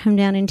decided to come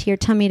down into your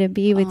tummy to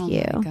be with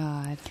you." Oh my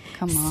God.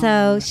 Come on.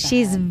 So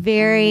she's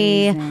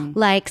very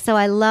like, so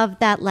I love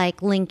that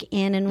like link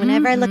in. And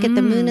whenever I look at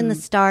the moon and the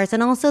stars,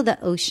 and also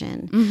the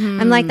ocean,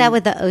 I'm like that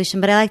with the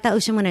ocean, but I like the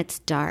ocean when it's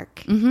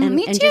dark. And,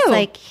 Me too. And just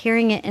like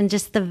hearing it and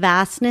just the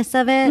vastness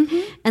of it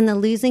and the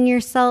losing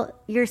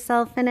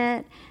yourself in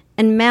it,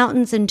 and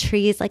mountains and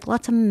trees, like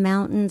lots of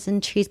mountains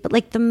and trees, but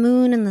like the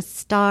moon and the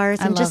stars,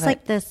 and just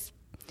like this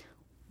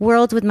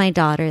world with my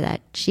daughter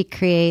that she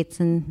creates,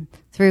 and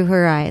through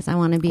her eyes I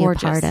want to be a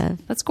part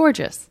of. That's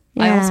gorgeous.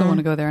 I also want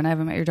to go there, and I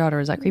haven't met your daughter.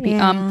 Is that creepy?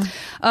 Yeah.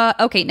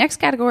 Okay, next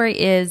category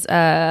is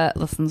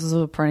listen, this is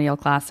a perennial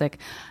classic.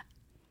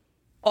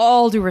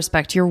 All due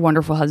respect to your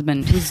wonderful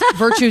husband, whose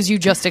virtues you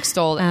just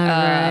extolled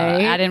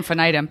ad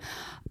infinitum.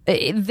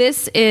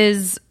 This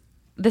is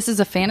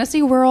a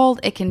fantasy world.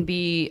 It can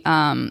be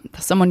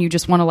someone you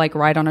just want to like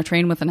ride on a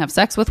train with and have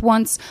sex with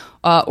once,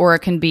 or it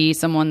can be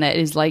someone that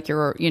is like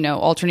your,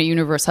 alternate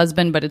universe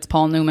husband, but it's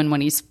Paul Newman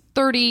when he's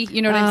 30.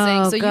 You know what I'm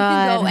saying? So you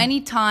can go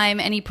anytime,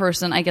 any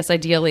person. I guess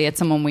ideally it's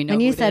someone we know. When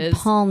you said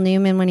Paul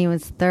Newman when he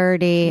was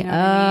 30, you know what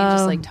I mean?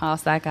 Just like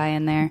toss that guy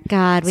in there.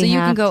 God, so you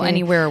can go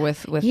anywhere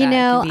with you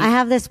that. I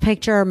have this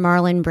picture of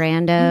Marlon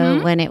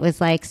Brando when it was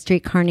like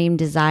Streetcar Named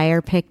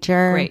Desire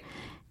picture. Great.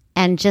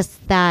 And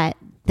just that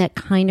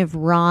kind of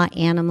raw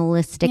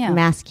animalistic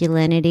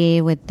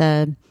masculinity with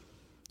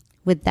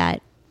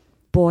that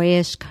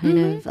boyish kind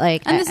of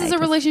like. And this is a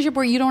relationship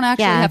where you don't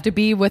actually have to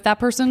be with that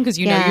person, because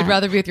you'd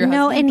rather be with your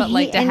husband, but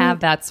like to have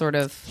that sort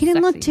of. He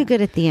didn't look too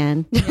good at the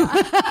end.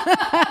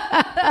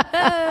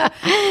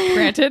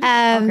 Granted.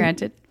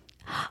 Granted.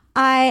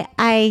 I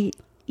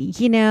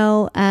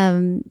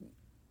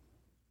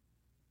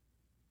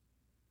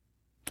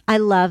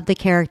love the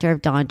character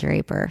of Don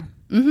Draper.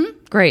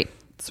 Great.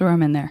 Throw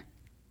him in there.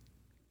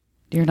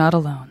 You're not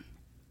alone.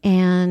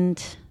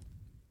 And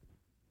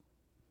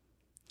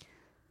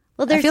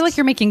I feel like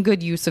you're making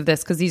good use of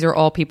this, because these are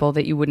all people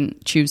that you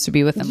wouldn't choose to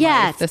be with in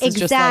life. This is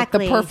just like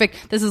the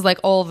perfect. This is like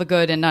all the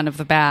good and none of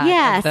the bad.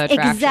 Yes, of the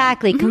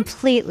exactly,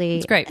 completely.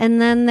 It's great.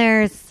 And then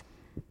there's,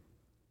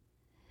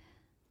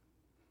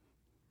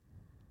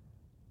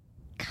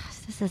 gosh,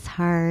 this is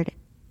hard.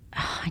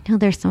 Oh, I know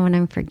there's someone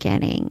I'm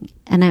forgetting,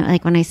 and I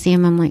like when I see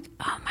him, I'm like,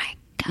 oh my God.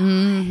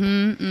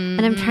 And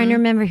I'm trying to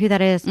remember who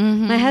that is.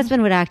 My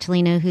husband would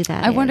actually know who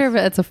that is. I wonder if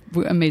it's an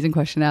amazing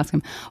question to ask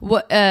him.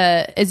 What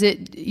is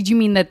it? Do you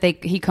mean that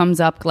he comes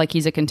up like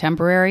he's a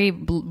contemporary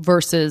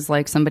versus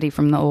like somebody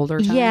from the older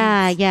times?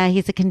 Yeah,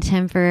 he's a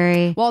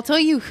contemporary. Well, I'll tell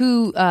you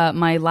who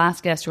my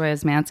last guest, Joy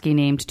Osmansky,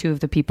 named two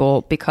of the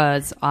people,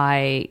 because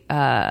I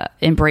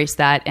embrace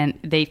that, and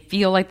they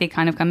feel like they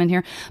kind of come in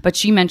here. But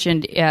she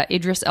mentioned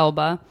Idris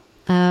Elba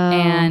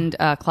and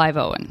Clive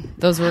Owen.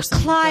 Those were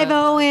some Clive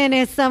Owen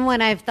is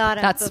someone I've thought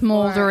of that before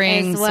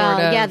smoldering as well.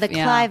 sort of. Yeah, the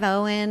Clive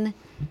Owen.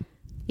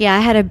 Yeah, I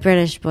had a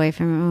British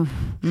boyfriend.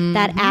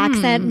 That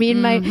accent. Me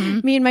and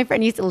my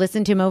friend used to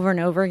listen to him over and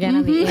over again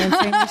on the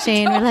answering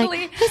machine. Totally. We're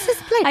like, this is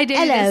like, I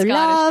dated hello, a Scottish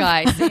love.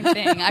 guy. Same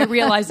thing. I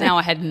realize now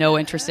I had no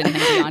interest in him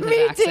beyond his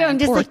Me accent. too. I'm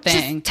just Poor like,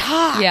 thing. just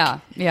talk.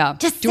 Yeah.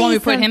 Just Do you want me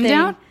to say put him something.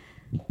 down?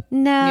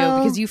 No,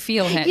 because you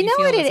feel him. You know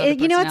feel what this it other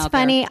is? You know person what's out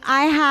there. funny?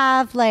 I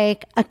have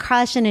like a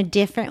crush in a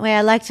different way.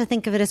 I like to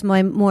think of it as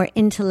my more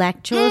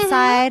intellectual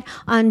side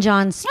on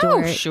Jon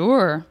Stewart. Oh,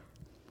 sure.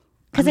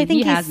 Because I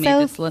think he has he's made so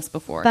this list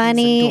before.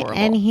 funny, He's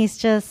adorable. and he's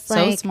just So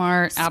like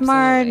smart, smart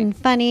absolutely. and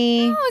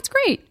funny. Oh, it's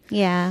great.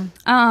 Yeah.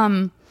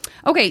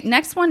 Okay,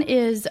 next one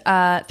is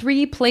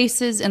 3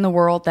 places in the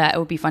world that it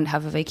would be fun to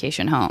have a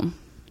vacation home.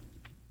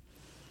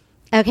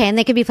 Okay, and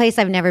they could be places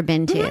I've never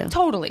been to.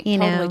 Totally.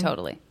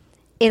 Totally.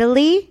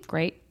 Italy.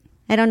 Great.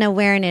 I don't know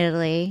where in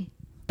Italy,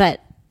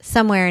 but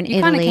somewhere in You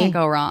Italy. kind of can't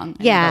go wrong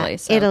in Yeah, Italy.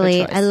 So Italy.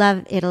 good choice. I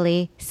love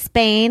Italy.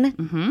 Spain.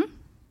 Mm-hmm.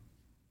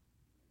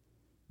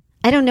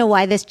 I don't know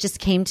why this just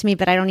came to me,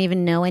 but I don't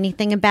even know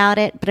anything about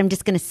it. But I'm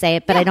just going to say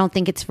it. But I don't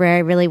think it's where I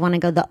really want to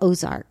go. The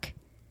Ozark.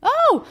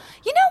 Oh,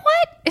 you know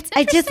what? It's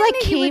I just interesting like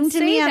that you came would to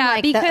say me. I'm that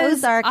like the because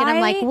Ozark, and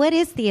I'm like, what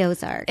is the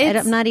Ozark?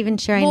 I'm not even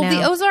sure. I know.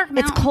 The Ozark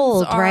Mountains. It's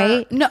cold,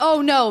 right?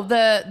 No.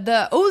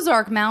 The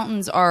Ozark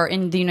Mountains are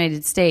in the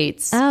United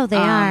States. Oh, they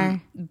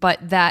are. But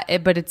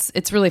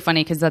it's really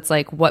funny because that's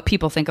like what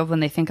people think of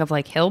when they think of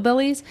like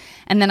hillbillies.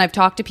 And then I've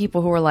talked to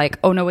people who are like,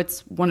 oh no,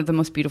 it's one of the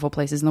most beautiful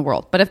places in the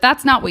world. But if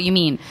that's not what you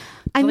mean,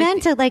 I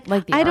meant to like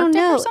the I don't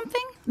Arctic know or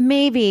something.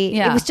 Maybe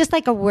Yeah. it was just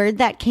like a word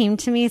that came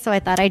to me, so I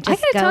thought I'd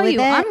just I gotta go tell with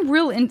you,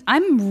 it.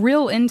 I'm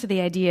real into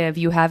the idea of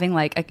you having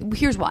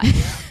here's why,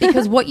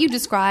 because what you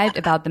described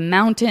about the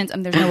mountains,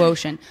 there's no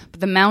ocean, but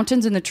the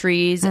mountains and the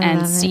trees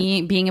and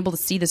being able to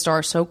see the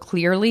stars so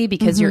clearly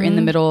because you're in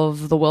the middle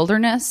of the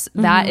wilderness.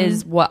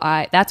 That's what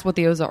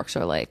the Ozarks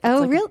are like. Oh,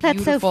 It's like a really? That's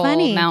so beautiful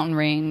funny. Mountain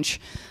range.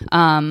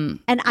 And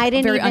I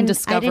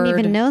didn't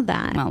even know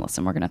that. Well,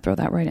 listen, we're gonna throw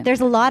that right in.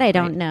 There's a lot I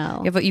don't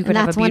know. Yeah, but you And could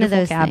have a that's one of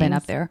beautiful those cabin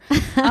things. up there.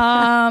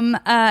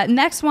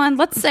 Next one,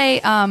 let's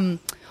say, oh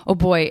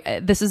boy,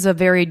 this is a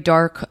very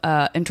dark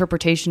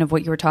interpretation of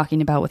what you were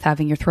talking about with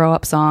having your throw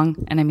up song.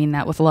 And I mean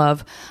that with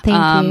love.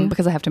 Thank you.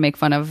 Because I have to make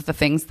fun of the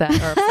things that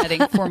are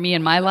upsetting for me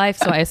in my life.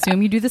 So I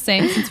assume you do the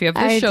same since we have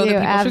this show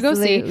that people should go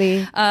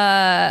see.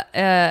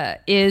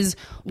 Is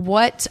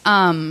what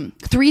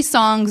 3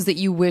 songs that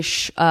you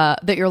wish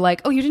that you're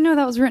like, oh, you didn't know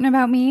that was written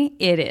about me?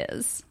 It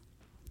is.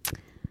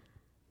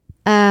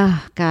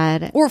 Oh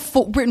God! Or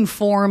written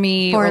for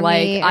me, or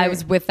like I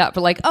was with that,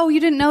 but like, oh, you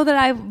didn't know that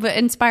I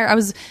inspired. I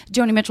was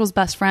Joni Mitchell's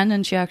best friend,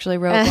 and she actually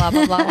wrote blah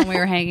blah blah when we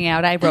were hanging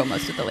out. I wrote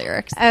most of the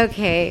lyrics.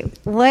 Okay,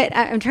 what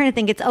I'm trying to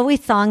think. It's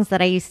always songs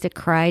that I used to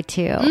cry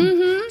to.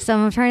 Mm-hmm. So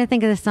I'm trying to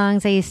think of the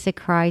songs I used to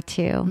cry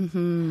to.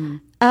 Mm-hmm.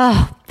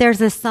 Oh,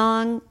 there's a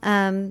song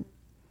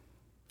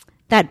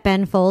that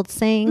Ben Folds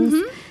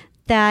sings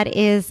that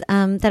is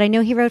that I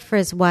know he wrote for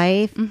his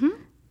wife. Mm-hmm.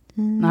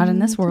 Not in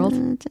this world.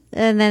 And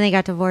then they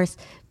got divorced.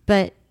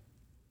 But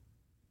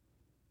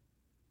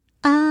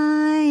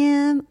I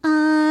am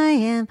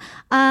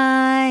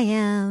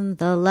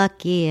the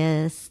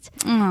luckiest.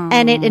 Aww.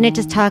 And it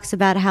just talks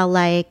about how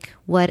like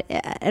what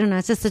I don't know.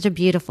 It's just such a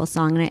beautiful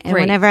song. And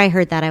whenever I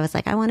heard that, I was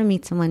like, I want to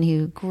meet someone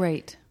who.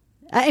 Great.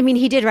 I mean,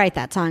 he did write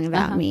that song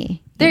about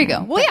me. There you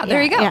go. Well, yeah,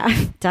 there you go.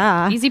 Yeah,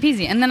 duh. Easy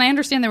peasy. And then I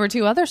understand there were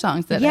 2 other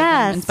songs that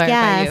have been inspired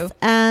by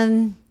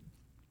you.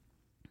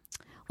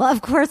 Well,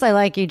 of course, I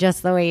like you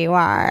just the way you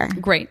are.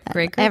 Great.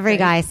 Every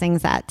guy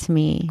sings that to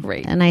me.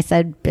 Great. And I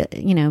said,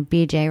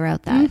 BJ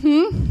wrote that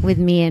with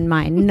me in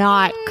mind,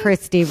 not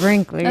Christy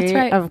Brinkley. That's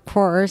right. Of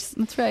course.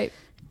 That's right.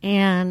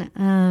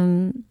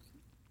 And,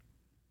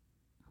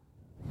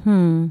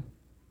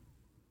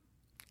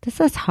 this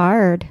is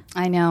hard.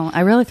 I know. I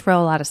really throw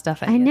a lot of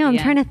stuff at you. I know. I'm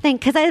trying to think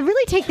because I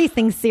really take these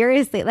things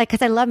seriously. Like,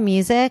 because I love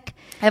music.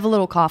 I have a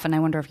little cough, and I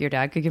wonder if your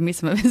dad could give me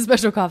some of his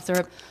special cough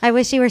syrup. I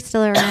wish you were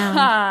still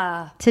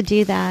around to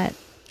do that.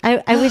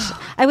 I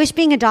wish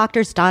being a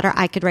doctor's daughter,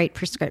 I could write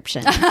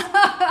prescriptions.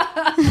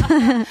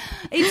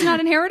 It's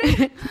not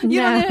inherited? You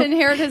don't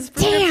inherit his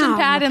prescription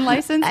pad and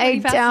license when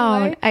he passed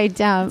away? I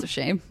don't. It's a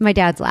shame. My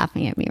dad's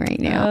laughing at me right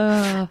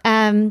now.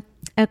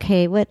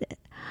 Okay, what...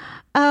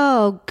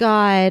 Oh,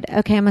 God.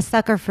 Okay, I'm a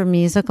sucker for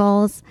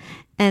musicals.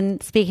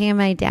 And speaking of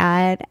my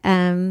dad,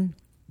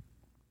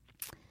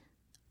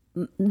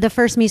 the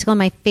first musical,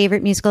 my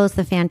favorite musical is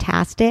The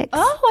Fantastics.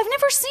 Oh, I've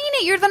never seen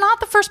it. You're not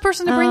the first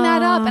person to bring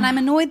that up, and I'm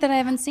annoyed that I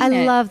haven't seen it.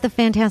 I love The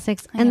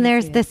Fantastics. And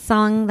there's this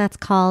song that's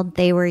called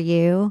They Were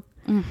You.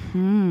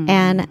 Mm-hmm.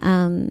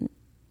 And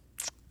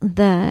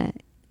the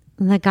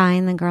guy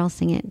and the girl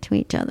sing it to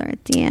each other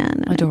at the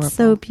end. Adorable. It's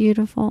so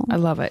beautiful. I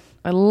love it.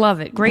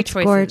 Great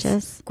choices.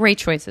 Gorgeous. Great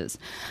choices.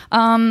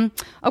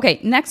 Okay,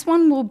 next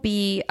one will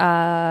be...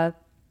 I've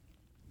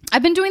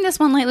been doing this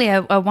one lately.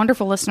 A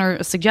wonderful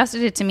listener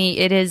suggested it to me.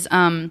 It is...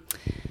 and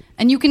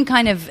And you can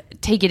kind of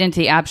take it into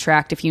the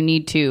abstract if you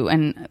need to.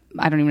 And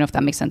I don't even know if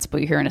that makes sense, but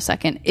you'll hear in a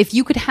second. If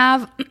you could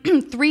have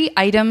 3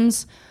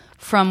 items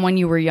from when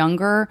you were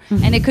younger,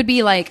 and it could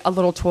be like a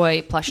little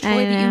toy plush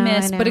toy that you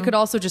missed, but it could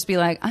also just be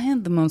like, I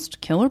had the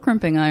most killer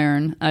crimping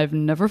iron. I've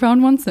never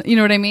found one since. You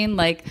know what I mean?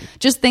 Like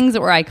just things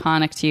that were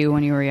iconic to you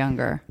when you were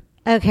younger.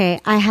 Okay,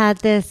 I had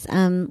this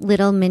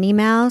little Minnie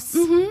Mouse.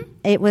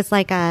 It was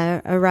like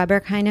a rubber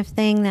kind of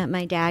thing that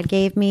my dad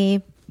gave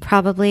me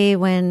probably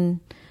when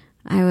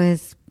I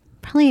was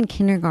probably in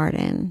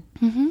kindergarten.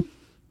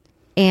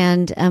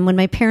 And when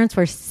my parents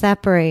were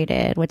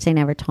separated, which they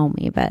never told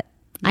me, but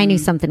I knew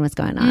something was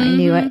going on. I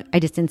knew it. I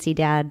just didn't see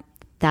Dad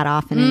that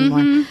often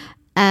anymore.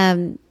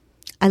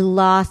 I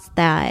lost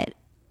that,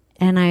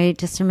 and I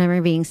just remember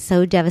being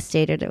so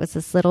devastated. It was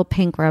this little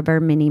pink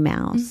rubber Minnie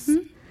Mouse.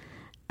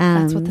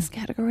 That's what this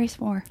category is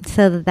for.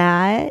 So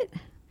that,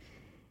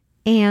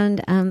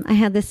 and I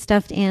had this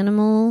stuffed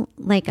animal,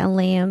 like a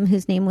lamb,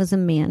 whose name was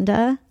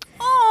Amanda.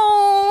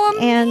 Oh,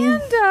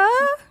 Amanda!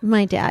 And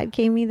my dad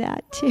gave me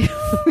that too.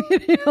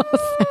 I love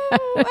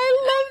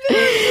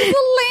this.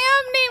 A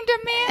lamb named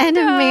Amanda. And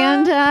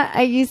Amanda,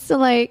 I used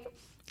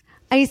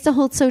to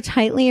hold so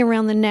tightly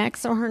around the neck,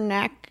 so her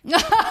neck.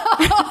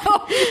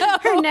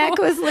 Her neck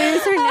was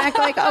loose. Her neck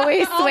like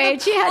always swayed.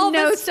 She had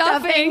no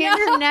stuffing in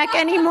her neck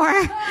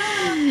anymore.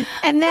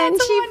 And then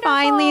she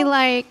finally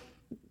like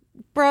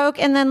broke.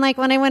 And then like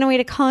when I went away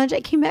to college, I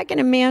came back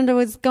and Amanda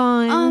was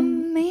gone.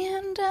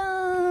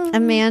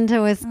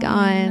 Amanda was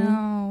gone.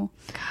 No.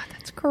 God,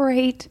 that's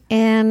great.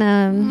 And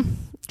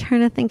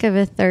trying to think of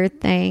a third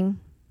thing.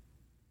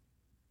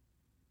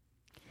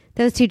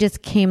 Those two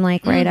just came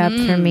like right up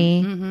for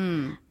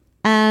me.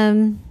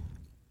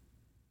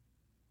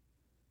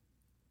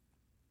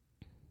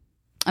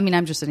 I mean,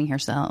 I'm just sitting here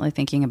silently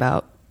thinking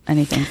about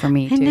anything for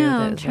me, too. I know.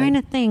 I'm trying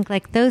to think.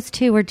 Like, those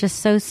two were just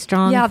so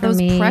strong for me. Yeah,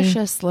 those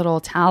precious little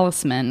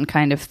talisman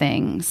kind of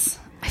things.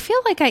 I feel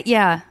like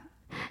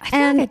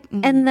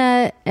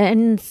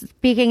And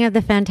speaking of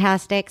the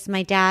Fantastics,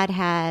 my dad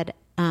had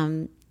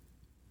a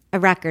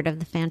record of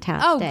the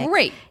Fantastics. Oh,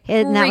 great.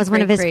 And that was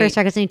one of his first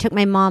records. And he took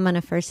my mom on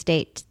a first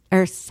date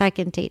or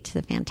second date to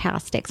the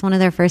Fantastics. One of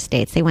their first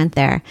dates. They went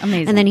there.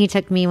 Amazing. And then he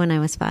took me when I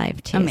was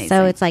 5 too. Amazing.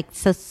 So it's like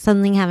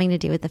something having to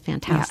do with the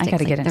Fantastics. Yeah, I got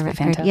to get into the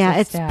Fantastics. Yeah,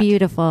 it's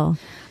beautiful.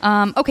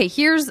 Okay,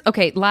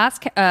 second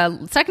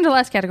to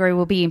last category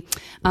will be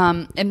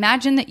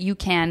imagine that you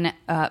can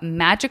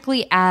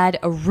magically add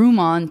a room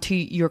on to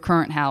your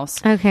current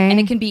house. Okay. And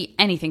it can be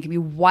anything. It can be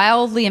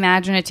wildly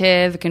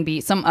imaginative. It can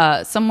be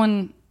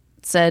someone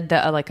said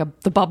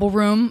the bubble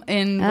room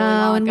in Willy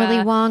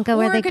Wonka,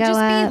 where they go up. Or it could just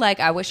be like,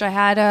 I wish I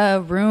had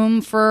a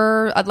room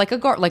for like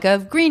a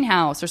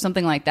greenhouse or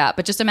something like that.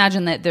 But just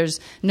imagine that there's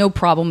no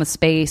problem with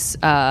space,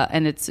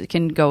 and it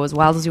can go as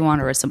wild as you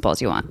want or as simple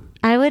as you want.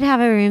 I would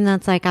have a room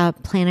that's like a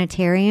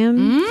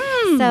planetarium.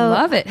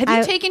 Love it. Have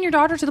you taken your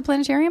daughter to the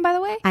planetarium, by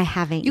the way? I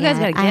haven't. You guys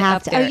got to get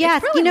up there. Oh,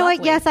 yes. Really you know lovely.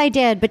 what? Yes, I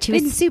did. But she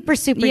was super,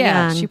 super young.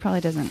 Yeah, she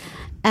probably doesn't.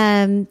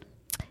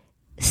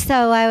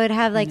 So I would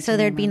have like, so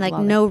there'd be like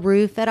no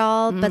roof at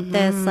all, but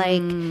this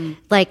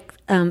like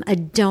a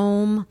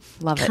dome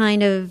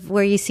kind of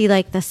where you see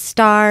like the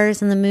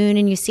stars and the moon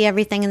and you see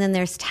everything. And then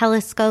there's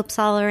telescopes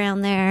all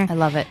around there. I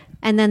love it.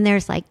 And then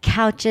there's like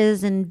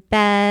couches and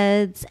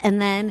beds, and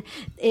then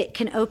it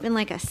can open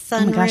like a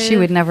sunroof. Oh my gosh, she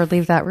would never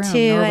leave that room.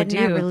 I'd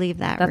never leave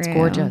that room. That's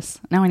gorgeous.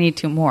 Now I need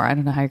 2 more. I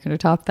don't know how you're going to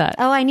top that.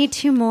 Oh, I need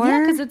 2 more?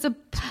 Yeah, because it's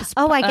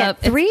I get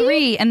 3? It's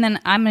 3, and then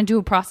I'm going to do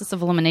a process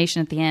of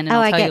elimination at the end, and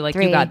I'll tell you, like,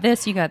 3. You got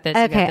this, you got this,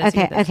 okay, you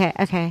got this,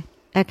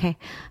 okay.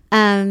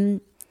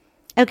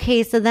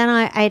 Okay, so then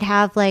I'd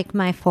have like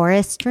my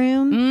forest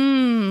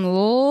room.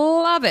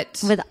 Love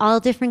it. With all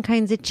different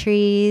kinds of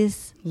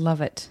trees. Love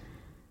it.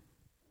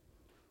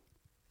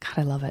 God,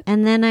 I love it.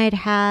 And then I'd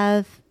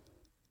have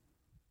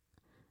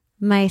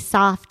my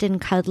soft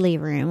and cuddly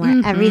room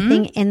where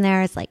everything in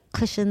there is like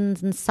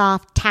cushions and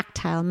soft,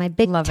 tactile. My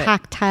big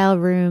tactile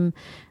room.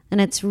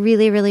 And it's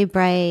really, really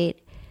bright.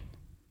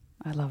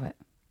 I love it.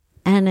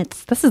 And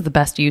this is the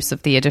best use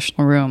of the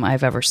additional room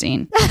I've ever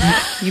seen.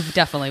 You've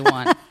definitely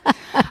won.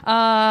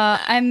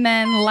 And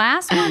then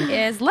last one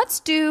is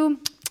let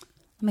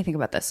me think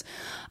about this.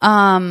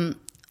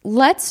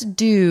 Let's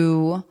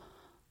do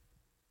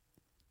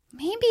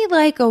maybe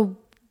like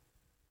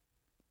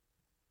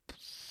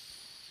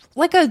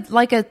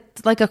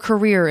a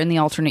career in the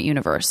alternate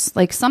universe,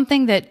 like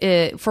something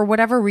that for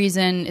whatever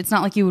reason, it's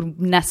not like you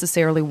would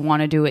necessarily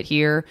want to do it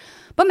here,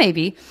 but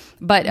maybe,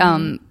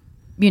 in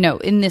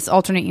this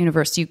alternate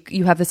universe,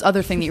 you have this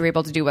other thing that you're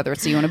able to do, whether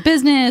it's you own a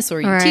business or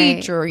you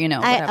teach or,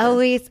 whatever. I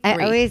always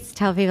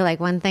tell people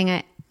like one thing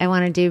I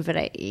want to do,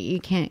 but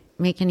you can't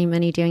make any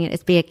money doing it,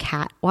 is be a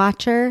cat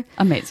watcher.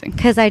 Amazing.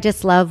 Because I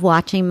just love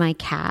watching my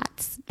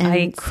cats. And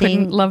I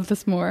couldn't love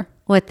this more.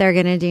 What they're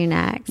going to do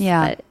next.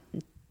 Yeah. But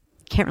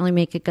can't really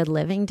make a good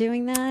living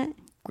doing that.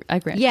 I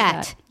grant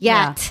Yet.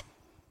 Yeah.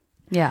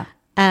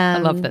 I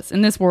love this.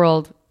 In this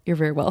world, you're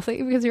very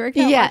wealthy because you're a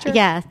cat watcher.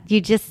 Yeah.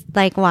 You just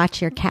like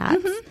watch your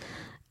cats.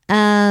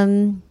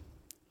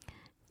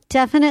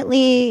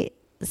 Definitely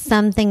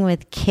something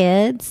with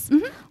kids.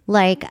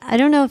 Like, I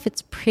don't know if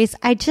it's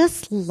I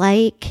just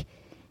like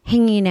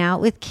hanging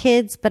out with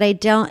kids, but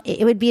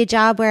it would be a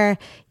job where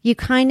you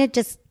kind of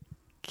just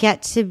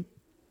get to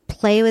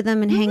play with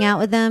them and hang out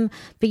with them,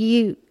 but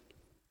you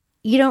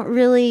don't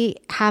really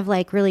have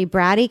like really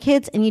bratty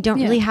kids, and you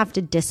don't really have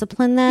to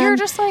discipline them. You're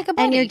just like a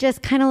buddy. And you're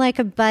just kind of like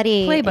a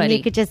buddy. Play buddy. And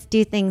you could just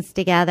do things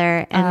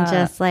together and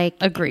just like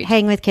agreed.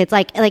 hang with kids,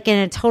 like in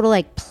a total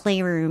like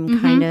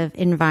playroom kind of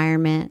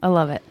environment. I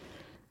love it.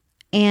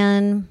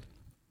 And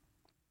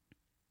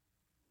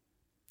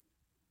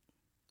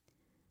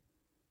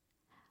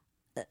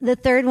the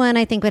third one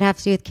I think would have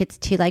to do with kids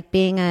too, like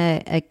being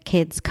a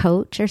kid's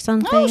coach or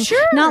something. Oh,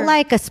 sure. Not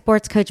like a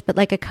sports coach, but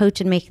like a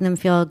coach and making them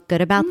feel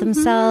good about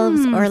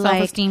themselves, or like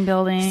self-esteem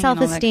building,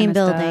 self-esteem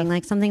building, stuff.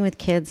 like something with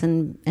kids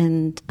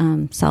and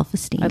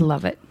self-esteem. I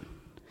love it.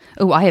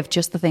 Oh, I have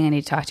just the thing I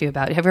need to talk to you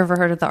about. Have you ever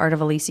heard of the Art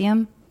of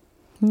Elysium?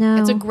 No.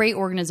 It's a great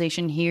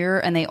organization here,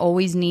 and they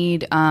always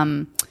need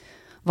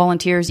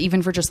volunteers,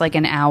 even for just like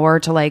an hour,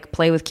 to like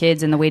play with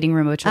kids in the waiting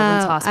room of a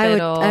children's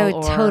hospital. I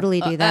would totally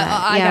do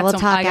that. We'll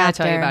talk I gotta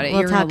tell you about it.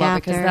 You're gonna love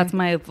it, because that's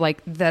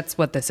that's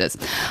what this is.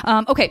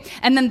 Okay,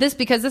 and then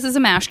because this is a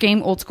MASH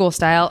game, old school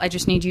style, I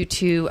just need you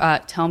to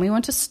tell me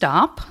when to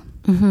stop.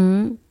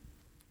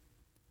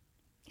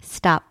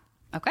 Stop.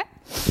 Okay.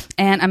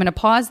 And I'm going to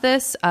pause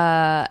this,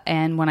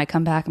 and when I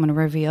come back, I'm going to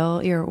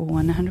reveal your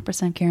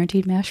 100%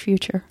 guaranteed MASH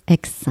future.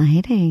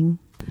 Exciting.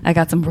 I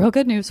got some real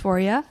good news for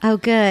you. Oh,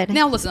 good.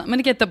 Now, listen, I'm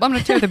going to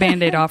tear the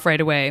Band-Aid off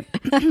right away,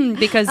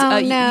 because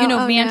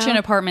mansion,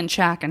 apartment,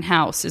 shack, and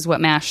house is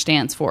what MASH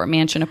stands for.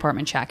 Mansion,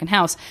 apartment, shack, and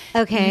house.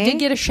 Okay. You did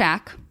get a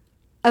shack.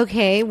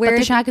 Okay. But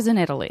the shack is in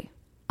Italy.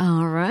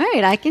 All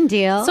right, I can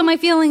deal. So my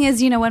feeling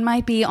is, it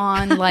might be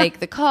on like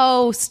the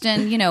coast,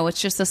 and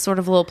it's just a sort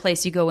of little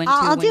place you go into.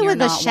 I'll when deal you're with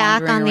the not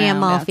shack on the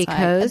Amalfi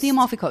Coast. The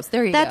Amalfi Coast.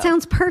 There you go. That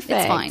sounds perfect.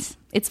 It's fine.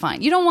 It's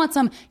fine. You don't want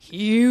some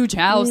huge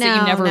house that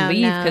you never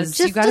leave, because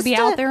you got to be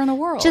out there in the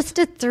world. Just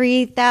a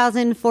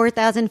 3,000,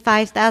 4,000,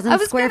 5,000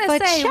 square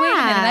foot shack. Wait a minute.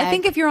 I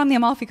think if you're on the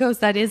Amalfi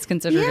Coast, that is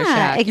considered a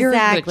shack.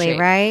 Exactly,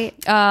 right?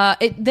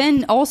 It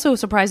then also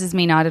surprises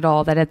me not at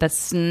all that at the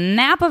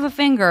snap of a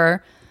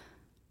finger,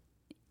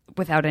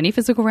 without any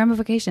physical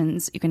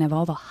ramifications, you can have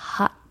all the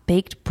hot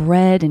baked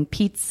bread and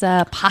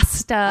pizza,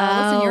 pasta.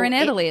 Listen, you're in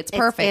Italy. It's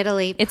perfect. It's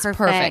Italy. It's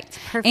perfect.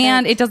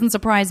 And it doesn't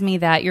surprise me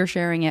that you're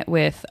sharing it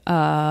with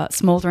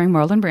smoldering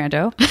Marlon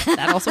Brando.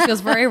 That also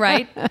feels very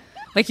right.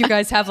 Like you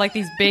guys have like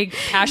these big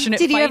passionate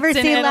fights in Italy.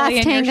 Did you ever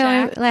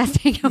see Last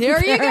Tango?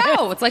 There you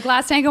go. It's like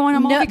Last Tango on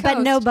Amalfi Coast.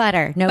 But no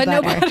butter.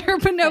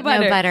 No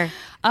butter.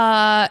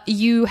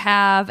 You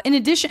have, in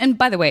addition, and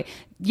by the way,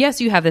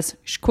 yes, you have this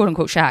quote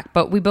unquote shack,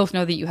 but we both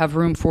know that you have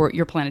room for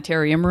your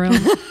planetarium room.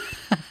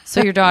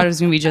 So your daughter's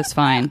going to be just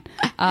fine.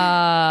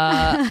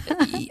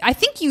 I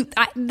think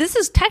this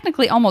is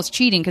technically almost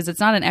cheating, because it's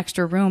not an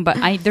extra room, but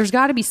there's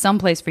got to be some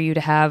place for you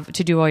to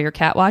do all your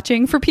cat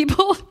watching for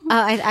people.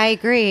 I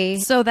agree.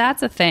 So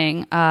that's a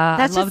thing.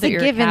 That's I love just that a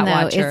you're given, a cat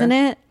though, watcher. isn't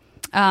it?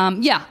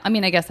 Yeah, I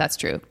mean, I guess that's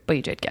true, but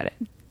you did get it.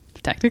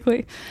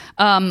 Technically.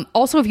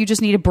 Also, if you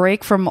just need a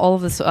break from all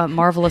of this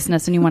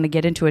marvelousness and you want to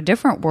get into a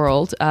different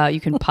world, you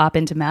can pop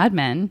into Mad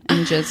Men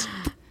and just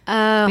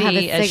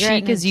be as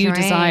chic as you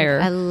desire.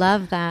 I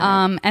love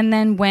that. And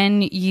then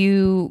when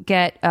you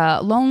get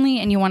lonely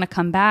and you want to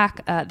come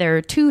back, there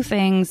are two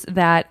things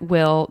that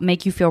will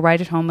make you feel right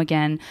at home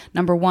again.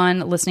 Number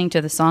one, listening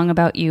to the song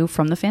about you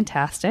from the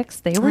Fantastics.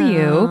 They were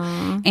you.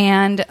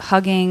 And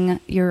hugging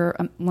your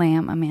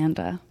lamb,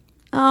 Amanda.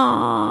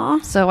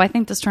 Aww. So I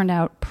think this turned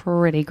out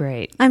pretty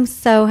great. I'm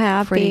so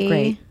happy. Pretty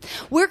great.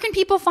 Where can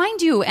people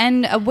find you,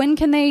 and when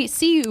can they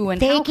see you,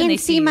 and how can they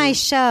see my you?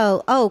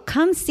 show? Oh,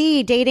 come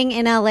see Dating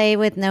in LA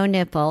with No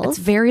Nipples. It's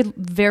very,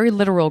 very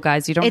literal,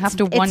 guys. You don't have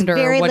to wonder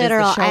it's very what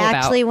literal. is the show I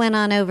about. actually went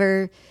on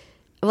over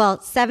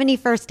 70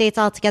 first dates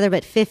altogether,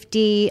 but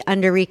 50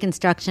 under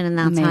reconstruction, and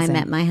that's how I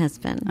met my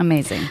husband.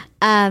 Amazing.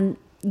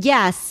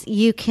 Yes,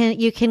 you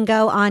can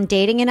go on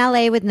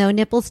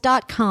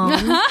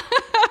datinginla.withNoNipples.com.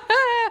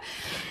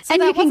 So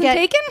and that you can get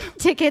taken?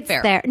 tickets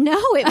Fair. there. No,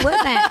 it wasn't.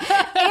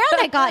 And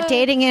I got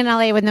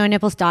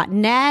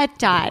datinginla.withNoNipples.net.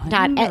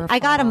 I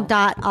got them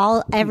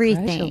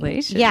everything.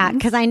 Congratulations. Yeah,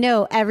 because I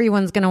know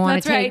everyone's going to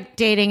want to take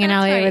Dating in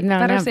LA with No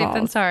Better Nipples. safe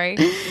than sorry.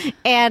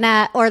 And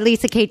or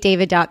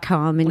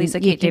LisaKateDavid.com. And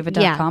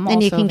LisaKateDavid.com.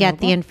 And you can get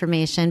available. the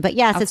information. But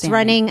yes, it's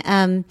running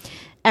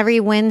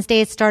every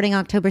Wednesday starting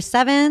October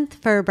 7th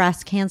for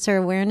Breast Cancer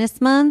Awareness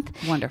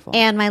Month. Wonderful.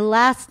 And my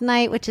last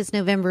night, which is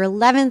November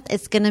 11th,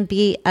 is going to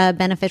be a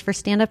benefit for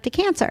Stand Up to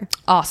Cancer.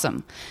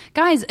 Awesome.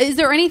 Guys, is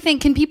there anything,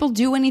 can people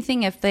do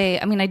anything if they,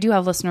 I do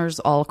have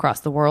listeners all across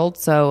the world,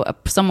 so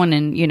someone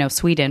in,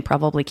 Sweden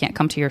probably can't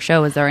come to your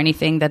show. Is there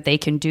anything that they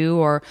can do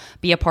or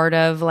be a part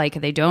of? Like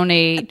they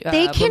donate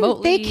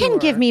remotely? They can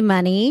give me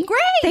money.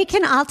 Great.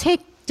 I'll take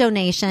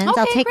donations.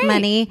 Okay, I'll take great.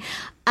 money.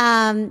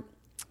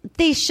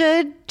 They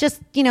should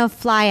just,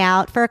 fly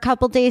out for a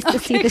couple days to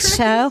see the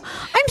show.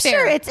 I'm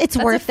sure it's That's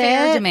worth a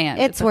fair it. demand.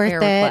 It's a worth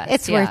fair it. request.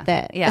 It's worth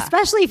it. Yeah.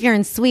 Especially if you're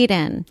in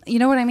Sweden. You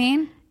know what I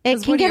mean?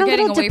 it can get a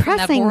little away from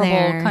that depressing horrible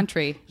there.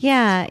 country.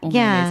 Yeah, Only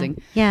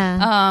amazing.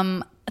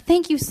 Yeah.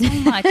 Thank you so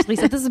much,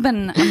 Lisa. This has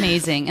been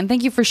amazing. And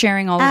thank you for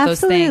sharing all of those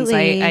things.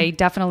 I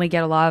definitely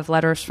get a lot of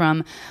letters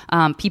from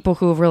people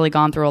who have really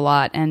gone through a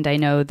lot. And I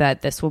know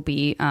that this will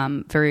be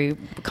very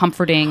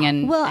comforting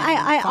and,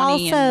 I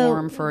funny also, and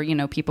warm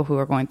for, people who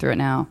are going through it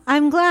now.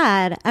 I'm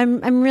glad.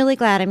 I'm really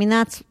glad. I mean,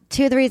 that's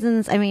two of the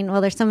reasons. I mean,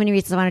 well, there's so many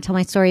reasons I want to tell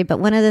my story, but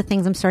one of the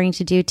things I'm starting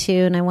to do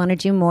too, and I want to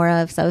do more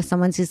of. So if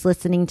someone who's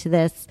listening to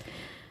this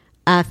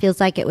feels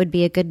like it would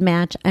be a good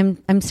match,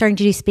 I'm starting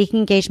to do speaking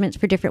engagements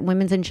for different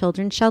women's and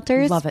children's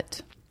shelters. Love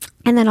it.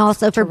 And then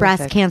also for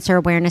breast cancer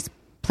awareness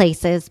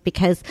places,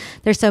 because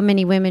there's so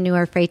many women who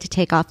are afraid to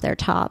take off their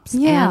tops.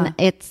 Yeah.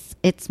 And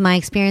it's my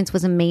experience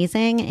was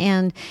amazing.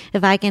 And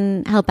if I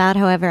can help out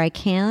however I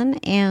can,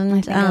 and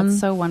I think that's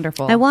so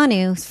wonderful. I want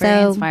to. It's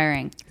very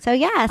inspiring. So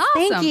yes,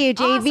 awesome. Thank you,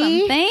 JV.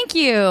 Awesome.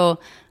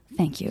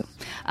 Thank you.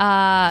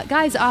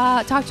 Guys,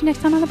 talk to you next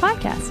time on the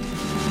podcast.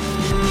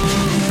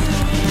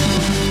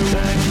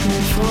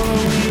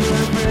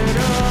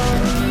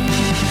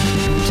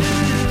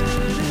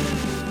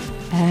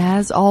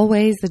 As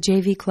always, the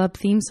JV Club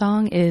theme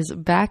song is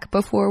Back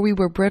Before We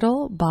Were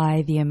Brittle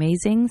by the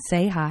amazing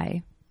Say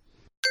Hi.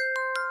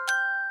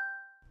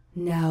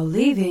 Now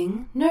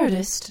leaving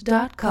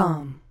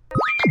Nerdist.com.